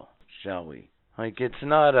real, shall we? Like, it's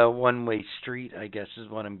not a one-way street, I guess is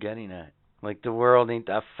what I'm getting at. Like, the world ain't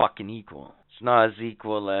that fucking equal. It's not as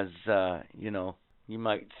equal as, you know, you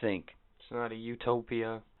might think. It's not a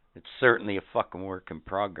utopia. It's certainly a fucking work in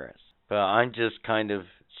progress. But I'm just kind of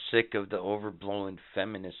sick of the overblown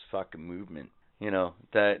feminist fucking movement. You know,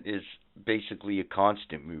 that is basically a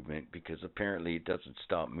constant movement because apparently it doesn't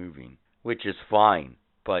stop moving, which is fine.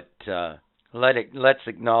 But let's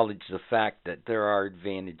acknowledge the fact that there are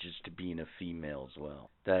advantages to being a female as well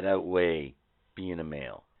that outweigh being a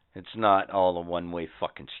male. It's not all a one-way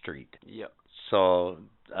fucking street. Yep. So,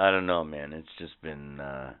 I don't know, man. It's just been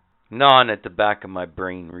gnawing at the back of my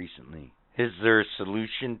brain recently. Is there a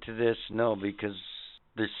solution to this? No, because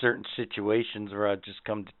there's certain situations where I've just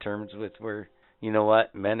come to terms with where, you know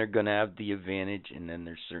what, men are going to have the advantage, and then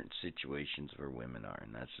there's certain situations where women are,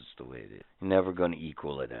 and that's just the way it is. You're never going to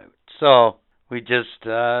equal it out. So, we just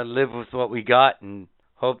live with what we got and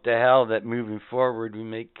hope to hell that moving forward we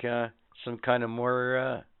make some kind of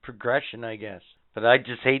more progression, I guess. But I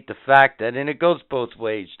just hate the fact that, and it goes both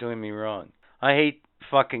ways, don't get me wrong. I hate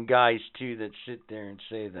fucking guys, too, that sit there and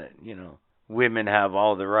say that, you know, women have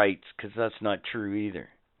all the rights, because that's not true either.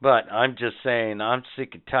 But I'm just saying, I'm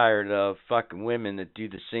sick and tired of fucking women that do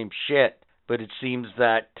the same shit. But it seems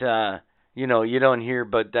that, you know, you don't hear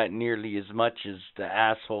about that nearly as much as the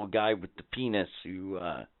asshole guy with the penis who,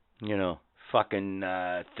 you know, fucking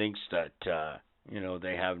thinks that, you know,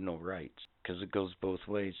 they have no rights. Because it goes both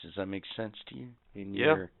ways. Does that make sense to you? In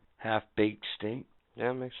your half-baked state? Yeah,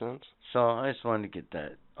 it makes sense. So I just wanted to get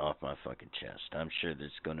that off my fucking chest. I'm sure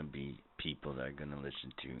there's going to be people that are going to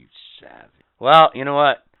listen to you savage. Well, you know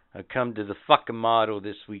what? I've come to the fucking motto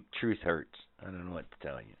this week, truth hurts. I don't know what to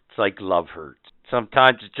tell you. It's like love hurts.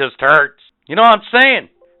 Sometimes it just hurts. You know what I'm saying?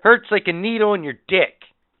 Hurts like a needle in your dick.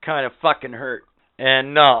 Kind of fucking hurt.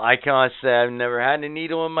 And no, I can't say I've never had a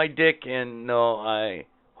needle in my dick, and no, I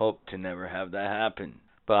hope to never have that happen.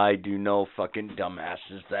 But I do know fucking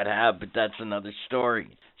dumbasses that have, but that's another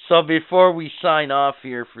story. So before we sign off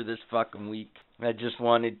here for this fucking week, I just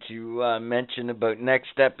wanted to mention about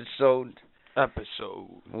next episode.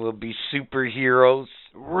 Will be superheroes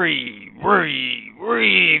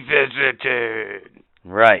revisited.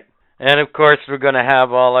 Right. And of course we're going to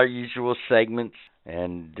have all our usual segments.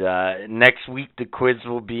 And next week the quiz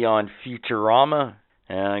will be on Futurama.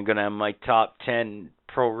 And I'm going to have my top 10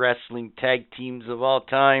 pro wrestling tag teams of all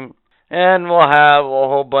time. And we'll have a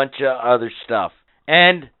whole bunch of other stuff.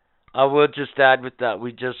 And I will just add with that,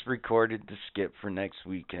 we just recorded the skit for next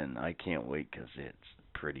weekend. I can't wait because it's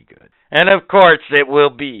pretty good. And of course it will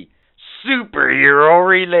be superhero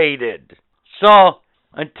related. So,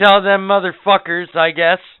 until then motherfuckers, I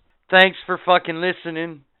guess, thanks for fucking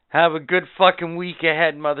listening. Have a good fucking week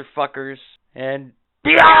ahead, motherfuckers. And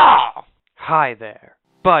BIA! Hi there,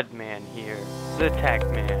 Budman here, the Tech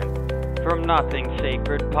Man, from Nothing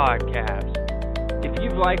Sacred Podcast. If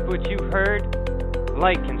you've liked what you heard,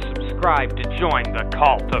 like and subscribe to join the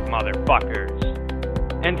cult of motherfuckers.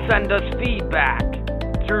 And send us feedback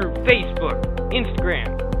through Facebook,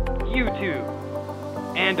 Instagram, YouTube,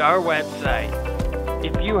 and our website.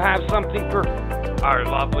 If you have something for our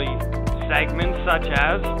lovely segments such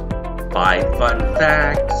as 5 fun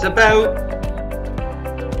facts about,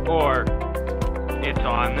 or it's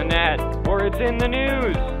on the net, or it's in the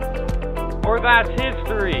news, or that's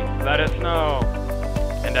history, let us know.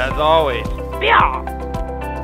 And as always, BIA!